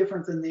slightly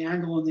different than the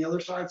angle on the other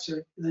side, so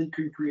then you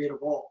can create a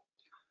vault.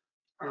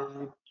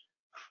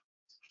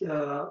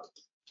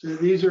 So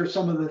these are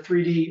some of the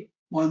 3D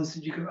ones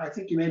that you can, I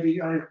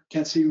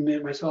can't see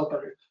them myself,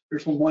 but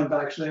there's one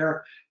back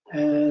there.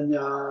 And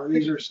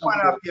these are some.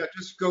 Up, yeah,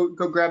 just go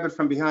grab it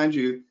from behind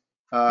you.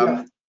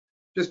 Yeah.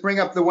 Just bring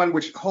up the one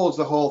which holds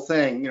the whole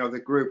thing, the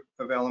group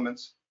of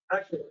elements.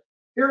 Actually,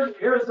 here's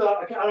the,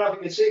 I don't know if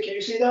you can see it. Can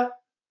you see that?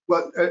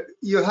 Well,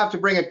 you have to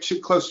bring it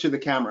close to the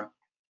camera.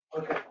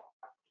 Okay.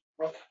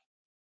 Well,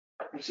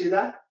 you see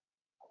that?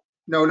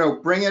 No,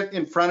 bring it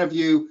in front of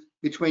you,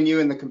 between you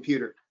and the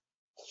computer.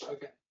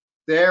 Okay.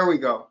 There we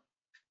go.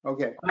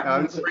 Okay. Bring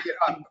it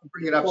up.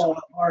 Bring it up. Fall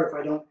apart if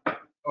I don't.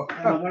 Oh.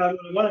 What I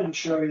wanted to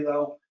show you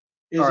though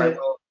is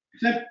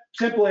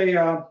simply.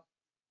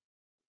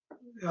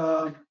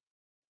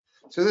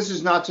 So this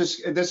is not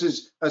just, this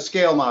is a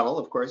scale model,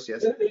 of course,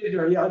 yes.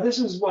 Yeah, this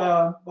is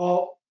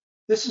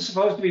this is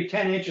supposed to be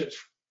 10 inches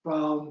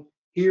from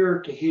here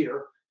to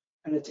here,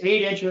 and it's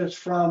 8 inches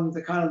from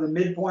the kind of the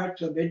midpoint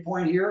to the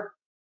midpoint here.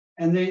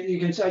 And then as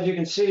you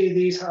can see,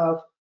 these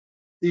have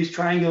these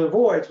triangular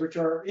voids, which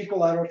are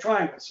equilateral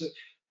triangles. So,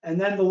 and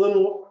then the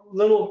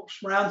little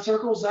round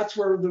circles, that's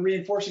where the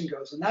reinforcing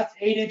goes, and that's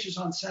 8 inches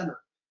on center.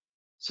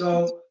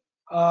 So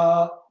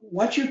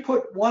once you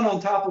put one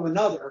on top of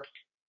another,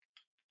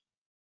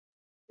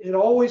 it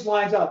always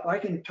lines up. I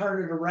can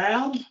turn it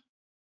around,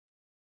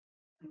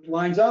 It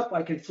lines up.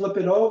 I can flip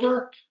it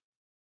over.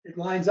 It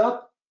lines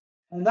up.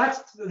 And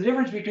that's the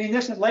difference between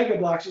this and Lego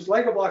blocks is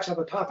Lego blocks have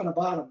a top and a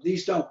bottom.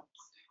 These don't.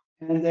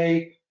 And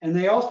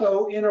they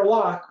also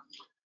interlock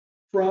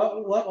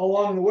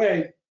along the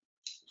way.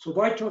 So if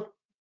I took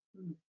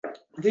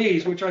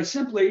these, which I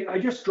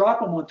just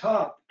drop them on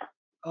top,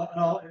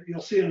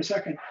 you'll see in a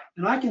second,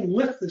 and I can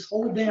lift this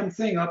whole damn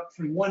thing up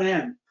from one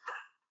end.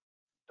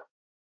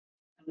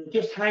 And it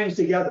just hangs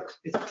together.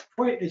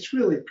 It's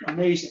really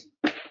amazing.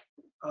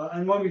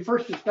 And when we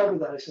first discovered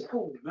that, I said,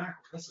 holy mackerel,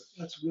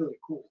 that's really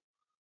cool.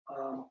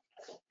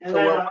 And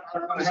so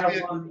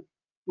then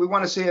we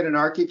want to see it in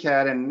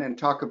ArchiCAD and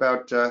talk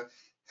about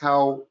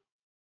how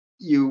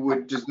you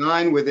would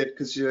design with it,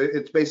 because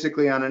it's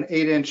basically on an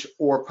 8-inch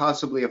or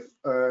possibly a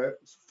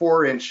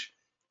 4-inch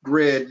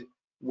grid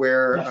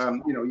where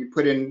you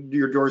put in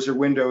your doors or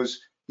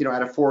windows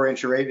at a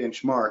 4-inch or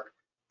 8-inch mark.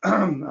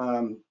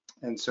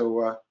 And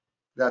so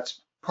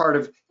that's part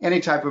of any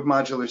type of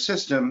modular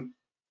system.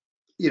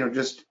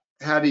 Just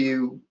how do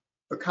you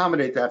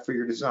accommodate that for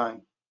your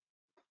design?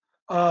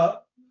 I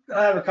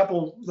have a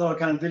couple little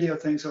kind of video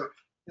things. So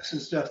this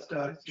is just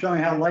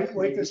showing how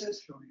lightweight this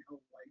is. Showing how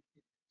light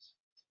it is.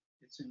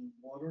 It's in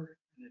water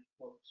and it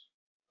floats.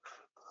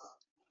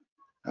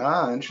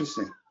 Ah,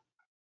 interesting.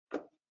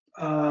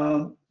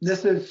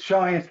 This is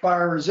showing its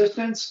fire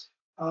resistance.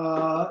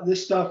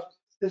 This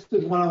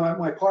is one of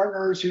my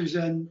partners who's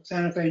in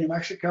Santa Fe, New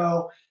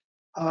Mexico.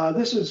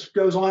 This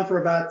goes on for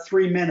about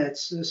 3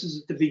 minutes. This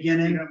is at the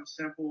beginning. We have a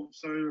sample of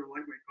cellular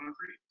lightweight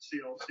concrete,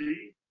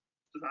 CLC.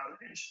 It's about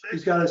 1 inch thick.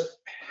 He's got his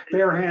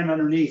bare hand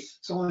underneath.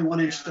 It's only 1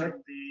 inch thick.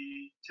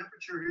 The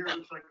temperature here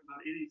looks like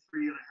about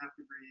 83.5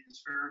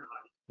 degrees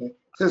Fahrenheit.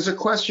 There's a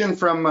question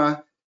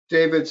from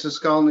David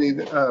Siskalny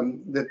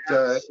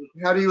that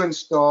how do you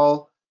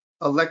install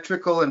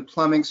electrical and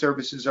plumbing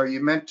services? Are you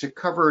meant to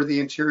cover the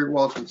interior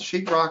walls with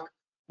sheetrock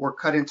or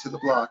cut into the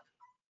block?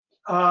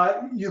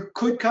 You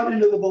could cut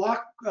into the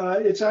block.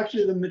 It's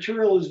actually, the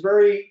material is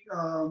very,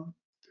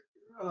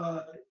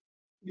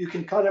 you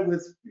can cut it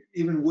with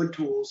even wood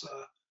tools.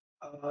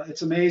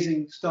 It's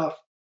amazing stuff.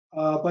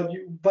 But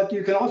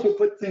you can also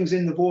put things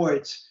in the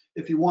voids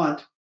if you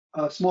want,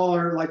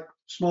 smaller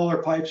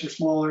pipes or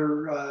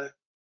smaller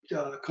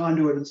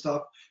conduit and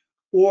stuff.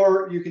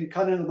 Or you can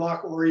cut in the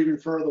block or even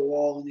further the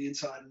wall on the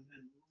inside,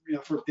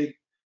 and for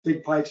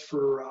big pipes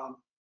for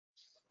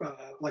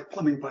like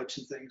plumbing pipes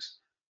and things.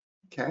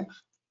 Okay.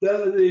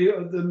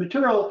 The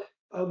material,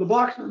 the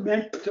blocks are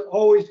meant to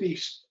always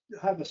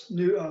have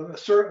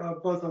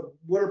both a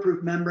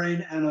waterproof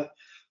membrane and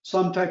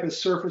some type of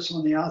surface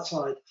on the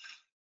outside.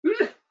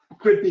 It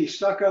could be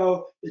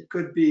stucco, it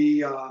could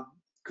be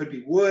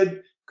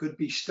wood, could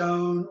be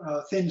stone,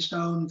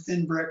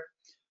 thin brick,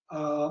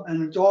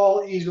 and it's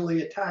all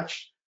easily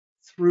attached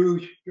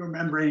through your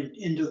membrane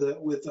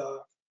with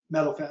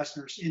metal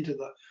fasteners into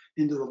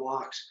the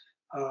blocks.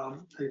 I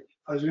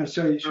was going to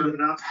show you.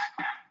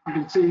 You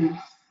can see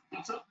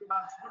it's up to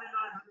about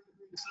 2,900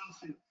 degrees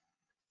Celsius.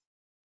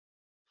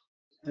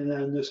 And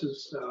then this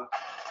is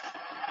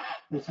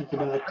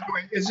about.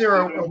 Is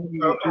there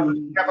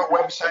you have a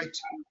website?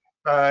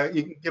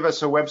 You can give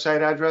us a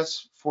website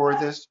address for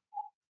this?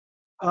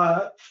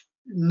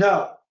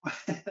 No,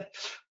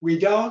 we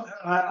don't.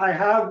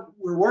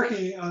 We're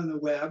working on the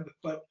web,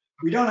 but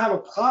we don't have a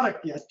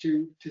product yet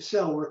to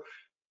sell.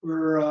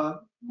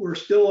 We're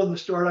still in the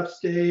startup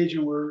stage,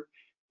 and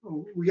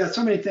we got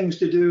so many things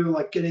to do,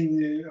 like getting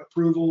the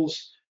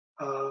approvals,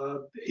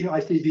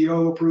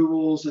 ICBO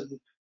approvals, and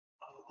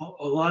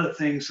a lot of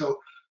things. So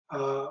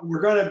what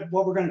we're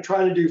gonna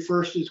try to do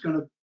first is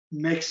gonna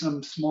make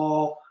some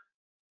small.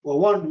 Well,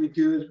 one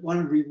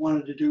we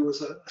wanted to do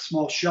was a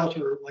small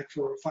shelter, like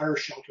for a fire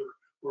shelter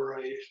or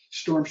a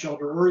storm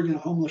shelter or even a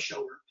homeless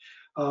shelter.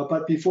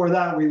 But before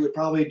that, we would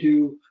probably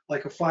do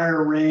like a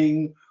fire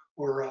ring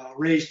or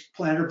raised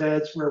planter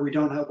beds where we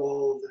don't have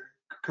all of the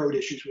code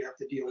issues we have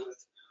to deal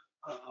with.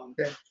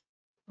 Okay.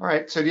 All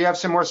right. So do you have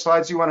some more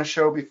slides you want to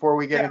show before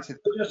we get into?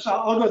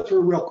 I'll go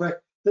through real quick.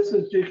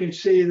 You can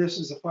see this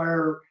is the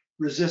fire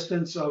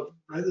resistance of.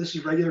 This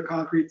is regular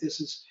concrete. This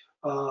is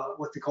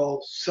what they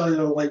call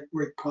cellular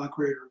lightweight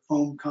concrete or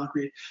foam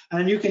concrete,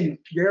 and you can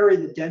vary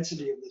the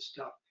density of this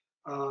stuff.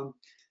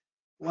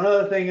 One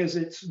other thing is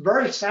it's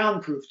very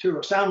soundproof too,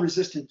 or sound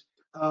resistant,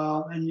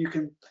 and you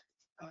can.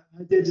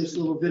 I did this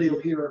little video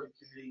here.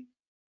 The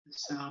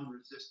sound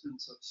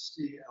resistance of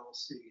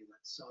CLC,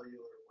 that's cellular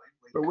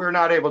lightweight. But we're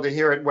not able to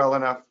hear it well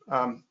enough.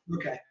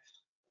 Okay.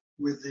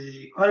 With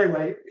the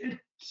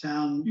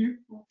sound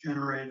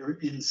generator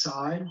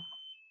inside.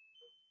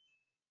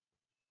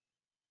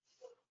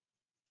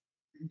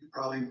 You can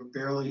probably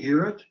barely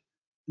hear it.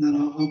 And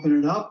then I'll open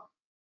it up.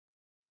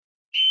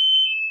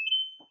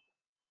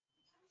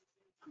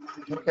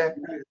 Okay.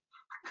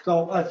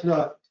 So that's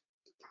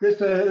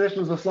this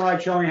was a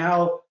slide showing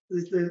how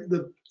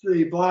the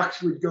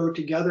blocks would go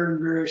together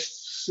in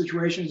various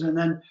situations, and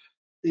then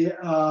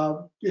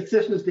if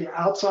this is the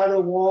outside of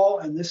the wall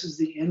and this is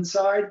the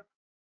inside,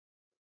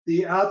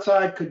 The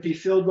outside could be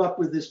filled up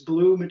with this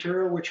blue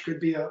material, which could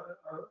be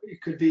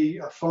it could be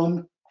a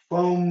foam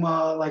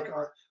like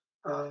a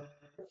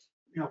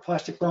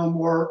plastic foam,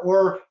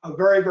 or a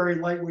very, very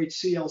lightweight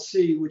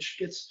CLC, which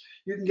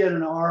you can get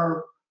an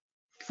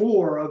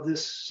R4 of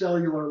this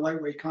cellular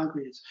lightweight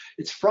concrete.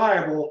 It's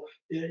friable.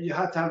 You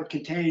have to have it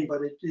contained,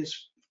 but it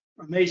is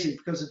amazing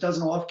because it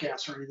doesn't off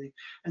gas or anything.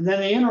 And then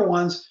the inner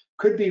ones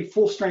could be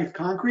full strength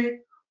concrete,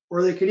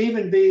 or they could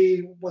even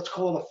be what's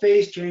called a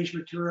phase change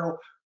material,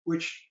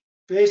 which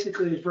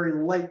basically is very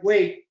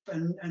lightweight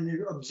and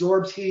it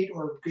absorbs heat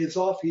or gives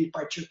off heat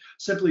by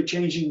simply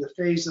changing the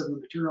phase of the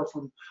material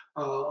from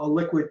a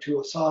liquid to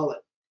a solid,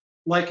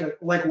 like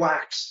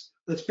wax.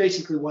 That's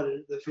basically what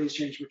the phase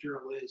change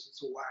material is.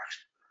 It's a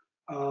wax.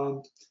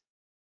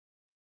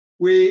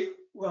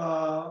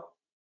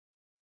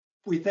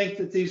 We think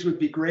that these would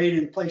be great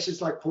in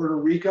places like Puerto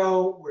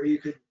Rico, where you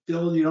could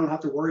build. You don't have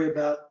to worry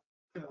about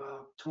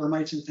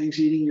termites and things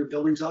eating your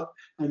buildings up,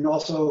 and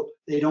also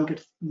they don't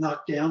get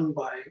knocked down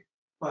by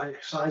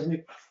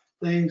seismic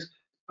things.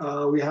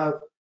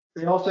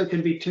 They also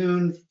can be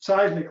tuned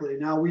seismically.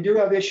 Now we do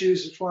have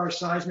issues as far as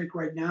seismic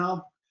right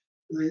now.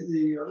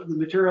 The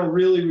material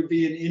really would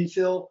be an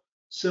infill,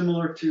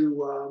 similar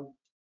to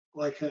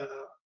like a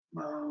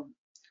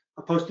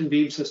post and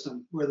beam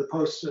system, where the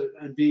posts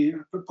and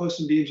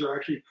beams are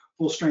actually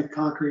full strength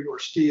concrete or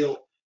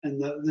steel,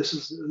 and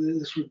this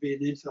would be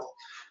an infill.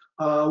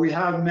 We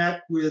have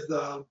met with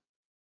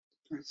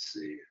let's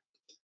see.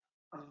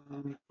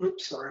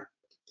 Oops, sorry.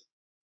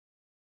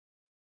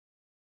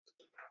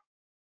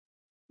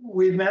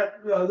 We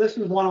met, this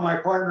is one of my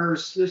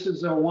partners. This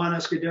is Juan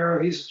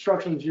Escudero. He's a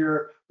structural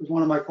engineer, was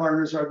one of my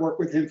partners. I've worked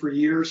with him for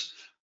years.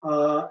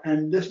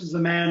 And this is the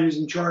man who's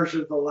in charge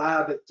of the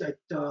lab at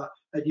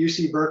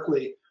UC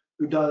Berkeley,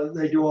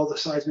 they do all the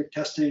seismic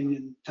testing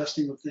and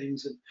testing of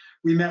things. And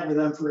we met with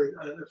them for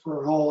an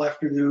all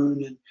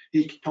afternoon, and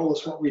he told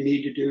us what we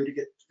need to do to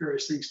get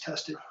various things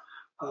tested.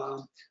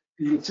 You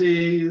can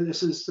see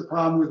this is the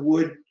problem with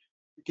wood.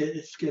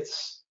 It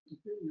gets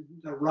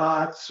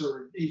rots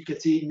or it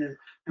gets eaten, and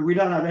we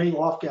don't have any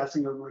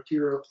off-gassing of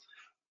material.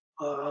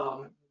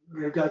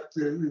 We've got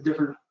the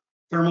different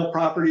thermal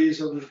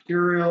properties of the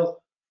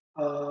material.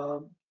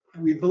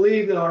 We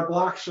believe that our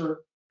blocks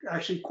are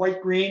actually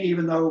quite green,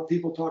 even though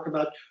people talk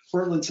about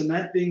Portland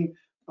cement being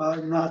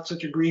not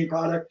such a green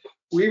product.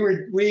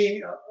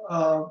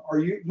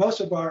 Most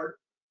of our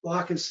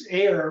block is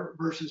air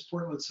versus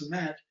Portland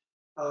cement,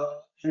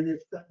 and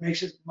that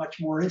makes it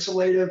much more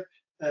insulative.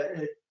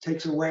 It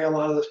takes away a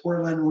lot of this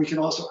Portland, and we can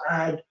also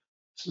add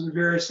some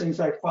various things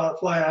like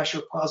fly ash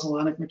or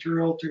pozzolanic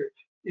material to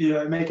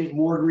make it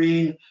more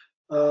green.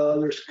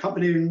 There's a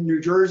company in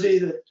New Jersey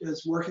that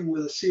is working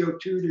with a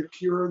CO2 to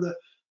cure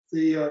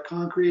the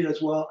concrete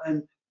as well.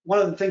 And one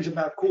of the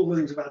cool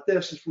things about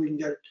this, if we can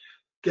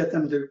get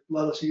them to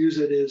let us use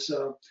it, is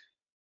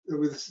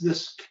with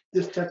this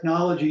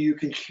technology, you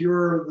can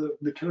cure the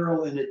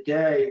material in a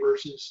day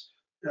versus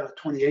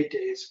 28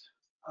 days.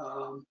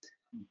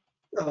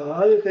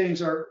 Other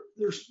things are,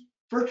 there's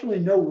virtually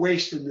no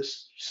waste in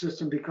this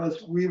system,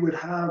 because we would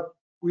have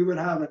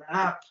an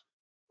app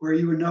where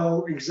you would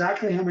know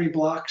exactly how many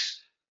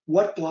blocks,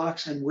 what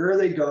blocks, and where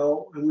they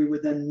go, and we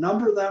would then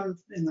number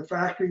them in the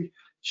factory,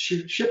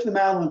 ship them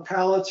out on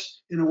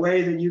pallets in a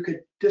way that you could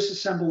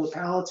disassemble the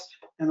pallets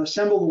and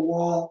assemble the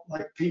wall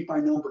like paint by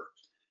number.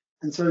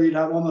 And so you'd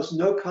have almost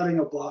no cutting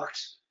of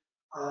blocks.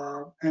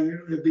 And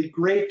it'd be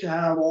great to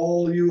have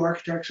all you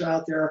architects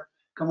out there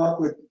come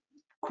up with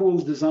cool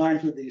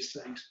designs with these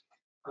things.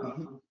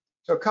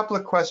 So a couple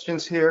of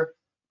questions here.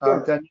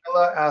 Sure.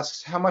 Daniela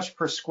asks, how much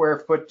per square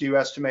foot do you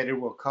estimate it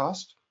will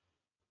cost?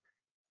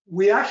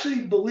 We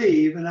actually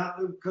believe, and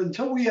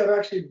until we have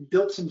actually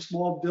built some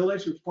small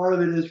buildings, which part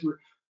of it is we're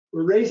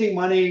raising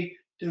money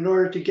in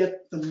order to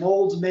get the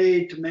molds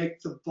made to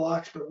make the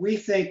blocks, but we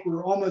think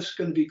we're almost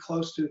going to be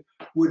close to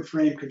wood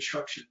frame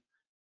construction.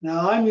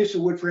 Now, I'm used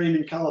to wood frame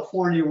in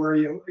California, where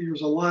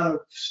there's a lot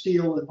of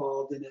steel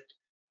involved in it.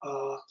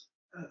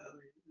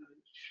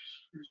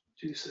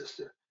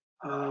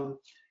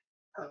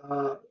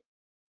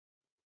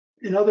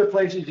 In other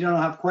places, you don't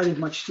have quite as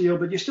much steel,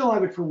 but you still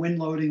have it for wind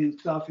loading and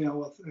stuff,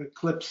 with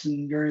clips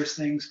and various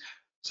things.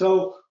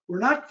 So we're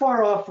not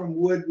far off from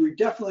wood. We're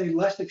definitely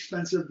less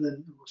expensive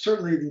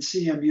certainly than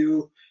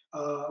CMU.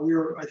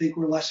 I think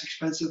we're less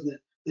expensive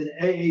than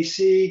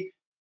AAC,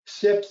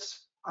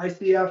 SIPs,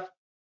 ICF,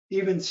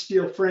 even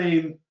steel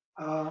frame.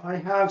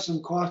 I have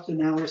some cost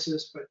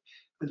analysis, but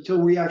until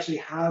we actually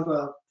have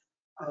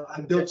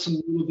built some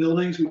little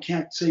buildings, we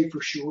can't say for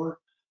sure.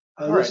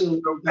 Right.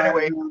 So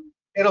anyway,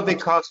 it'll be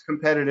cost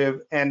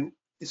competitive. And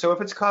so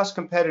if it's cost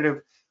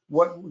competitive,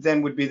 what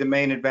then would be the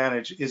main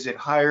advantage? Is it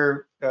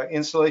higher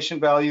insulation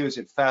value? Is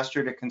it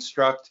faster to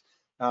construct?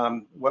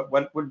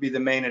 What would be the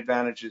main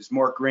advantages?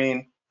 More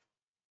green?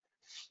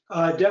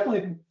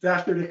 Definitely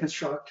faster to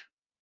construct.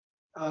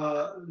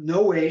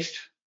 No waste.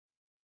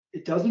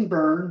 It doesn't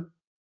burn.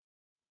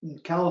 In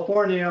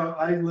California,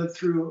 I lived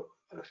through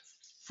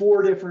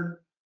 4 different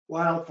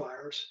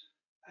wildfires,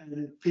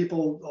 and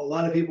a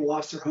lot of people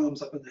lost their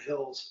homes up in the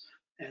hills,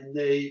 and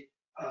it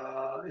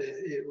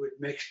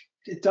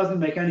doesn't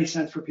make any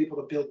sense for people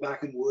to build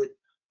back in wood,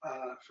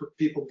 for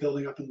people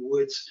building up in the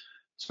woods,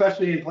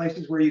 especially in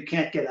places where you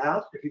can't get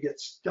out. If you get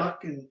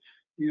stuck and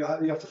you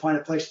have to find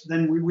a place,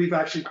 then we've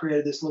actually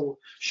created this little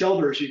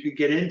shelters you could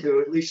get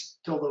into, at least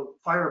till the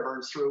fire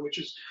burns through, which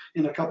is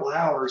in a couple of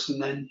hours,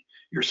 and then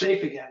you're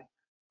safe again.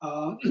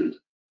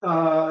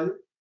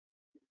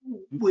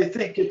 We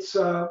think it's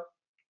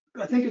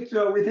we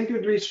think it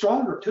would be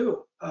stronger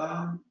too.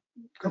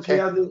 Okay.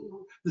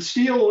 The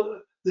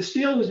steel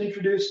is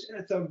introduced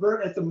at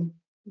the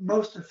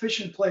most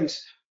efficient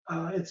place.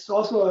 It's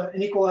also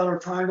an equilateral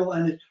triangle,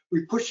 and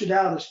we push it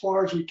out as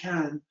far as we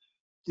can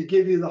to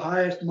give you the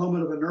highest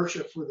moment of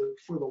inertia for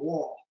the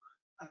wall.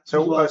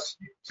 So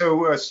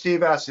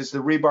Steve asks, is the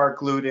rebar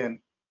glued in?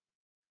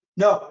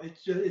 No,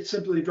 it's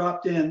simply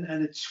dropped in,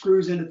 and it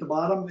screws in at the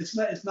bottom.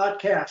 It's not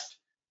cast.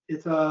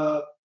 It's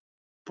a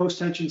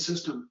post-tension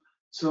system.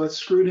 So it's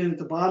screwed in at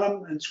the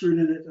bottom and screwed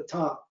in at the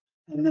top,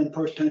 and then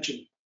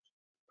post-tension.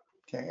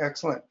 Okay,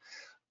 excellent.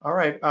 All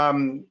right.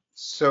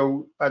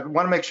 So I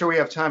want to make sure we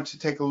have time to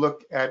take a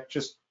look at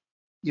just,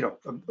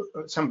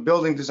 some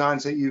building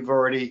designs that you've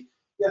already.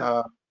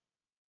 Yeah.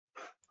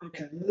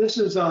 Okay. This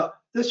was a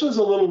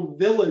little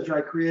village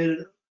I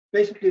created.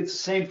 Basically, it's the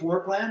same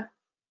floor plan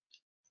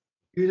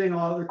using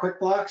all the quick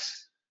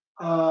blocks,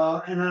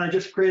 and then I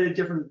just created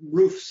different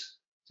roofs.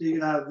 So you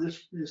can have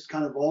this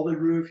kind of vaulted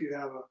roof. You can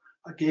have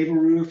a gable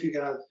roof. You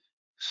can have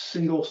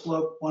single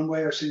slope one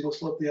way or single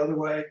slope the other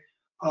way.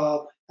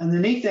 And the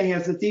neat thing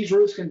is that these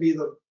roofs can be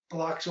the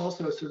blocks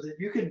also, so that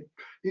you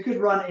could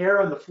run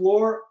air on the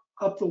floor,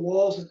 up the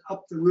walls, and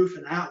up the roof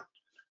and out.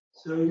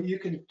 So you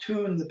can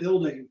tune the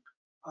building.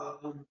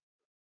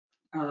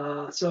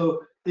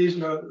 So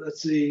these are,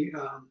 let's see.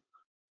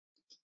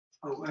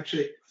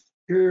 Actually,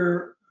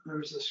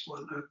 there's this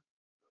one.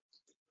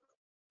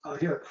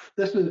 Here,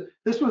 this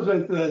was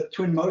with the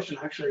twin motion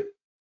actually.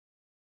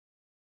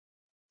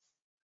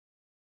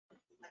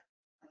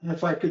 And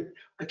if I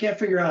can't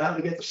figure out how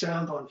to get the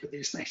sound on for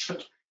these things,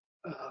 but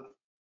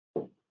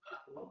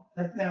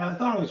I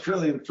thought it was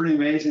really pretty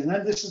amazing. And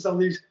then these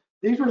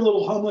were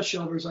little homeless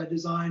shelters I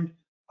designed.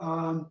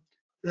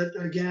 That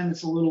again,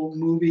 it's a little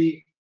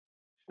movie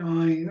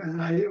showing, and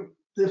the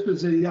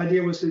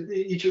idea was that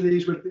each of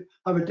these would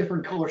have a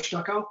different color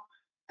stucco,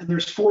 and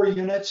there's 4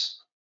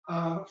 units,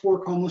 4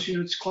 homeless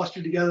units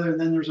clustered together, and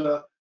then there's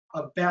a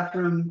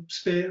bathroom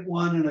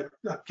one and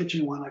a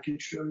kitchen one. I can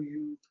show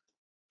you.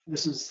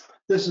 This is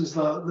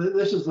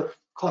the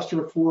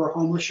cluster of 4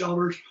 homeless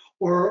shelters,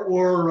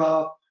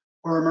 or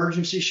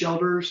emergency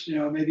shelters.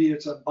 Maybe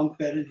it's a bunk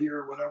bed in here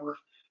or whatever.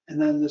 And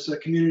then there's a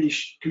community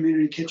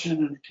kitchen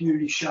and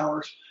community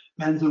showers,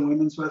 men's and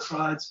women's both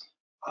sides.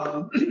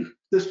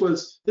 This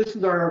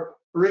is our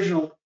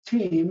original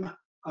team.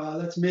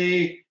 That's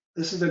me.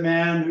 This is a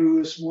man who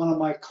is one of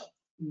my, it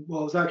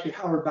was actually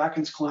Howard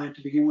Backen's client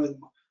to begin with.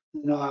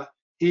 And,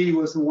 he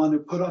was the one who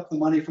put up the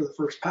money for the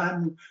first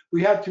patent.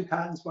 We have 2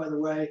 patents, by the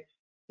way.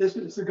 This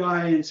is the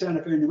guy in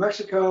Santa Fe, New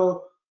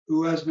Mexico,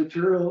 who has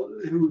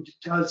who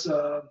does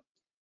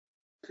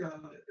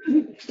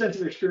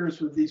extensive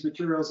experience with these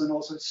materials and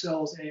also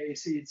sells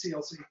AAC and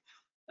CLC.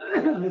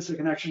 And it's a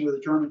connection with a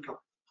German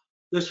company.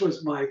 This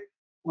was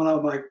one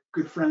of my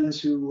good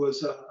friends who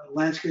was a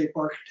landscape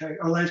architect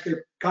or landscape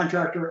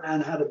contractor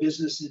and had a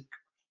business in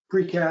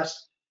precast.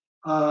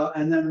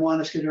 And then Juan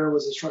Escudero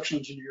was a structural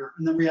engineer.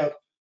 And then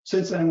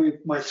since then,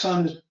 my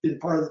son has been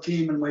part of the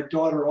team, and my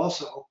daughter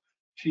also.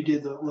 She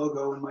did the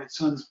logo, and my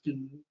son's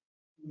been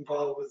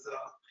involved with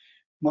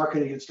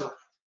marketing and stuff.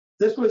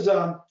 This was,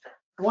 I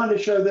wanted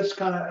to show this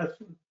kind of,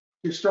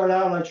 to start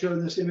out, I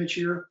showed this image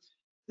here.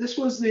 This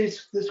was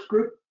this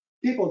group of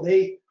people.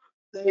 They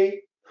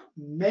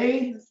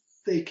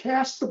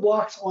cast the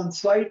blocks on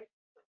site,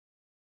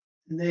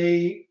 and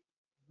they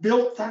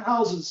built the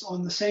houses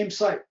on the same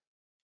site.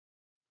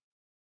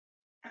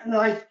 And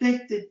I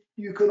think that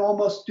you could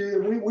almost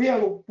do. We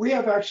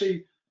have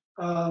actually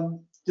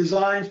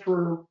designs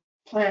for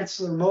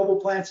plants, or mobile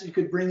plants that you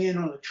could bring in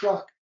on a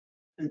truck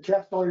and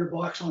cast all your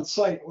blocks on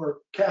site, or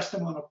cast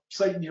them on a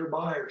site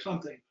nearby or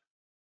something.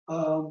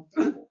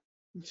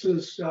 This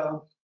is,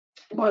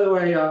 by the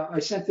way, I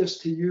sent this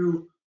to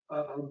you,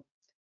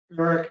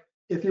 Eric.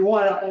 If you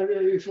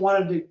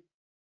wanted to,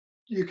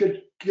 you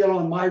could get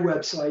on my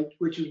website,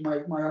 which is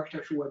my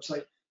architecture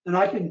website, and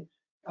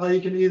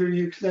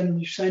you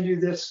can send you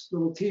this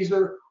little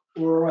teaser,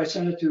 or I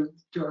send it to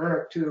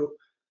Eric too.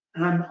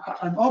 And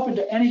I'm open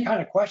to any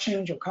kind of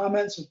questions or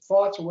comments and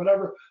thoughts or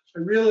whatever. I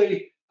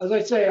really, as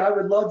I say, I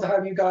would love to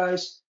have you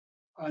guys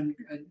and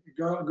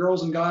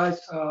girls and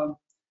guys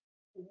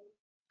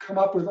come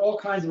up with all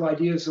kinds of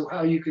ideas of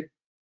how you could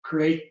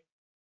create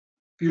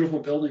beautiful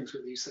buildings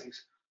with these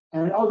things.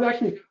 And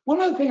actually,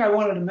 one other thing I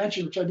wanted to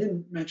mention, which I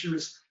didn't mention,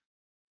 was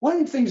one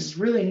of the things that's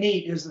really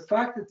neat is the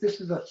fact that this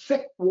is a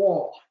thick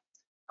wall.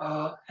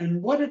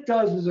 And what it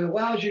does is it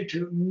allows you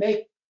to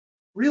make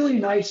really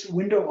nice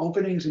window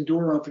openings and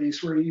door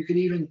openings where you could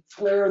even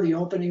flare the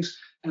openings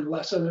and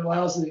so it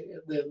allows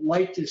the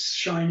light to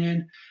shine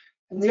in.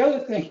 And the other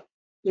thing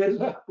is,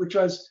 which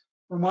I was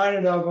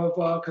reminded of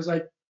because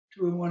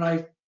when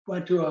I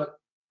went to a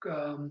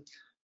kind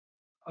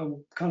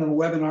of a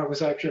webinar, it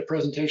was actually a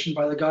presentation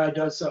by the guy who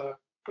does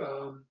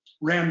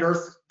rammed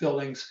earth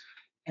buildings,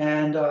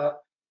 and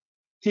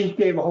he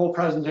gave a whole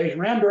presentation.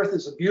 Rammed earth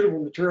is a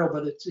beautiful material,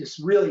 but it's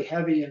really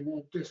heavy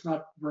and it's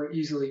not very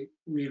easily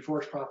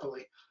reinforced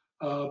properly.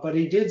 But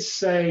he did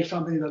say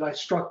something that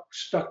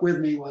stuck with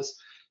me was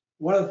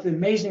one of the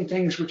amazing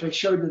things which I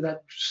showed you,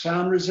 that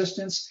sound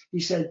resistance. He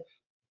said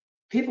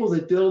people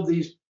that build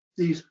these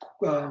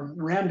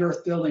rammed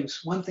earth buildings,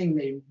 one thing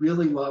they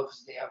really love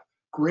is they have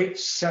great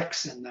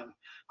sex in them.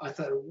 I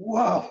thought,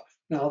 whoa,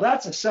 now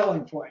that's a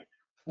selling point.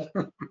 I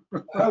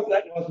hope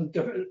that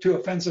wasn't too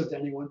offensive to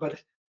anyone,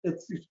 but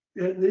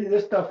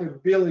this stuff would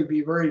really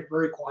be very,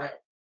 very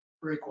quiet,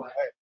 very quiet.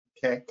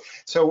 Okay,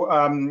 so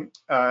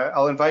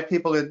I'll invite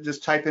people to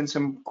just type in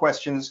some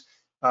questions,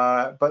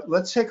 but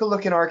let's take a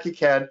look at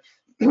ArchiCAD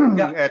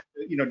at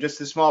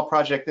just a small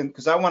project, and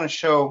because I want to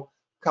show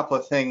a couple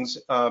of things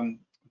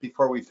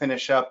before we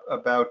finish up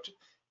about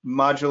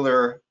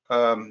modular,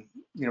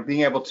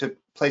 being able to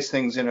place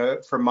things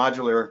for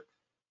modular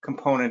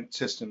component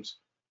systems.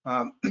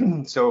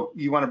 So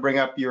you want to bring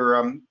up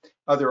your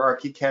other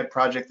ArchiCAD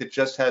project that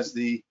just has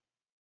the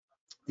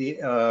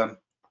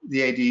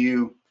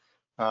ADU,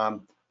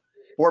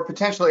 or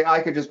potentially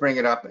I could just bring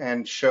it up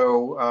and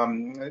show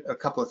a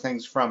couple of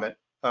things from it.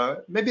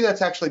 Maybe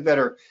that's actually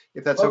better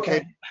if that's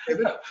okay.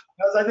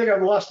 Because I think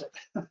I've lost it.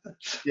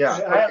 Yeah.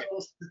 I have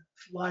it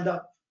lined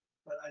up,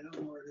 but I don't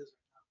know where it is.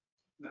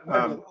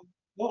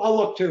 I'll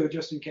look too,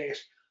 just in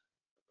case.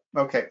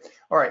 Okay.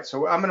 All right.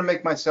 So I'm going to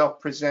make myself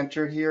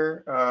presenter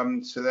here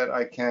so that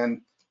I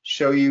can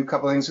show you a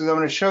couple of things. So I'm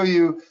going to show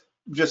you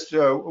just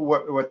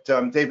what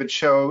David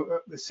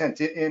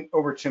sent in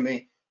over to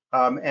me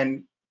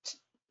and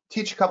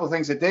teach a couple of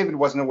things that David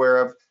wasn't aware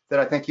of that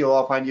I think you'll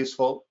all find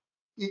useful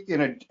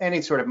in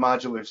any sort of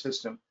modular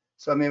system.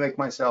 So let me make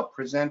myself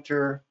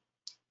presenter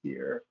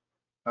here.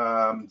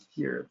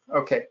 Here.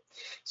 Okay.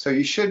 So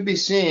you should be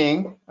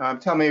seeing.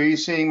 Tell me, are you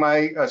seeing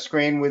my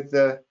screen with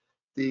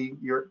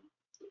your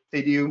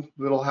ADU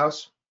little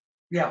house?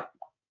 Yeah.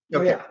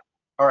 Okay. Yeah.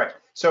 All right.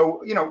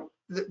 So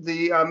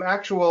the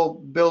actual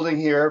building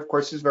here, of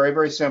course, is very,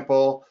 very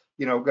simple.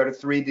 Go to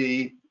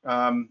 3D.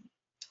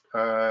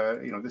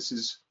 This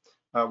is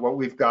what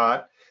we've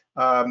got.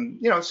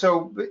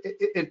 So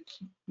it's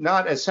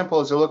not as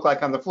simple as it looked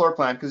like on the floor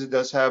plan because it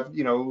does have,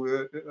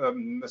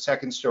 a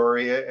second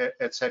story,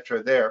 et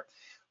cetera there.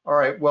 All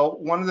right. Well,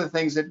 one of the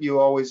things that you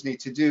always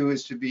need to do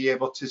is to be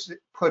able to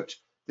put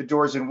the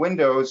doors and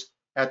windows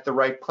at the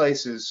right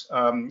places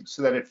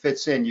so that it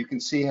fits in. You can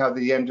see how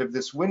the end of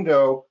this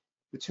window,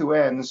 the two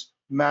ends,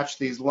 match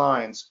these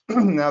lines.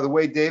 Now, the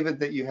way, David,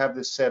 that you have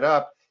this set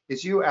up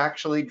is you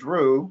actually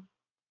drew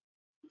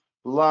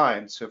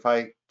lines. So if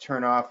I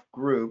turn off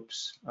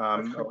groups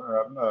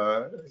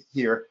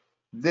here,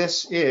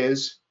 this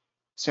is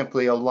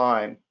simply a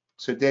line.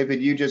 So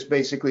David, you just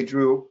basically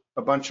drew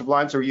a bunch of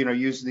lines, or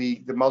use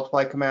the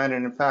multiply command,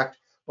 and in fact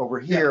over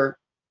here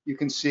you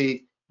can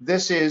see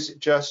this is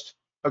just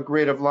a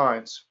grid of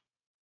lines,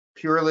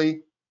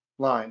 purely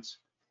lines.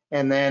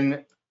 And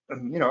then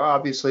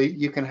obviously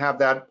you can have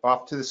that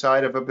off to the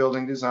side of a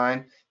building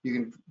design. You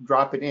can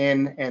drop it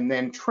in and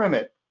then trim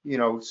it,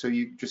 so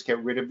you just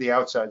get rid of the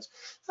outsides.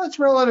 That's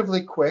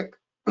relatively quick,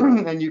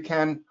 and you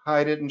can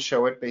hide it and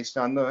show it based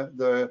on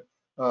the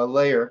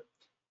layer.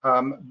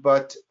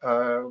 But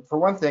for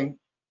one thing,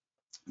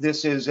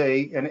 this is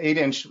an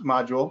 8-inch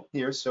module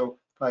here. So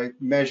if I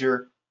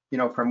measure,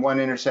 from one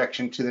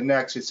intersection to the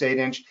next, it's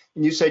 8-inch.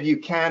 And you said you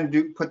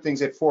can put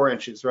things at 4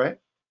 inches, right?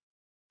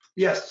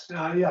 Yes.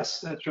 Yes,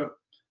 that's true.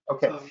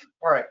 Okay.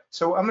 All right.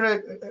 So I'm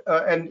going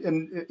to,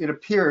 and it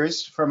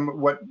appears from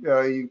what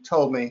you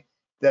told me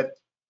that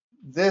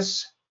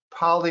this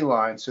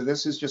polyline, so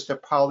this is just a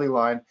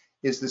polyline,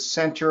 is the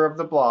center of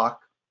the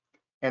block.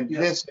 And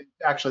this is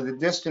actually the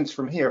distance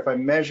from here. If I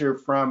measure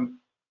from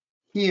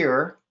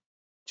here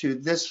to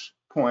this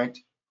point,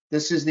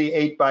 this is the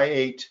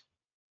 8x8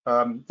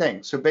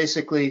 thing. So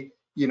basically,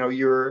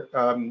 you're,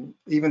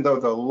 even though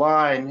the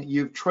line,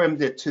 you've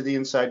trimmed it to the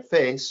inside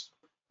face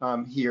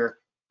here,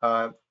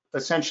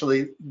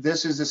 essentially,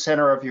 this is the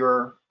center of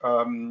your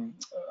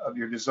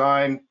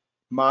design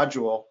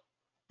module,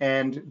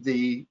 and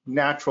the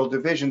natural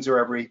divisions are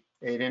every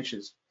 8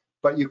 inches.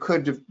 But you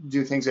could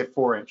do things at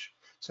 4 inch.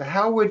 So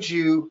how would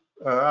you?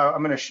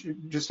 I'm going to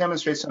just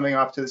demonstrate something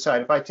off to the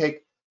side. If I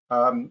take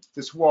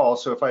this wall,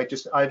 so if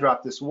I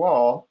drop this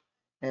wall,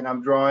 and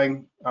I'm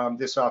drawing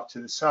this off to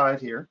the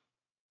side here.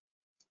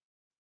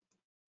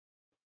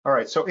 All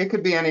right, so it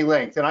could be any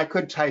length, and I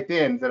could type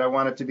in that I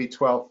want it to be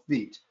 12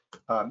 feet,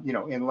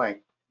 in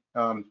length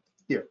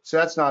here. So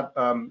that's not,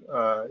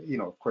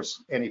 of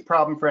course, any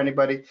problem for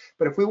anybody.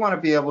 But if we want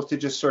to be able to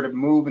just sort of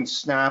move and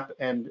snap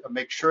and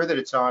make sure that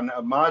it's on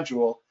a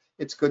module,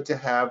 it's good to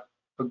have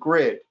a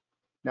grid.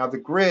 Now the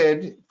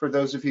grid, for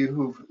those of you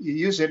who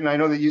use it, and I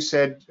know that you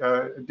said,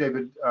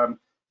 David,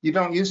 you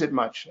don't use it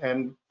much,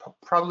 and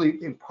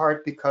probably in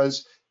part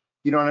because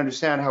you don't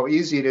understand how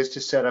easy it is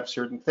to set up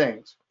certain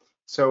things.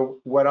 So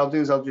what I'll do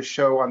is I'll just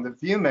show on the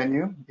view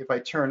menu, if I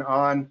turn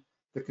on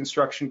the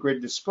construction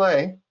grid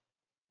display,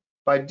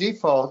 by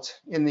default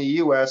in the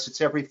US,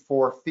 it's every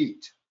 4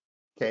 feet.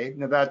 Okay,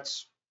 now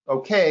that's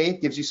okay.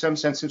 It gives you some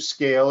sense of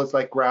scale. It's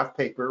like graph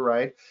paper,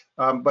 right?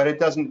 But it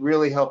doesn't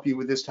really help you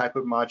with this type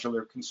of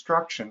modular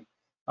construction.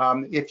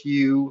 If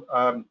you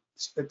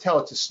tell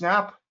it to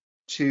snap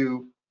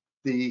to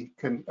the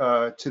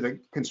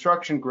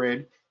construction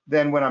grid,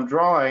 then when I'm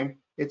drawing,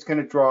 it's going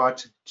to draw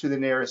it to the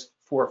nearest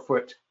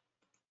 4-foot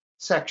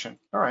section.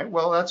 All right,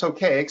 well, that's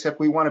okay, except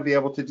we want to be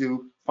able to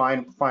do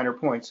finer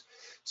points.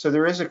 So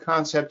there is a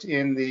concept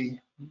in the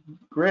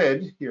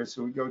grid here.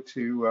 So we go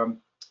to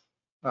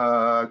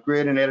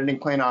grid and editing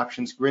plane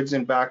options, grids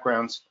and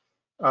backgrounds,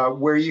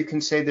 where you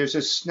can say there's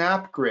a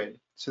snap grid.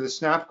 So the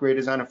snap grid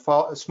is on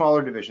a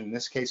smaller division, in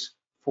this case,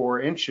 4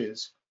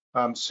 inches.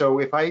 So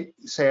if I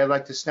say I'd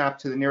like to snap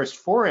to the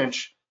nearest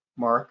 4-inch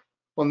mark,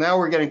 well, now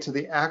we're getting to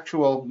the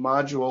actual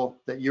module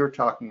that you're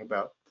talking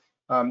about.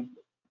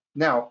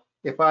 Now,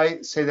 if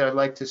I say that I'd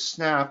like to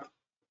snap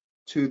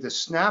to the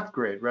snap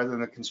grid rather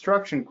than the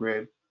construction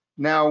grid,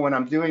 now when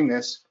I'm doing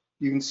this,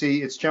 you can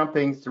see it's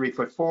jumping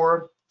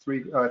 3'4",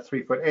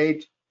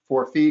 3'8",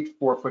 4 feet,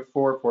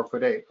 4'4",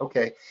 4'8".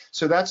 Okay,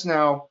 so that's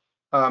now,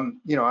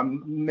 you know,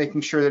 I'm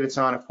making sure that it's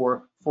on a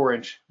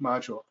 4-inch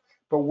module.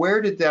 But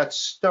where did that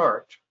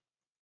start?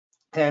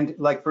 And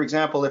like, for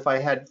example, if I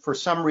had, for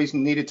some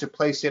reason, needed to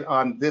place it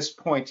on this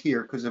point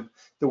here because of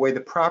the way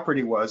the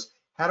property was,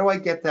 how do I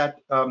get that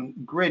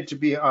grid to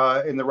be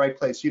in the right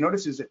place? You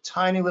notice there's a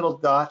tiny little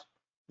dot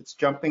that's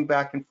jumping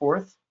back and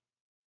forth.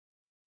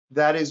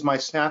 That is my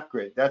snap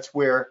grid. That's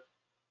where,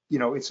 you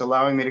know, it's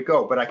allowing me to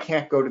go, but I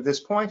can't go to this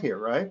point here,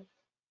 right?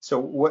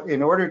 So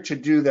in order to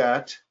do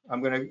that,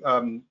 I'm going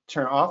to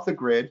turn off the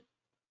grid.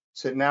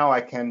 So now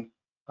I can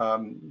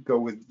go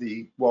with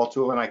the wall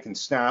tool and I can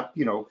snap,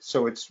 you know,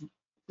 so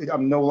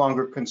I'm no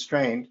longer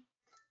constrained.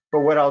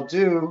 But what I'll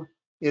do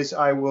is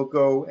I will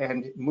go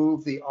and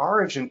move the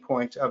origin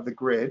point of the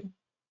grid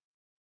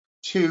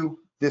to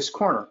this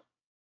corner.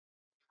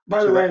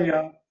 By the way,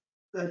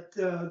 that's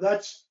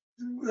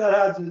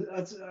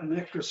an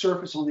extra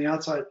surface on the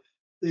outside.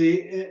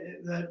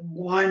 That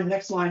line,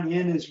 next line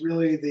in is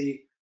really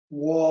the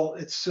wall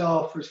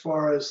itself, as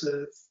far as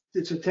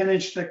it's a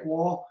 10-inch thick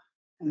wall,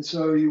 and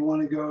so you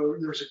want to go.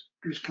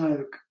 There's kind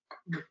of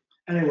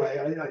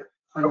anyway.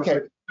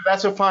 Okay,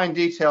 that's a fine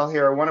detail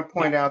here. I want to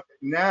point out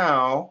that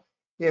now,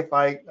 if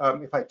I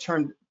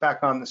turn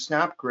back on the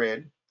snap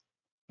grid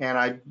and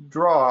I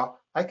draw,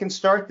 I can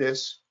start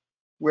this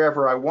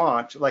wherever I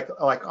want, like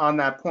on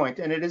that point,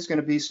 and it is going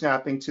to be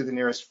snapping to the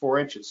nearest 4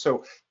 inches.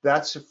 So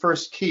that's the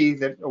first key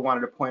that I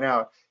wanted to point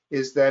out,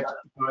 is that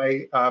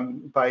by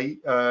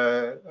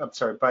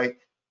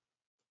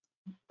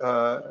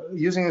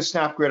using the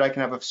snap grid, I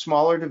can have a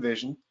smaller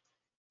division,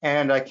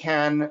 and I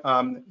can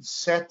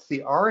set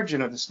the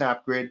origin of the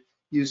snap grid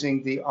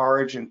using the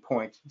origin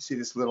point. You see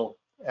this little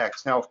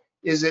X. Now,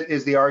 is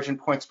the origin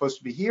point supposed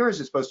to be here? Is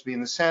it supposed to be in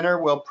the center?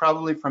 Well,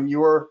 probably from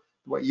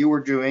what you were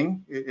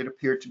doing, it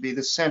appeared to be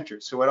the center.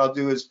 So what I'll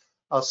do is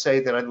I'll say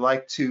that I'd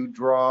like to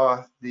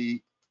draw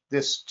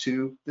this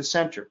to the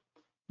center.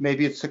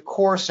 Maybe it's the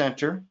core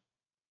center.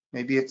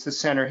 Maybe it's the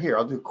center here.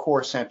 I'll do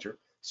core center.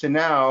 So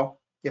now,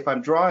 if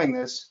I'm drawing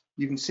this,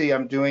 you can see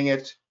I'm doing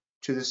it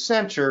to the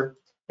center.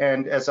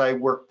 And as I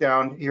work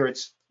down here,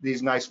 it's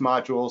these nice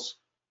modules,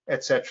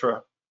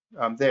 etc.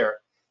 There.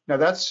 Now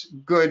that's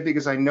good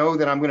because I know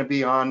that I'm going to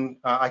be on,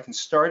 I can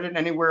start it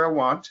anywhere I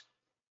want,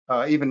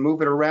 even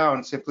move it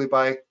around simply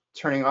by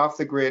turning off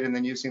the grid and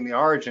then using the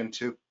origin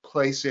to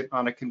place it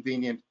on a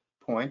convenient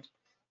point.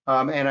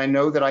 And I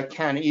know that I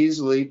can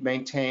easily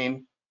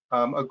maintain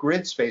a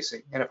grid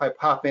spacing. And if I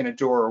pop in a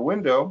door or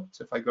window,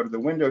 so if I go to the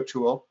window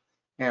tool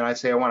and I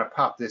say I want to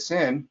pop this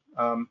in,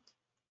 let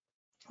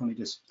me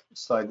just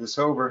slide this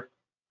over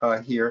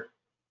here.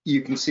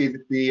 You can see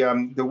that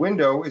the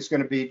window is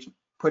going to be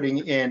put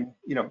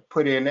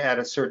in at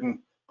a certain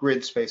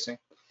grid spacing.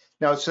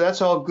 Now, so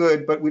that's all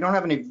good, but we don't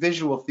have any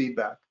visual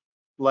feedback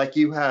like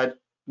you had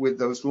with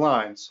those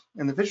lines.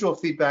 And the visual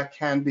feedback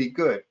can be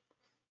good.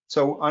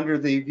 So under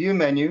the view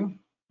menu,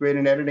 grid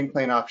and editing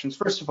plane options,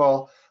 first of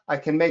all, I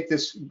can make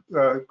this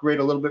grid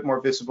a little bit more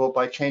visible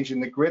by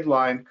changing the grid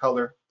line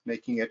color,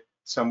 making it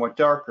somewhat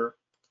darker.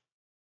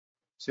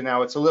 So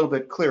now it's a little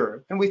bit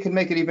clearer. And we can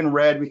make it even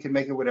red, we can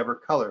make it whatever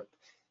color.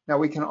 Now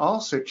we can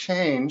also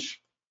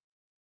change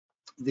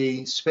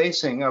the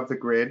spacing of the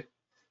grid.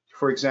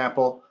 For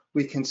example,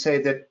 we can say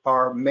that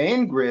our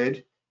main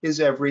grid is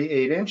every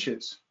 8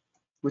 inches,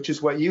 which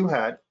is what you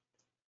had.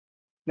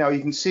 Now you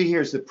can see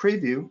here's the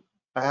preview.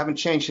 I haven't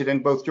changed it in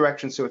both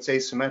directions, so it's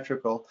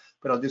asymmetrical,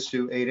 but I'll just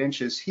do 8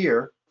 inches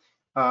here.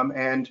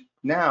 And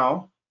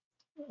now,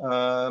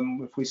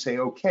 if we say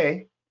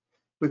OK,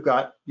 we've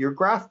got your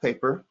graph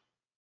paper,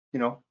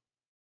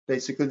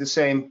 basically the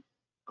same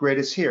grid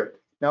as here.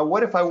 Now,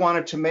 what if I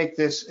wanted to make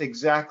this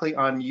exactly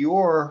on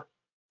your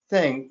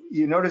thing?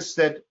 You notice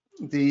that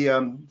the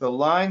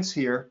lines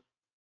here,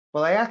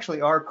 well, they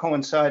actually are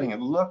coinciding. It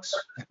looks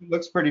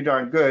pretty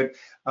darn good.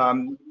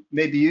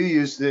 Maybe you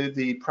use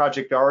the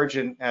project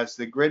origin as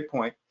the grid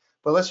point,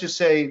 but let's just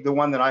say the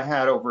one that I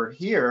had over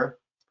here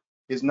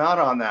is not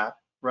on that,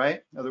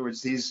 right? In other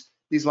words, these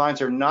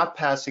lines are not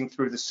passing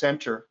through the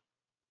center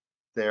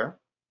there.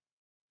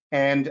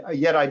 And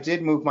yet I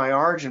did move my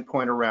origin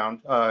point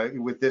around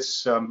with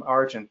this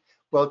origin.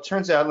 Well, it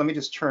turns out, let me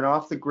just turn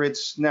off the grid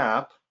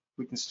snap.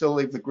 We can still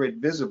leave the grid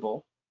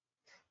visible.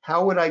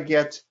 How would I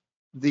get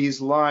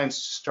these lines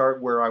to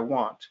start where I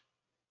want?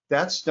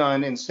 That's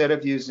done instead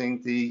of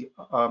using the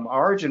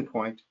origin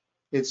point,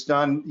 it's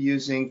done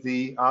using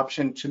the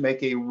option to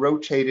make a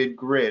rotated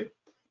grid.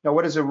 Now,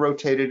 what is a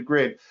rotated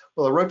grid?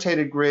 Well, a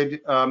rotated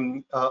grid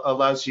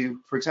allows you,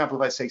 for example,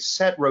 if I say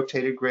set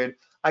rotated grid,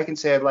 I can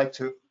say I'd like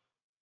to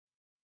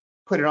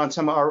put it on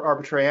some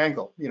arbitrary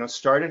angle. You know,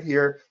 start it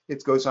here,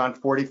 it goes on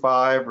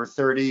 45 or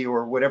 30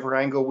 or whatever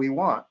angle we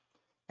want.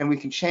 And we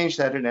can change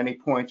that at any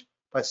point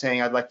by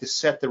saying I'd like to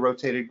set the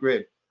rotated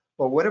grid.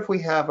 Well, what if we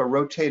have a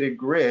rotated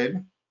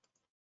grid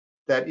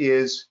that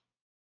is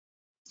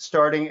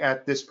starting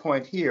at this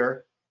point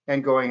here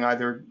and going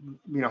either,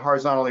 you know,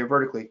 horizontally or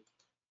vertically?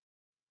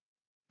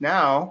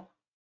 Now,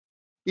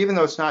 even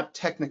though it's not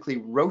technically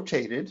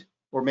rotated,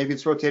 or maybe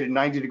it's rotated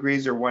 90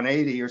 degrees or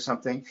 180 or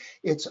something,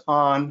 it's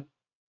on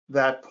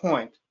that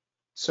point.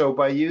 So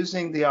by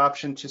using the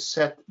option to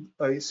set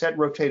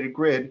rotated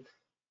grid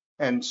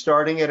and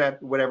starting it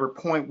at whatever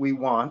point we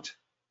want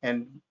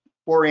and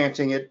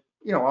orienting it,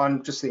 you know,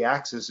 on just the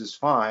axis is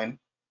fine,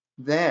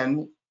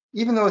 then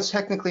even though it's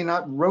technically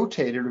not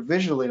rotated or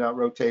visually not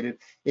rotated,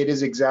 it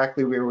is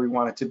exactly where we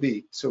want it to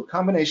be. So a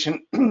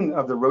combination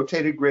of the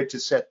rotated grid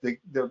to set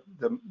the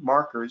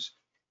markers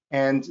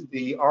and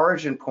the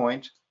origin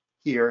point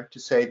here to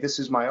say this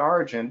is my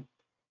origin,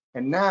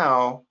 and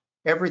now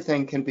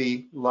everything can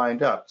be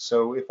lined up.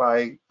 So if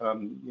I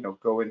you know,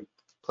 go and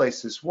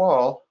place this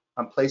wall,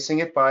 I'm placing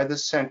it by the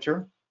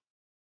center.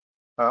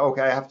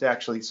 Okay, I have to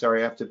actually,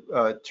 sorry, I have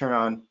to turn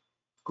on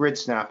grid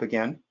snap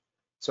again.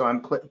 So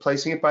I'm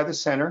placing it by the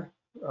center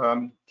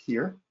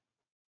here,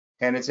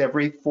 and it's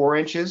every 4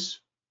 inches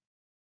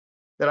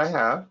that I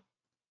have.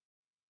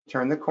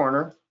 Turn the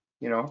corner,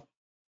 you know,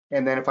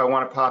 and then if I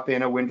want to pop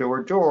in a window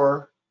or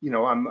door, you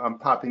know, I'm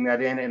popping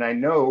that in, and I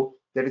know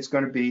that it's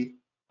going to be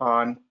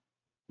on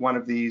one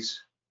of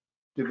these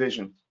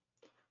divisions.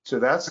 So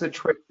that's the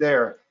trick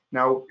there.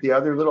 Now, the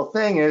other little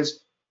thing is,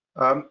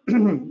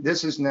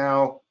 this is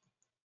now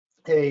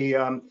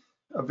a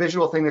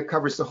visual thing that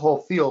covers the whole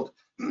field.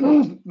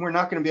 We're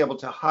not going to be able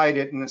to hide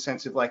it in the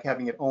sense of like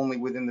having it only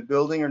within the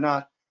building or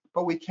not,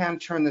 but we can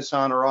turn this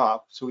on or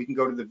off. So we can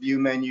go to the view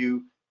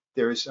menu.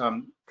 There's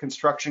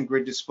construction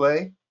grid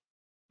display,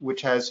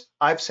 which has,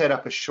 I've set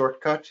up a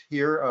shortcut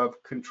here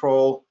of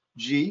Control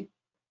G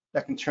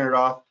that can turn it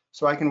off.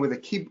 So I can, with a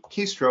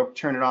keystroke,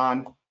 turn it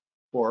on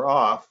or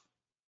off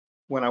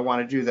when I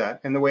want to do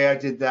that. And the way I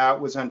did that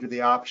was under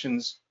the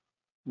options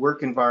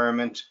work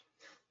environment.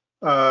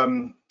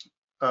 I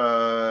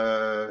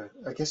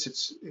guess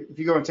it's, if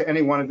you go into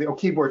any one of the,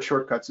 keyboard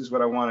shortcuts is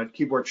what I wanted,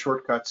 keyboard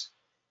shortcuts.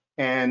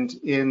 And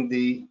in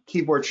the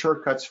keyboard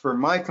shortcuts for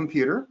my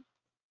computer,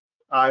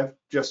 I've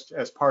just,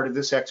 as part of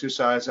this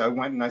exercise, I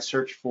went and I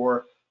searched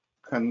for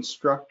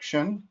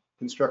construction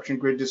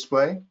grid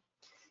display.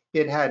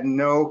 It had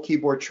no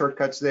keyboard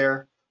shortcuts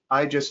there.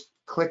 I just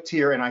clicked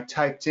here and I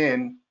typed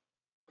in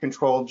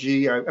Control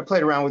G. I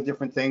played around with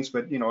different things,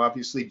 but you know,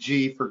 obviously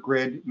G for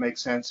grid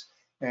makes sense.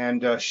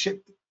 And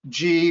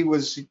G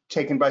was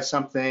taken by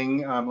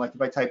something, like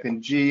if I type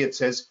in G, it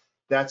says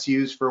that's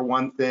used for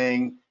one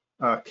thing.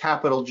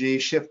 Capital G,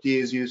 Shift G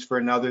is used for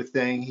another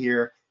thing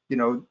here. You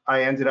know,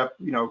 I ended up,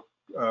 you know,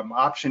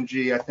 Option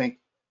G, I think,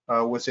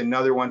 was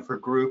another one for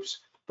groups,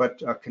 but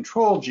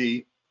Control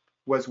G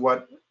was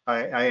what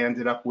I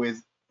ended up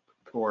with,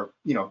 or,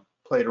 you know,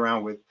 played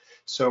around with.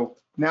 So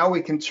now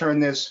we can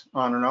turn this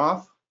on and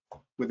off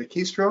with a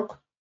keystroke.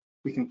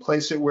 We can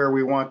place it where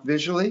we want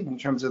visually in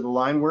terms of the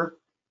line work,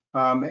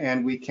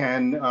 and we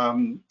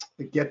can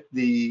get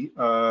the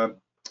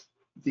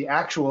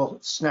actual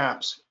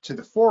snaps to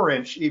the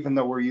 4-inch, even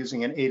though we're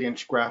using an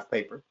 8-inch graph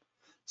paper.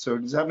 So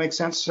does that make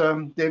sense,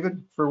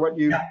 David, for what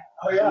you? Yeah.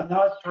 Oh yeah,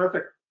 no, it's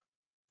terrific.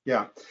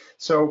 Yeah.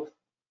 So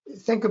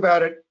think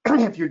about it.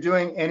 If you're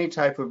doing any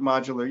type of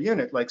modular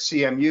unit, like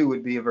CMU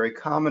would be a very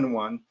common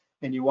one,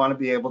 and you want to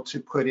be able to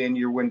put in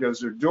your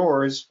windows or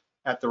doors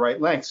at the right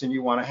lengths, and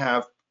you want to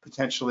have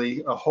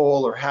potentially a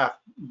whole or half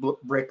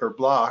brick or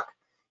block,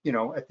 you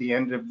know, at the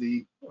end of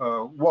the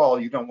wall.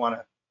 You don't want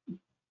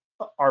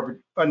to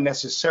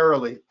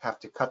unnecessarily have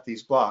to cut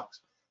these blocks.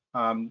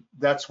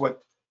 That's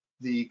what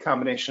the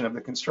combination of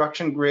the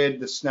construction grid,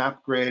 the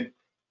snap grid,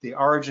 the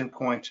origin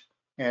point,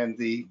 and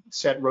the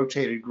set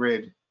rotated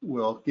grid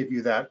will give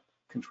you that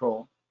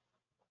control.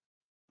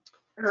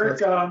 Eric,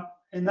 So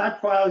in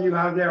that file you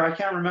have there, I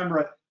can't remember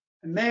it.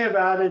 I may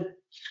have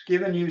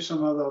given you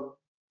some of the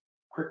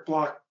quick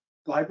block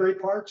library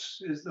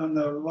parts is on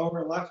the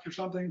lower left or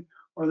something,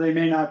 or they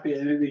may not be.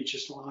 They may be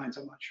just lines.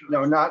 I'm not sure.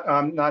 No,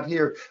 not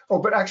here. Oh,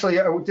 but actually,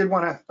 I did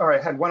want to. All right,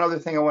 I had one other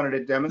thing I wanted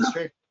to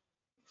demonstrate.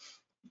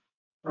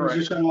 I was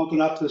just going to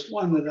open up this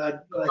one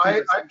that I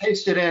think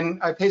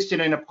I pasted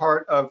in a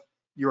part of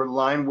your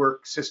line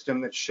work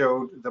system that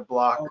showed the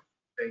block.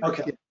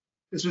 Okay.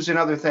 This was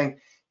another thing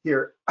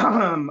here.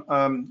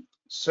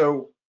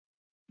 So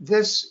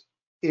this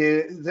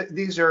is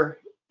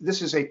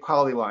this is a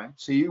polyline.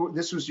 So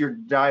this was your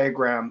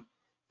diagram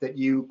that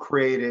you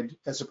created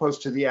as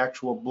opposed to the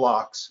actual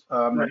blocks.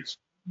 Right.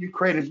 You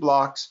created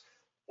blocks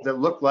that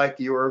look like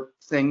your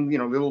thing,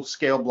 little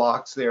scale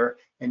blocks there,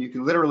 and you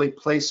can literally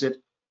place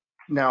it.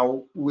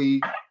 Now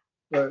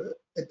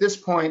at this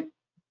point,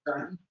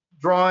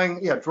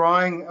 drawing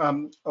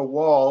a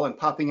wall and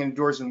popping in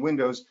doors and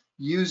windows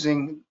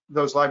using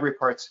those library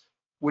parts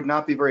would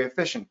not be very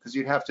efficient because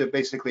you'd have to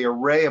basically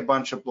array a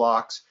bunch of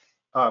blocks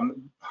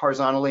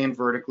horizontally and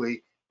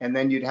vertically, and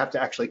then you'd have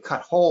to actually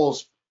cut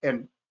holes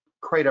and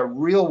create a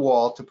real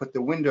wall to put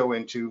the window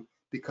into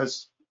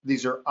because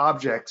these are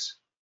objects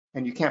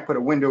and you can't put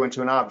a window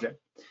into an object.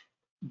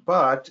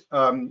 But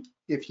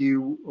if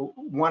you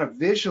want to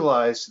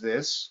visualize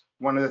this,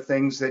 one of the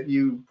things that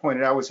you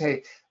pointed out was,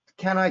 hey,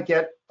 can I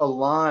get a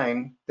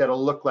line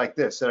that'll look like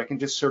this, that I can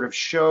just sort of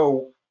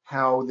show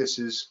how this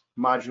is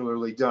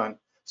modularly done?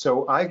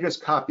 So I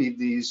just copied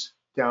these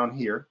down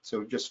here.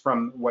 So just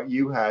from what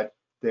you had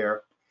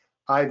there,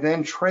 I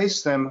then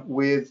traced them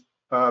with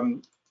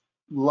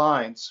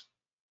lines.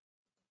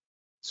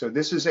 So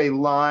this is a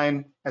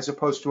line as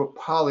opposed to a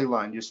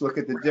polyline. Just look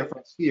at the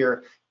difference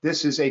here.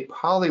 This is a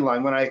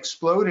polyline. When I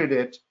exploded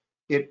it,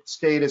 it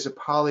stayed as a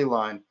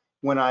polyline.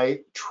 When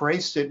I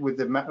traced it with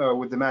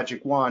the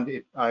magic wand,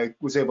 I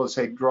was able to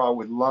say draw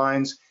with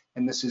lines,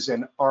 and this is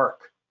an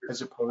arc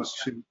as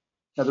opposed to.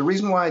 Now the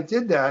reason why I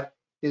did that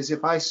is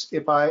if I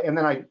and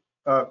then I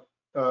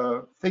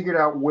figured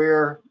out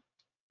where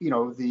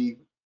the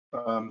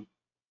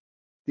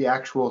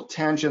actual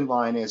tangent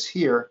line is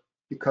here,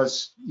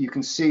 because you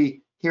can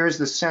see here's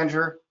the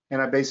center,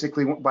 and I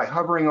basically, by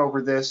hovering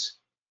over this,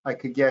 I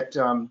could get,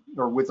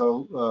 or with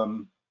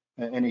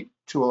any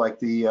tool like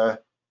the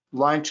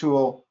line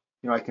tool,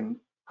 I can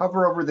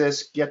hover over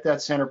this, get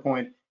that center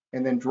point,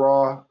 and then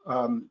draw,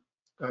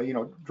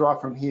 draw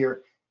from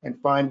here and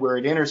find where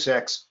it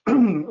intersects,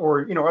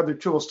 or other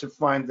tools to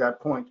find that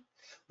point.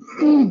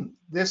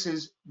 This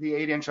is the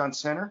 8-inch on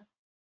center.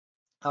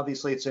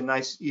 Obviously, it's a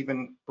nice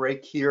even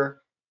break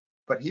here,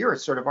 but here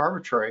it's sort of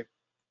arbitrary.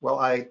 Well,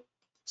 I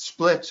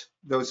split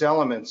those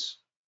elements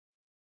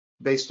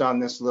based on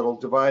this little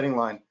dividing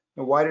line.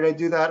 And why did I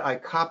do that? I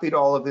copied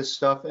all of this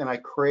stuff and I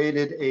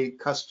created a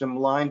custom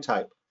line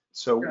type.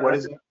 So what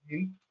does that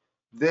mean?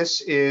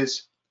 This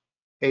is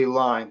a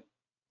line.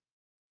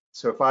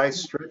 So if I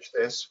stretch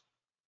this.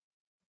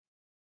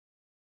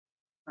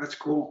 That's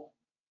cool.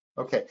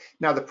 Okay,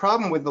 now the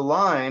problem with the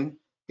line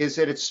is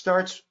that it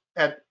starts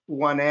at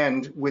one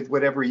end with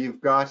whatever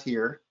you've got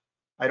here.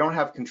 I don't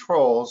have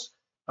controls.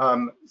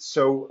 And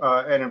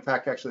in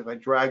fact, actually, if I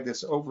drag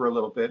this over a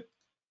little bit,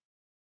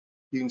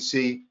 you can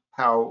see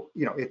how,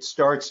 it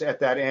starts at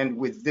that end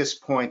with this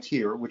point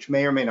here, which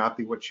may or may not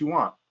be what you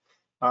want.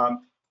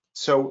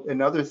 So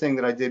another thing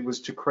that I did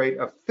was to create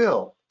a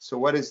fill. So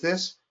what is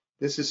this?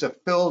 This is a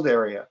filled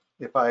area.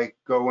 If I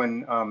go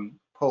and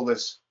pull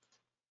this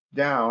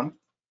down,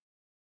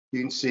 you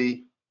can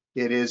see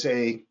it is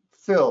a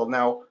fill.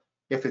 Now,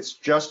 if it's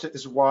just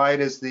as wide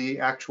as the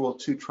actual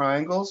two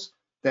triangles,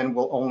 then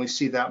we'll only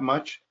see that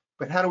much.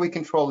 But how do we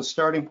control the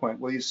starting point?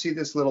 Well, you see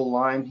this little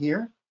line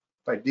here.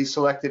 If I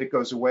deselect it, it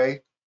goes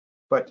away.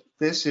 But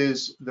this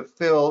is, the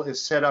fill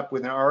is set up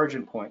with an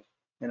origin point.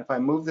 And if I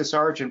move this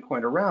origin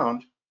point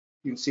around,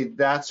 you can see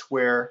that's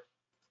where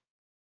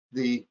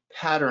the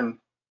pattern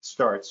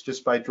starts,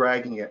 just by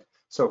dragging it.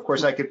 So of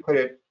course I could put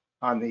it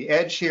on the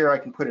edge here, I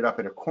can put it up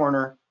at a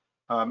corner,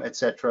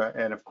 etc.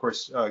 And of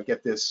course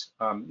get this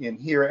in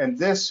here. And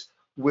this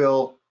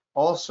will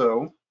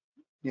also,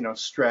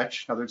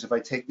 stretch. In other words, if I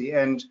take the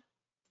end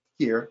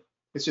here,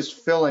 it's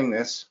just filling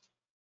this.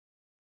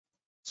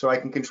 So I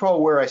can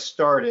control where I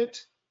start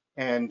it,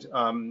 and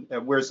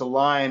where's the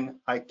line,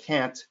 I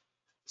can't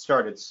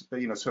start it. So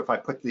if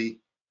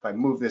I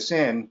move this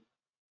in,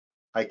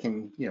 I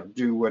can,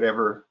 do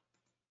whatever,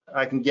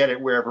 I can get it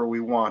wherever we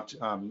want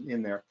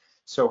in there.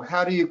 So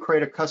how do you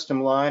create a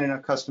custom line and a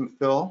custom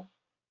fill?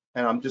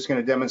 And I'm just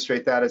going to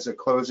demonstrate that as a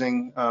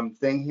closing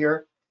thing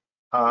here.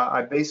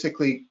 I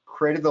basically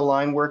created the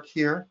line work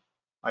here.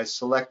 I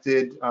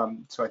selected,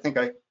 so I think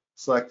I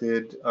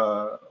selected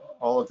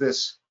all of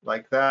this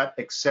like that,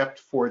 except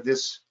for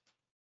this,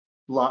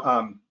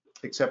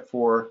 except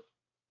for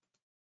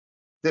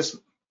this,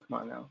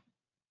 come on now.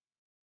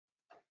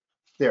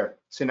 There,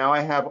 so now I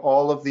have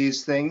all of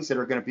these things that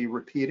are going to be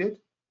repeated.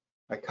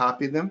 I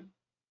copied them.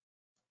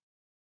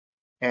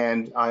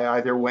 And I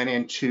either went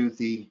into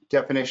the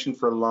definition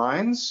for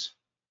lines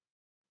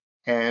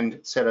and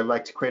said I'd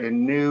like to create a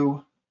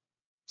new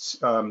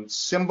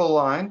symbol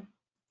line,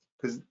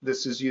 because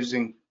this is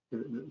using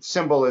the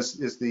symbol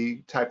is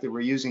the type that we're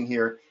using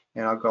here,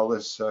 and I'll call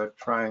this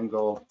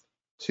triangle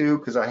 2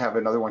 because I have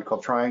another one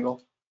called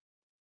triangle.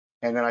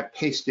 And then I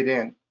paste it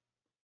in.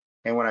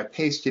 And when I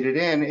pasted it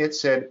in, it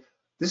said,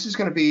 this is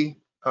going to be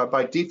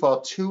by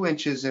default 2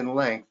 inches in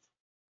length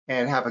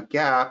and have a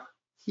gap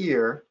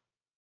here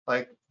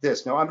like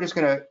this. Now I'm just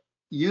going to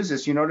use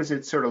this. You notice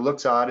it sort of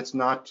looks odd. It's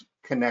not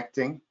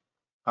connecting.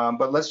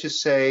 But let's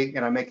just say,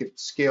 and I make it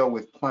scale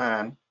with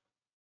plan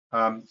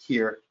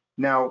here.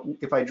 Now,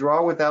 if I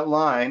draw with that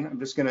line, I'm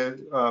just going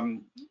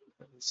to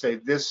say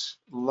this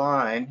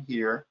line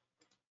here.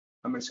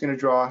 I'm just going to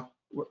draw,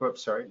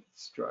 whoops, sorry,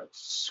 let's draw it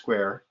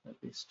square at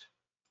least.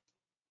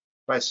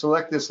 If I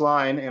select this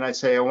line and I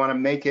say I want to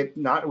make it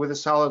not with a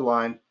solid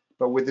line,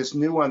 but with this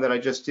new one that I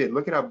just did,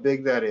 look at how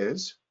big that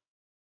is.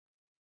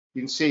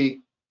 You can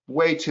see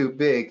way too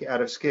big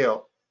out of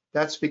scale.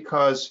 That's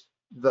because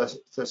the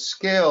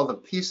scale, the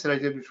piece that I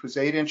did, which was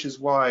 8 inches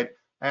wide,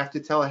 I have to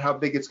tell it how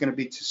big it's going to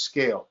be to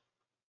scale.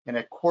 And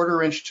at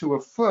 1/4 inch to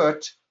a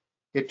foot,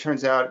 it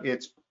turns out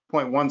it's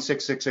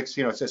 0.1666,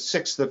 you know, it's a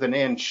 1/6 of an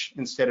inch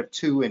instead of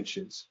 2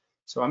 inches.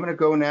 So I'm going to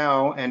go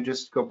now and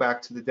just go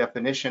back to the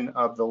definition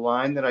of the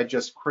line that I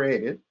just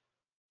created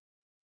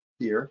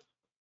here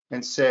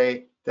and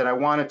say that I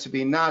want it to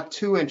be not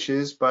 2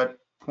 inches, but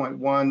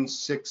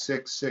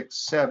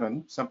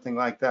 0.16667, something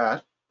like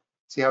that.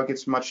 See how it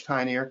gets much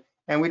tinier?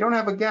 And we don't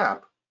have a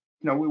gap.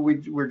 You know,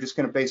 we're just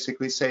going to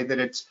basically say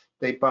that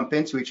they bump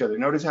into each other.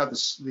 Notice how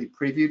the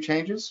preview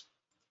changes.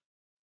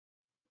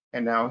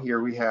 And now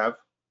here we have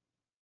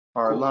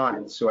our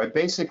line. So I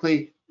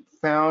basically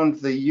found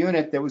the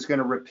unit that was going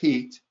to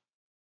repeat,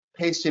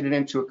 pasted it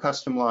into a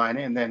custom line,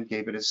 and then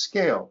gave it a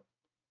scale.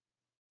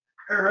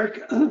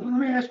 Eric, let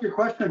me ask you a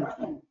question.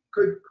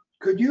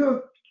 Could you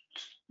have,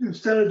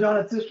 instead of done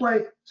it this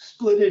way,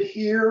 split it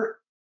here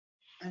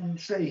and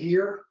say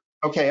here?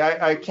 Okay,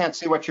 I can't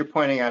see what you're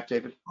pointing at,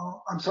 David.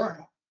 Oh, I'm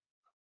sorry.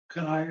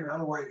 How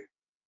do I?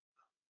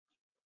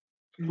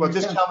 Well,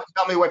 just tell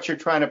me what you're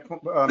trying to.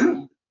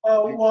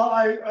 Well,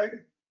 I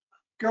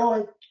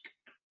go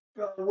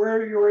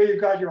where you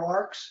got your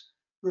arcs,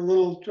 the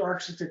little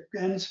arcs at the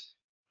ends.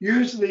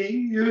 Use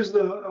the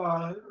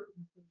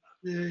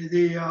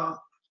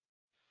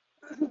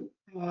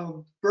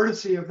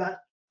vertice of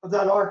that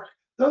arc.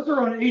 Those are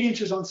on 8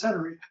 inches on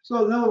center.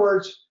 So in other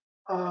words,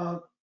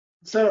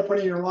 instead of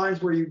putting your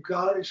lines where you've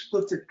got it,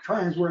 split the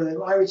triangles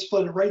I would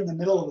split it right in the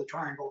middle of the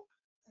triangle,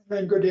 and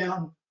then go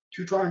down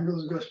 2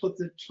 triangles and go split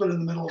in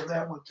the middle of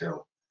that one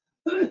too.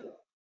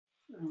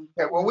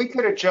 Yeah, well, we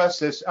could adjust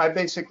this. I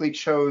basically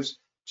chose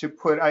to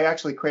I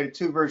actually created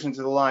 2 versions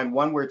of the line,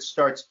 one where it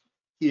starts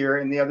here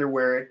and the other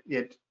where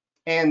it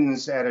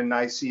ends at a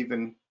nice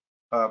even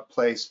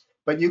place.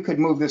 But you could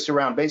move this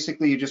around.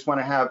 Basically, you just want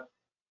to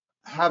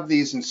have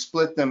these and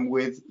split them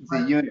with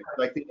the unit,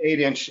 like the 8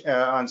 inch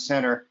on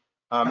center,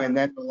 and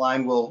then the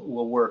line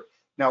will work.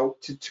 Now,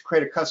 to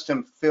create a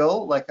custom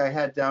fill like I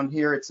had down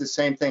here, it's the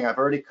same thing. I've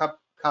already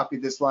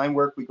copied this line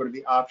work. We go to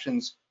the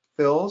options,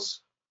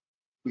 fills.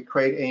 We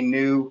create a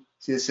new,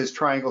 see this says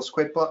triangle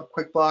quick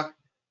block.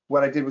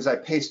 What I did was I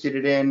pasted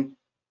it in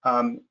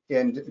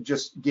and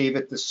just gave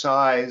it the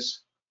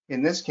size,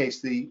 in this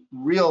case, the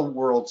real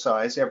world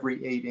size,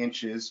 every 8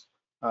 inches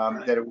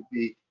that it would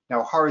be.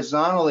 Now,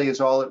 horizontally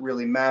is all that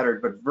really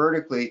mattered, but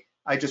vertically,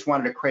 I just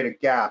wanted to create a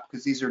gap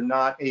because these are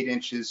not 8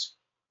 inches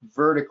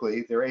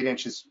vertically. They're 8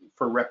 inches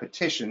for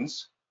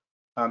repetitions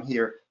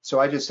here.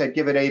 So I just said,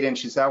 give it 8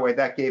 inches. That way,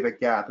 that gave a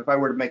gap. If I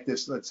were to make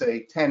this, let's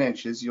say 10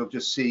 inches, you'll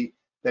just see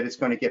that it's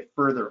going to get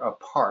further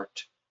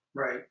apart.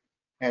 Right.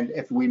 And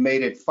if we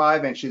made it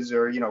 5 inches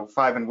or,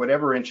 5 and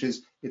whatever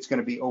inches, it's going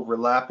to be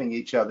overlapping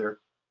each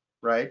other,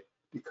 right?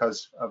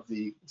 Because of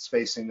the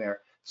spacing there.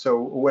 So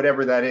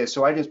whatever that is.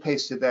 So I just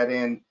pasted that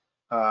in,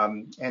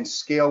 and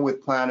scale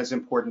with plan is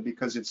important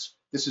because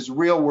this is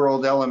real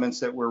world elements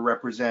that we're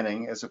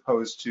representing as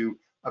opposed to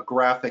a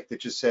graphic that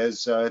just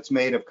says it's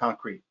made of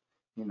concrete,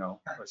 or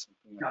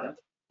something like that.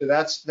 So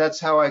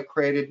that's how I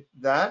created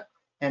that.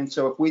 And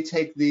so if we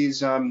take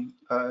these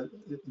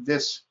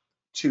this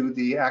to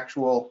the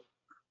actual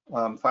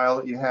file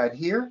that you had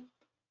here,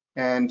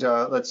 and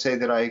let's say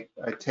that I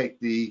take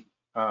the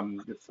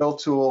fill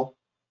tool.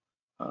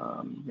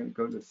 I'm going to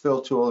go to the fill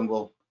tool and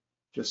we'll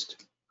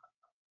just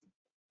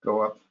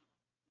go up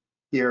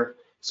here.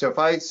 So if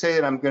I say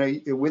that I'm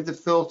going to, with the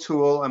fill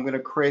tool, I'm going to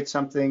create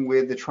something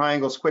with the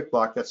triangles quick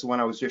block. That's the one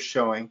I was just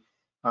showing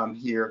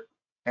here.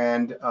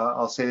 And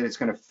I'll say that it's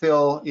going to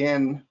fill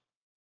in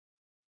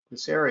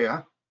this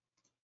area.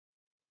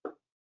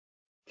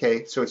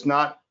 Okay, so it's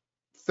not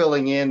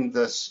filling in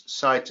the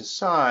side to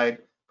side,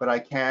 but I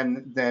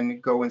can then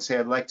go and say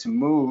I'd like to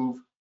move,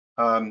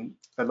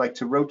 I'd like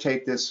to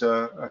rotate this,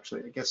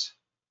 actually, I guess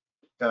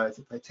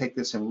if I take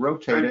this and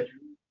rotate it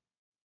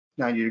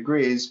 90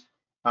 degrees,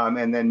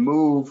 and then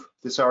move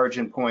this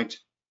origin point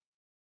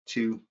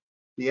to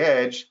the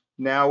edge,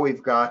 now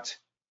we've got,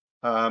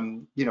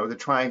 the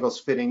triangles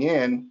fitting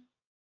in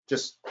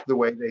just the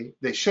way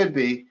they should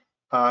be.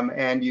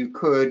 And you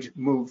could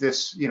move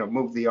this,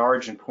 move the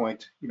origin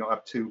point,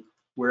 up to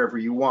wherever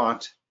you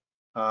want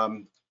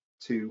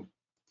to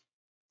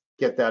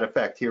get that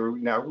effect here.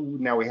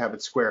 Now we have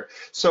it square.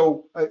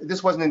 So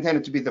this wasn't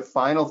intended to be the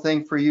final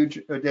thing for you,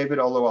 David,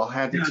 although I'll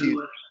hand it to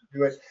you to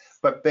do it.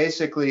 But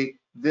basically,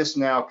 this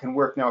now can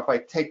work. Now, if I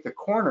take the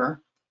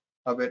corner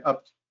of it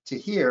up to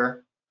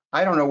here,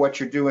 I don't know what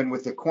you're doing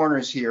with the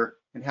corners here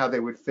and how they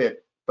would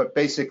fit. But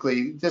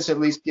basically, this at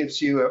least gives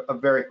you a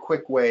very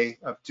quick way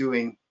of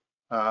doing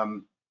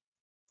a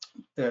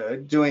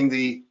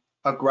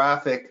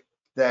graphic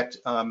that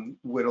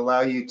would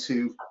allow you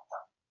to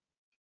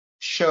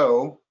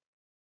show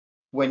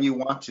when you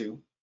want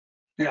to.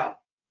 Yeah.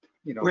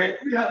 You know.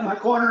 Yeah, my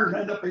corners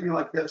end up being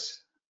like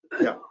this.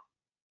 Yeah.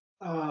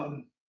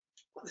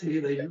 See,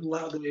 they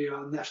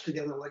mesh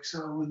together like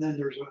so, and then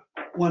there's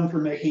one for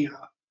making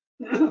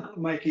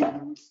like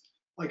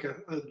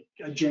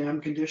a jam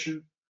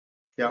condition.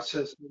 Yeah. It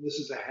says this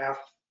is a half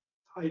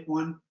height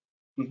one.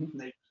 Mm-hmm. And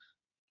they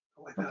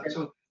like that. Okay.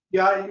 So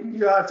yeah,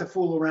 you have to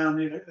fool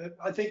around.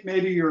 I think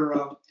maybe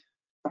your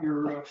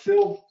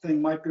fill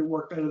thing might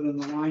work better than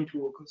the line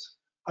tool, because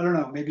I don't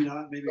know, maybe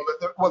not. Maybe.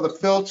 Well, the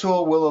fill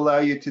tool will allow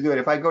you to do it.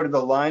 If I go to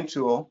the line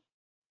tool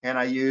and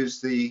I use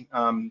the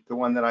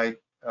one that I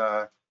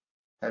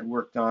had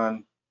worked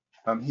on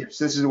here.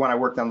 So this is the one I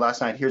worked on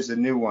last night. Here's the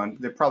new one.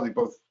 They're probably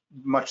both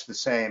much the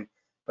same.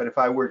 But if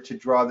I were to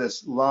draw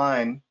this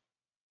line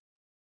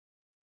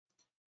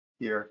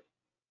here,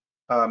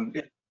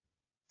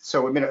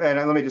 so and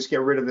let me just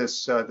get rid of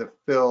this the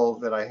fill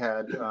that I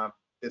had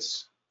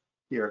this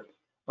here.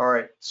 All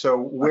right. So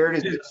where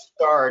does it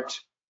start?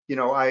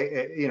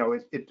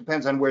 It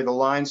depends on where the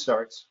line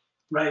starts.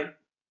 Right.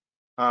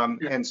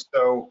 And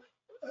so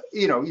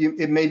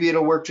maybe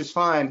it'll work just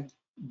fine,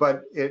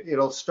 but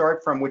it'll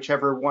start from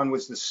whichever one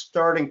was the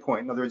starting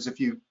point. In other words, if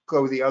you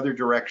go the other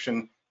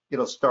direction,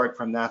 it'll start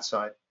from that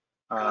side.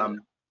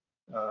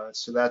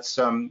 So that's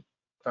so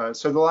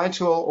the line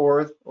tool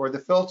or the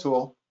fill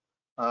tool.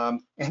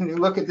 And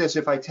look at this.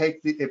 If I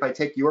take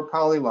your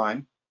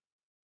polyline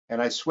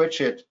and I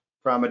switch it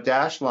from a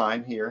dashed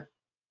line here,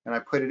 and I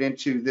put it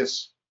into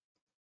this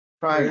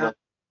triangle.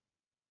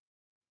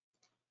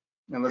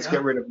 Yeah. And let's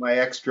get rid of my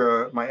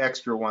extra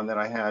one that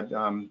I had.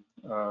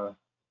 All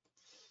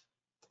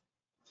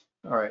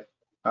right.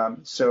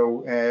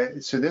 So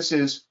this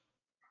is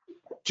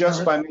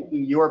just by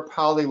making your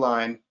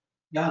polyline.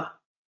 Yeah.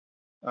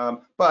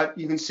 But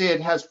you can see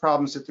it has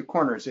problems at the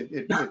corners.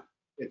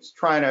 It's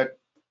trying to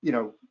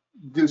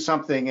do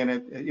something, and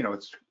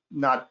it's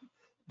not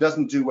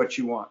doesn't do what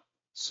you want.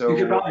 So you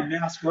could probably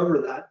mask over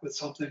that with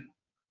something.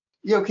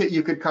 You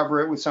could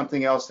cover it with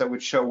something else that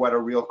would show what a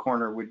real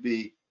corner would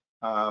be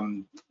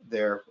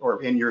there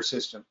or in your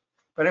system.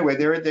 But anyway,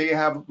 there you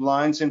have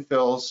lines and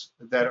fills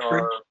that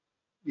are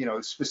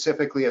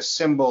specifically a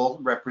symbol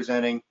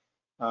representing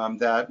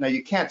that. Now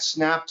you can't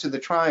snap to the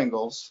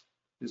triangles.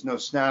 There's no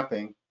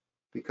snapping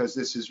because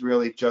this is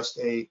really just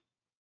a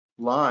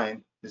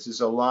line. This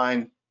is a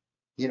line,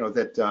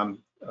 that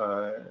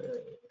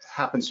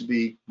happens to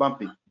be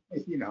bumpy,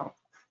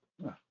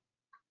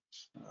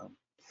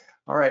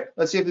 All right,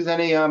 let's see if there's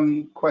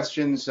any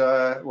questions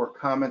or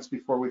comments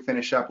before we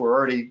finish up. We're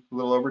already a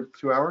little over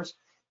 2 hours.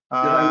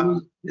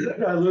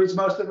 Did I lose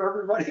most of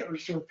everybody? I'm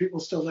sure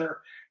people still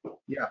there.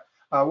 Yeah.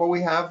 Well,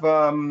 we have,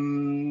 what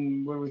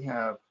do we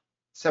have?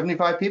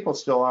 75 people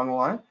still on the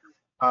line.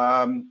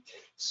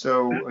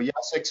 So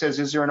Jacek says,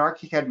 is there an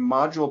ArchiCAD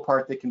module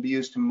part that can be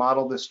used to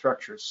model this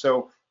structure?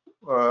 So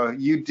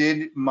you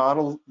did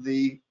model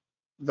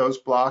those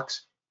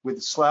blocks with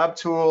the slab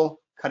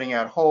tool, cutting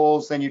out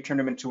holes, then you turned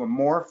them into a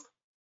morph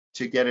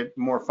to get it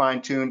more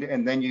fine-tuned,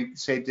 and then you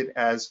saved it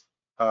as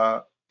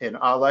an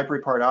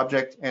library part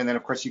object, and then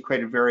of course you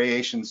created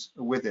variations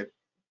with it.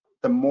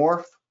 The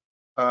morph,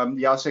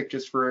 Jacek,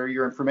 just for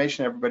your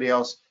information, everybody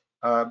else,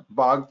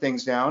 bogged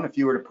things down. If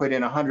you were to put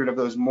in 100 of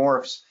those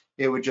morphs,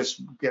 it would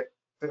just get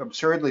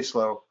absurdly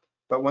slow.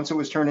 But once it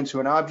was turned into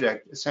an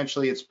object,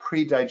 essentially it's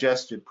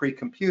pre-digested,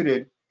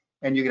 pre-computed,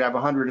 and you could have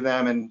 100 of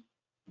them, and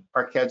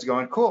ArchiCAD's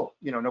going, cool,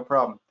 no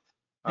problem.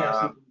 Yes.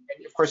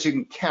 And of course, you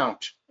can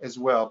count as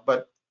well,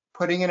 but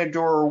putting in a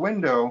door or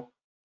window,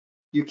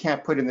 you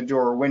can't put in the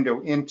door or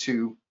window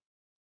into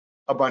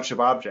a bunch of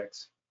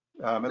objects,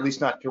 at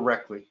least not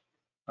directly.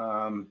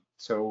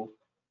 So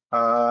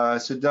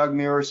Doug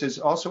Muir says,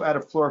 also add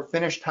a floor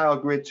finish tile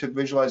grid to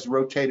visualize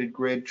rotated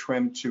grid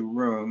trim to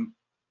room.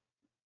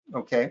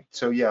 Okay,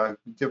 so yeah,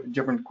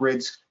 different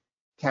grids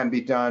can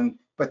be done,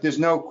 but there's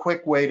no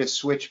quick way to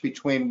switch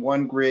between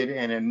one grid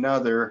and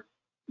another.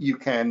 You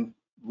can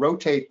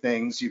rotate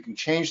things, you can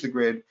change the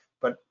grid,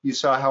 but you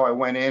saw how I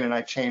went in and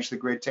I changed the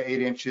grid to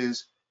 8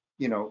 inches.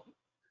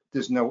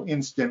 There's no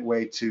instant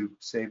way to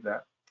save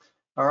that.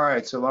 All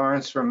right, so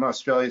Lawrence from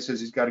Australia says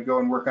he's got to go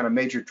and work on a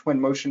major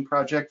twin motion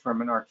project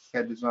from an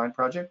ArchiCAD design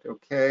project.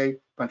 Okay, a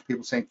bunch of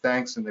people saying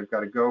thanks and they've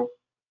got to go.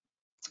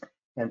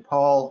 And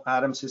Paul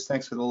Adams says,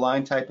 thanks for the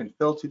line type and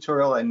fill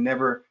tutorial. I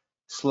never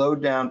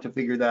slowed down to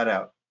figure that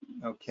out.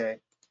 Okay,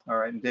 all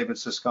right, and David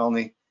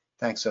Siskalny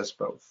thanks us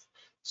both.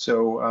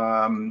 So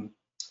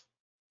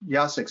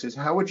Yasik says,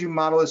 how would you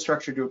model a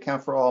structure to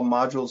account for all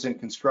modules in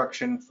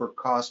construction for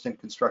cost and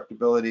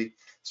constructability?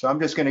 So I'm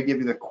just going to give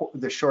you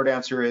the short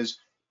answer is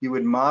you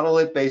would model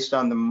it based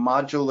on the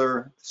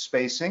modular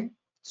spacing.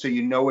 So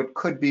you know it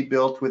could be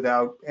built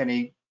without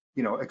any,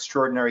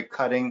 extraordinary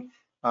cutting,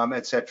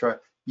 etc.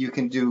 You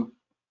can do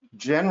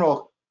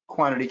general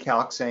quantity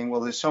calc saying,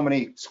 well, there's so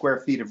many square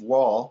feet of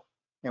wall,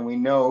 and we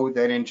know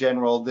that in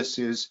general this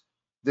is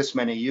this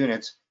many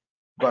units.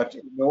 But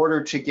in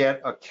order to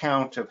get a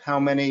count of how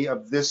many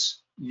of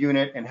this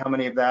unit and how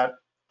many of that,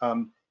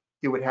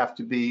 it would have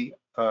to be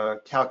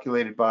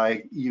calculated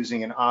by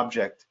using an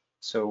object.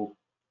 So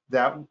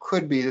that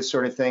could be the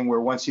sort of thing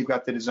where once you've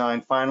got the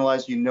design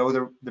finalized, you know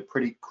they're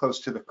pretty close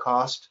to the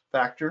cost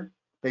factor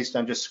based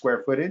on just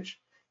square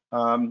footage.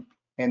 And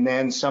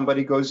then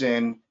somebody goes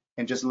in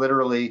and just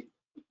literally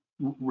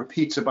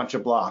repeats a bunch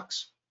of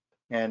blocks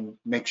and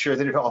make sure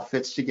that it all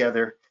fits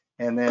together.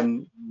 And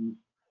then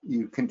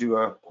you can do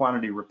a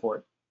quantity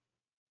report.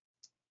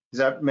 Does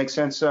that make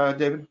sense,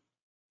 David?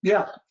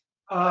 Yeah.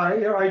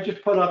 I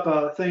just put up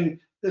a thing.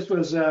 This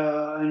was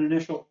an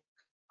initial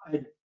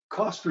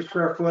cost per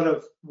square foot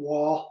of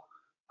wall.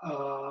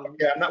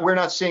 Yeah, we're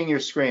not seeing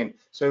your screen.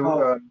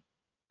 So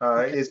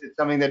okay. is it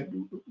something that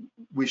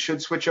we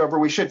should switch over?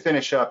 We should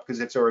finish up because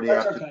it's already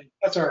That's after. okay.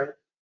 That's all right.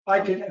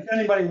 I can, if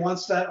anybody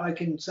wants that, I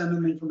can send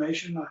them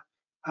information. I'm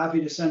happy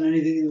to send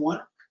anything you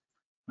want.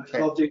 Okay.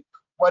 I'd love to.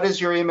 What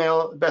is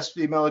your best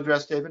email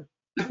address, David?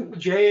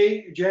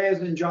 J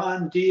as in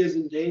John, D as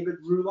in David,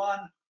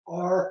 Rulon,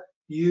 RULON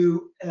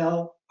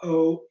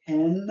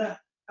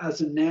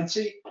as in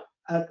Nancy,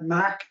 at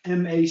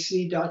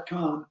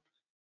mac.com.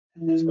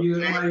 And then my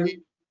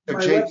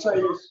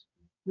website is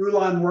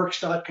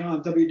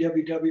rulonworks.com,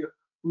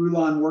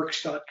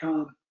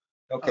 www.rulonworks.com.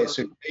 Okay,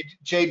 so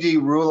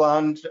JD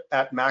Rulon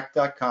at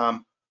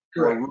mac.com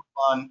or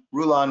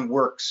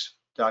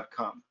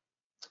rulonworks.com.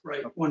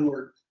 Right, one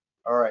word.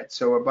 All right,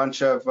 so a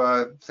bunch of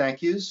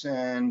thank yous.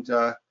 And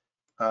so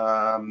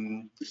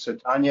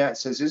Danya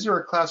says, is there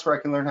a class where I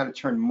can learn how to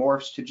turn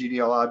morphs to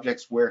GDL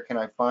objects? Where can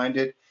I find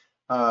it?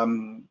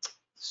 Very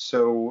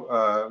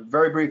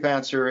brief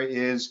answer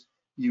is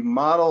you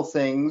model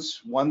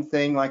things, one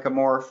thing like a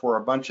morph or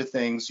a bunch of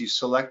things, you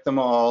select them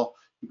all,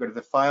 you go to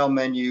the file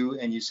menu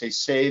and you say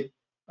save,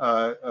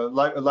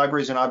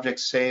 libraries and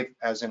objects save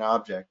as an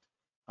object.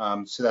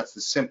 So that's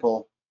the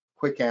simple,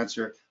 quick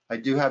answer. I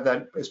do have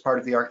that as part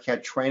of the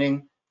ArchiCAD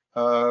training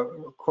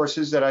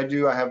courses that I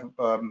do. I have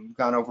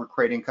gone over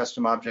creating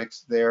custom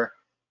objects there.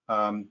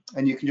 And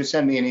you can just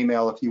send me an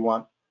email if you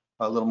want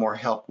a little more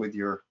help with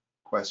your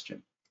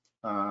question.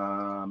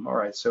 All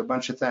right, so a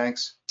bunch of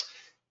thanks.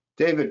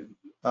 David,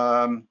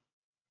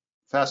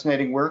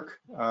 fascinating work.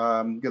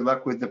 Good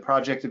luck with the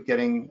project of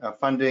getting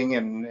funding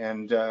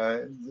and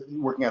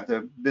working out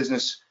the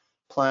business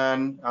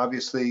plan.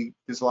 Obviously,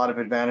 there's a lot of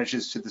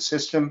advantages to the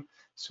system.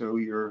 So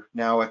you're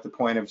now at the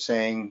point of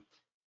saying,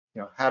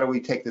 how do we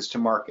take this to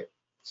market?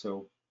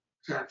 So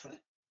exactly.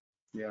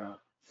 Yeah.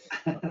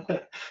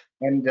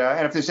 And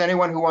if there's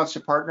anyone who wants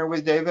to partner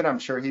with David, I'm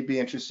sure he'd be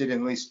interested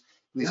in at least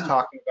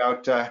talking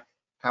about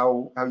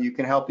how you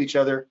can help each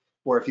other,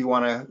 or if you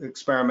want to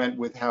experiment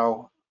with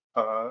how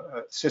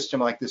a system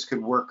like this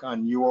could work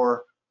on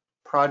your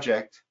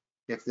project.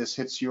 If this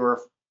hits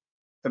your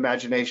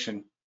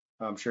imagination,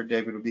 I'm sure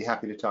David would be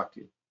happy to talk to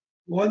you.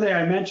 One thing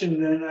I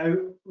mentioned, and I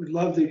would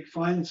love to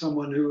find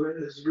someone who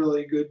is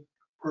really good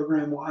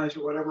program-wise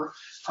or whatever,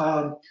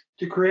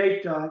 to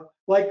create,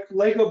 like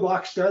Lego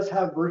Blocks does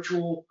have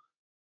virtual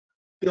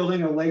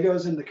building of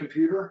Legos in the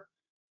computer.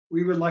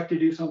 We would like to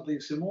do something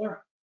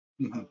similar.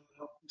 Mm-hmm.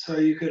 So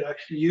you could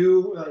actually,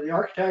 the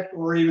architect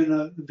or even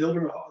the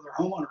builder or the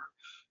homeowner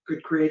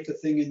could create the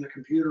thing in the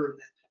computer,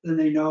 and then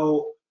they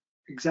know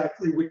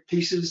exactly which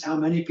pieces, how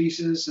many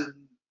pieces, and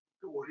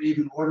would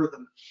even order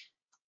them.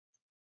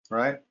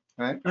 Right,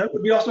 right. That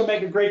would be also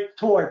make a great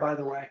toy, by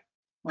the way.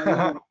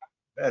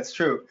 That's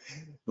true.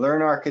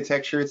 Learn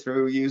architecture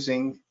through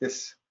using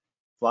this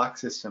block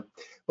system.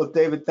 Well,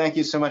 David, thank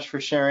you so much for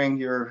sharing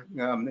your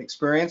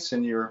experience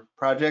and your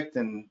project,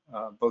 and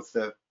both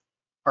the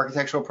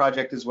architectural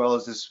project as well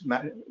as this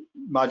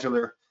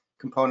modular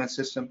component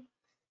system.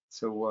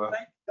 So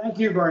thank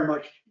you very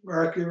much,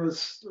 Eric.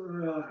 It's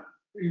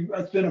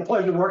been a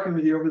pleasure working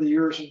with you over the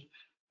years,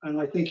 and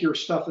I think your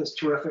stuff is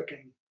terrific,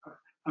 and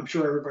I'm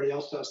sure everybody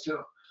else does too.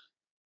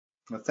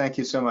 Well, thank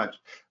you so much.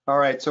 All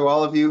right, so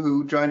all of you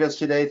who joined us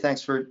today,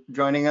 thanks for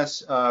joining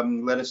us.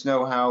 Let us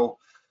know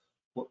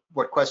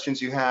what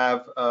questions you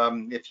have.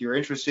 If you're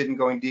interested in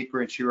going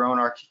deeper into your own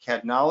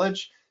ArchiCAD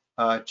knowledge,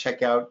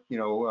 check out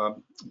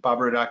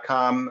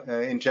Bobrow.com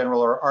in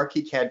general, or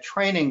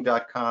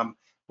ArchiCADtraining.com,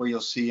 where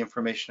you'll see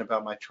information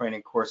about my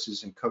training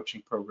courses and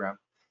coaching program.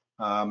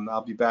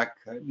 I'll be back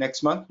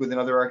next month with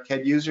another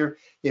ArchiCAD user.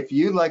 If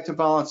you'd like to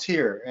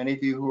volunteer, any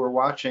of you who are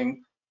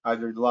watching,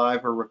 either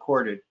live or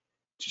recorded,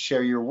 to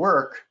share your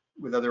work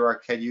with other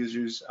ArchiCAD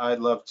users, I'd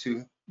love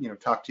to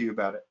talk to you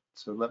about it.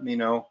 So let me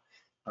know.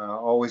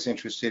 Always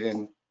interested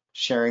in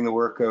sharing the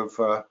work of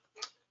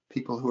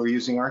people who are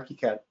using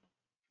ArchiCAD.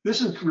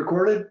 This is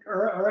recorded,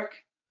 Eric?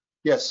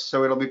 Yes,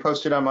 so it'll be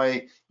posted on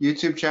my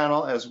YouTube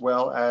channel as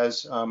well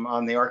as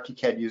on the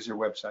ArchiCAD user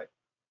website.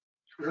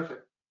 Terrific.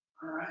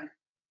 All right.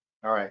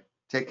 All right,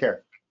 take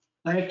care.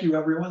 Thank you,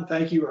 everyone.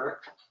 Thank you, Eric.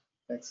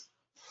 Thanks.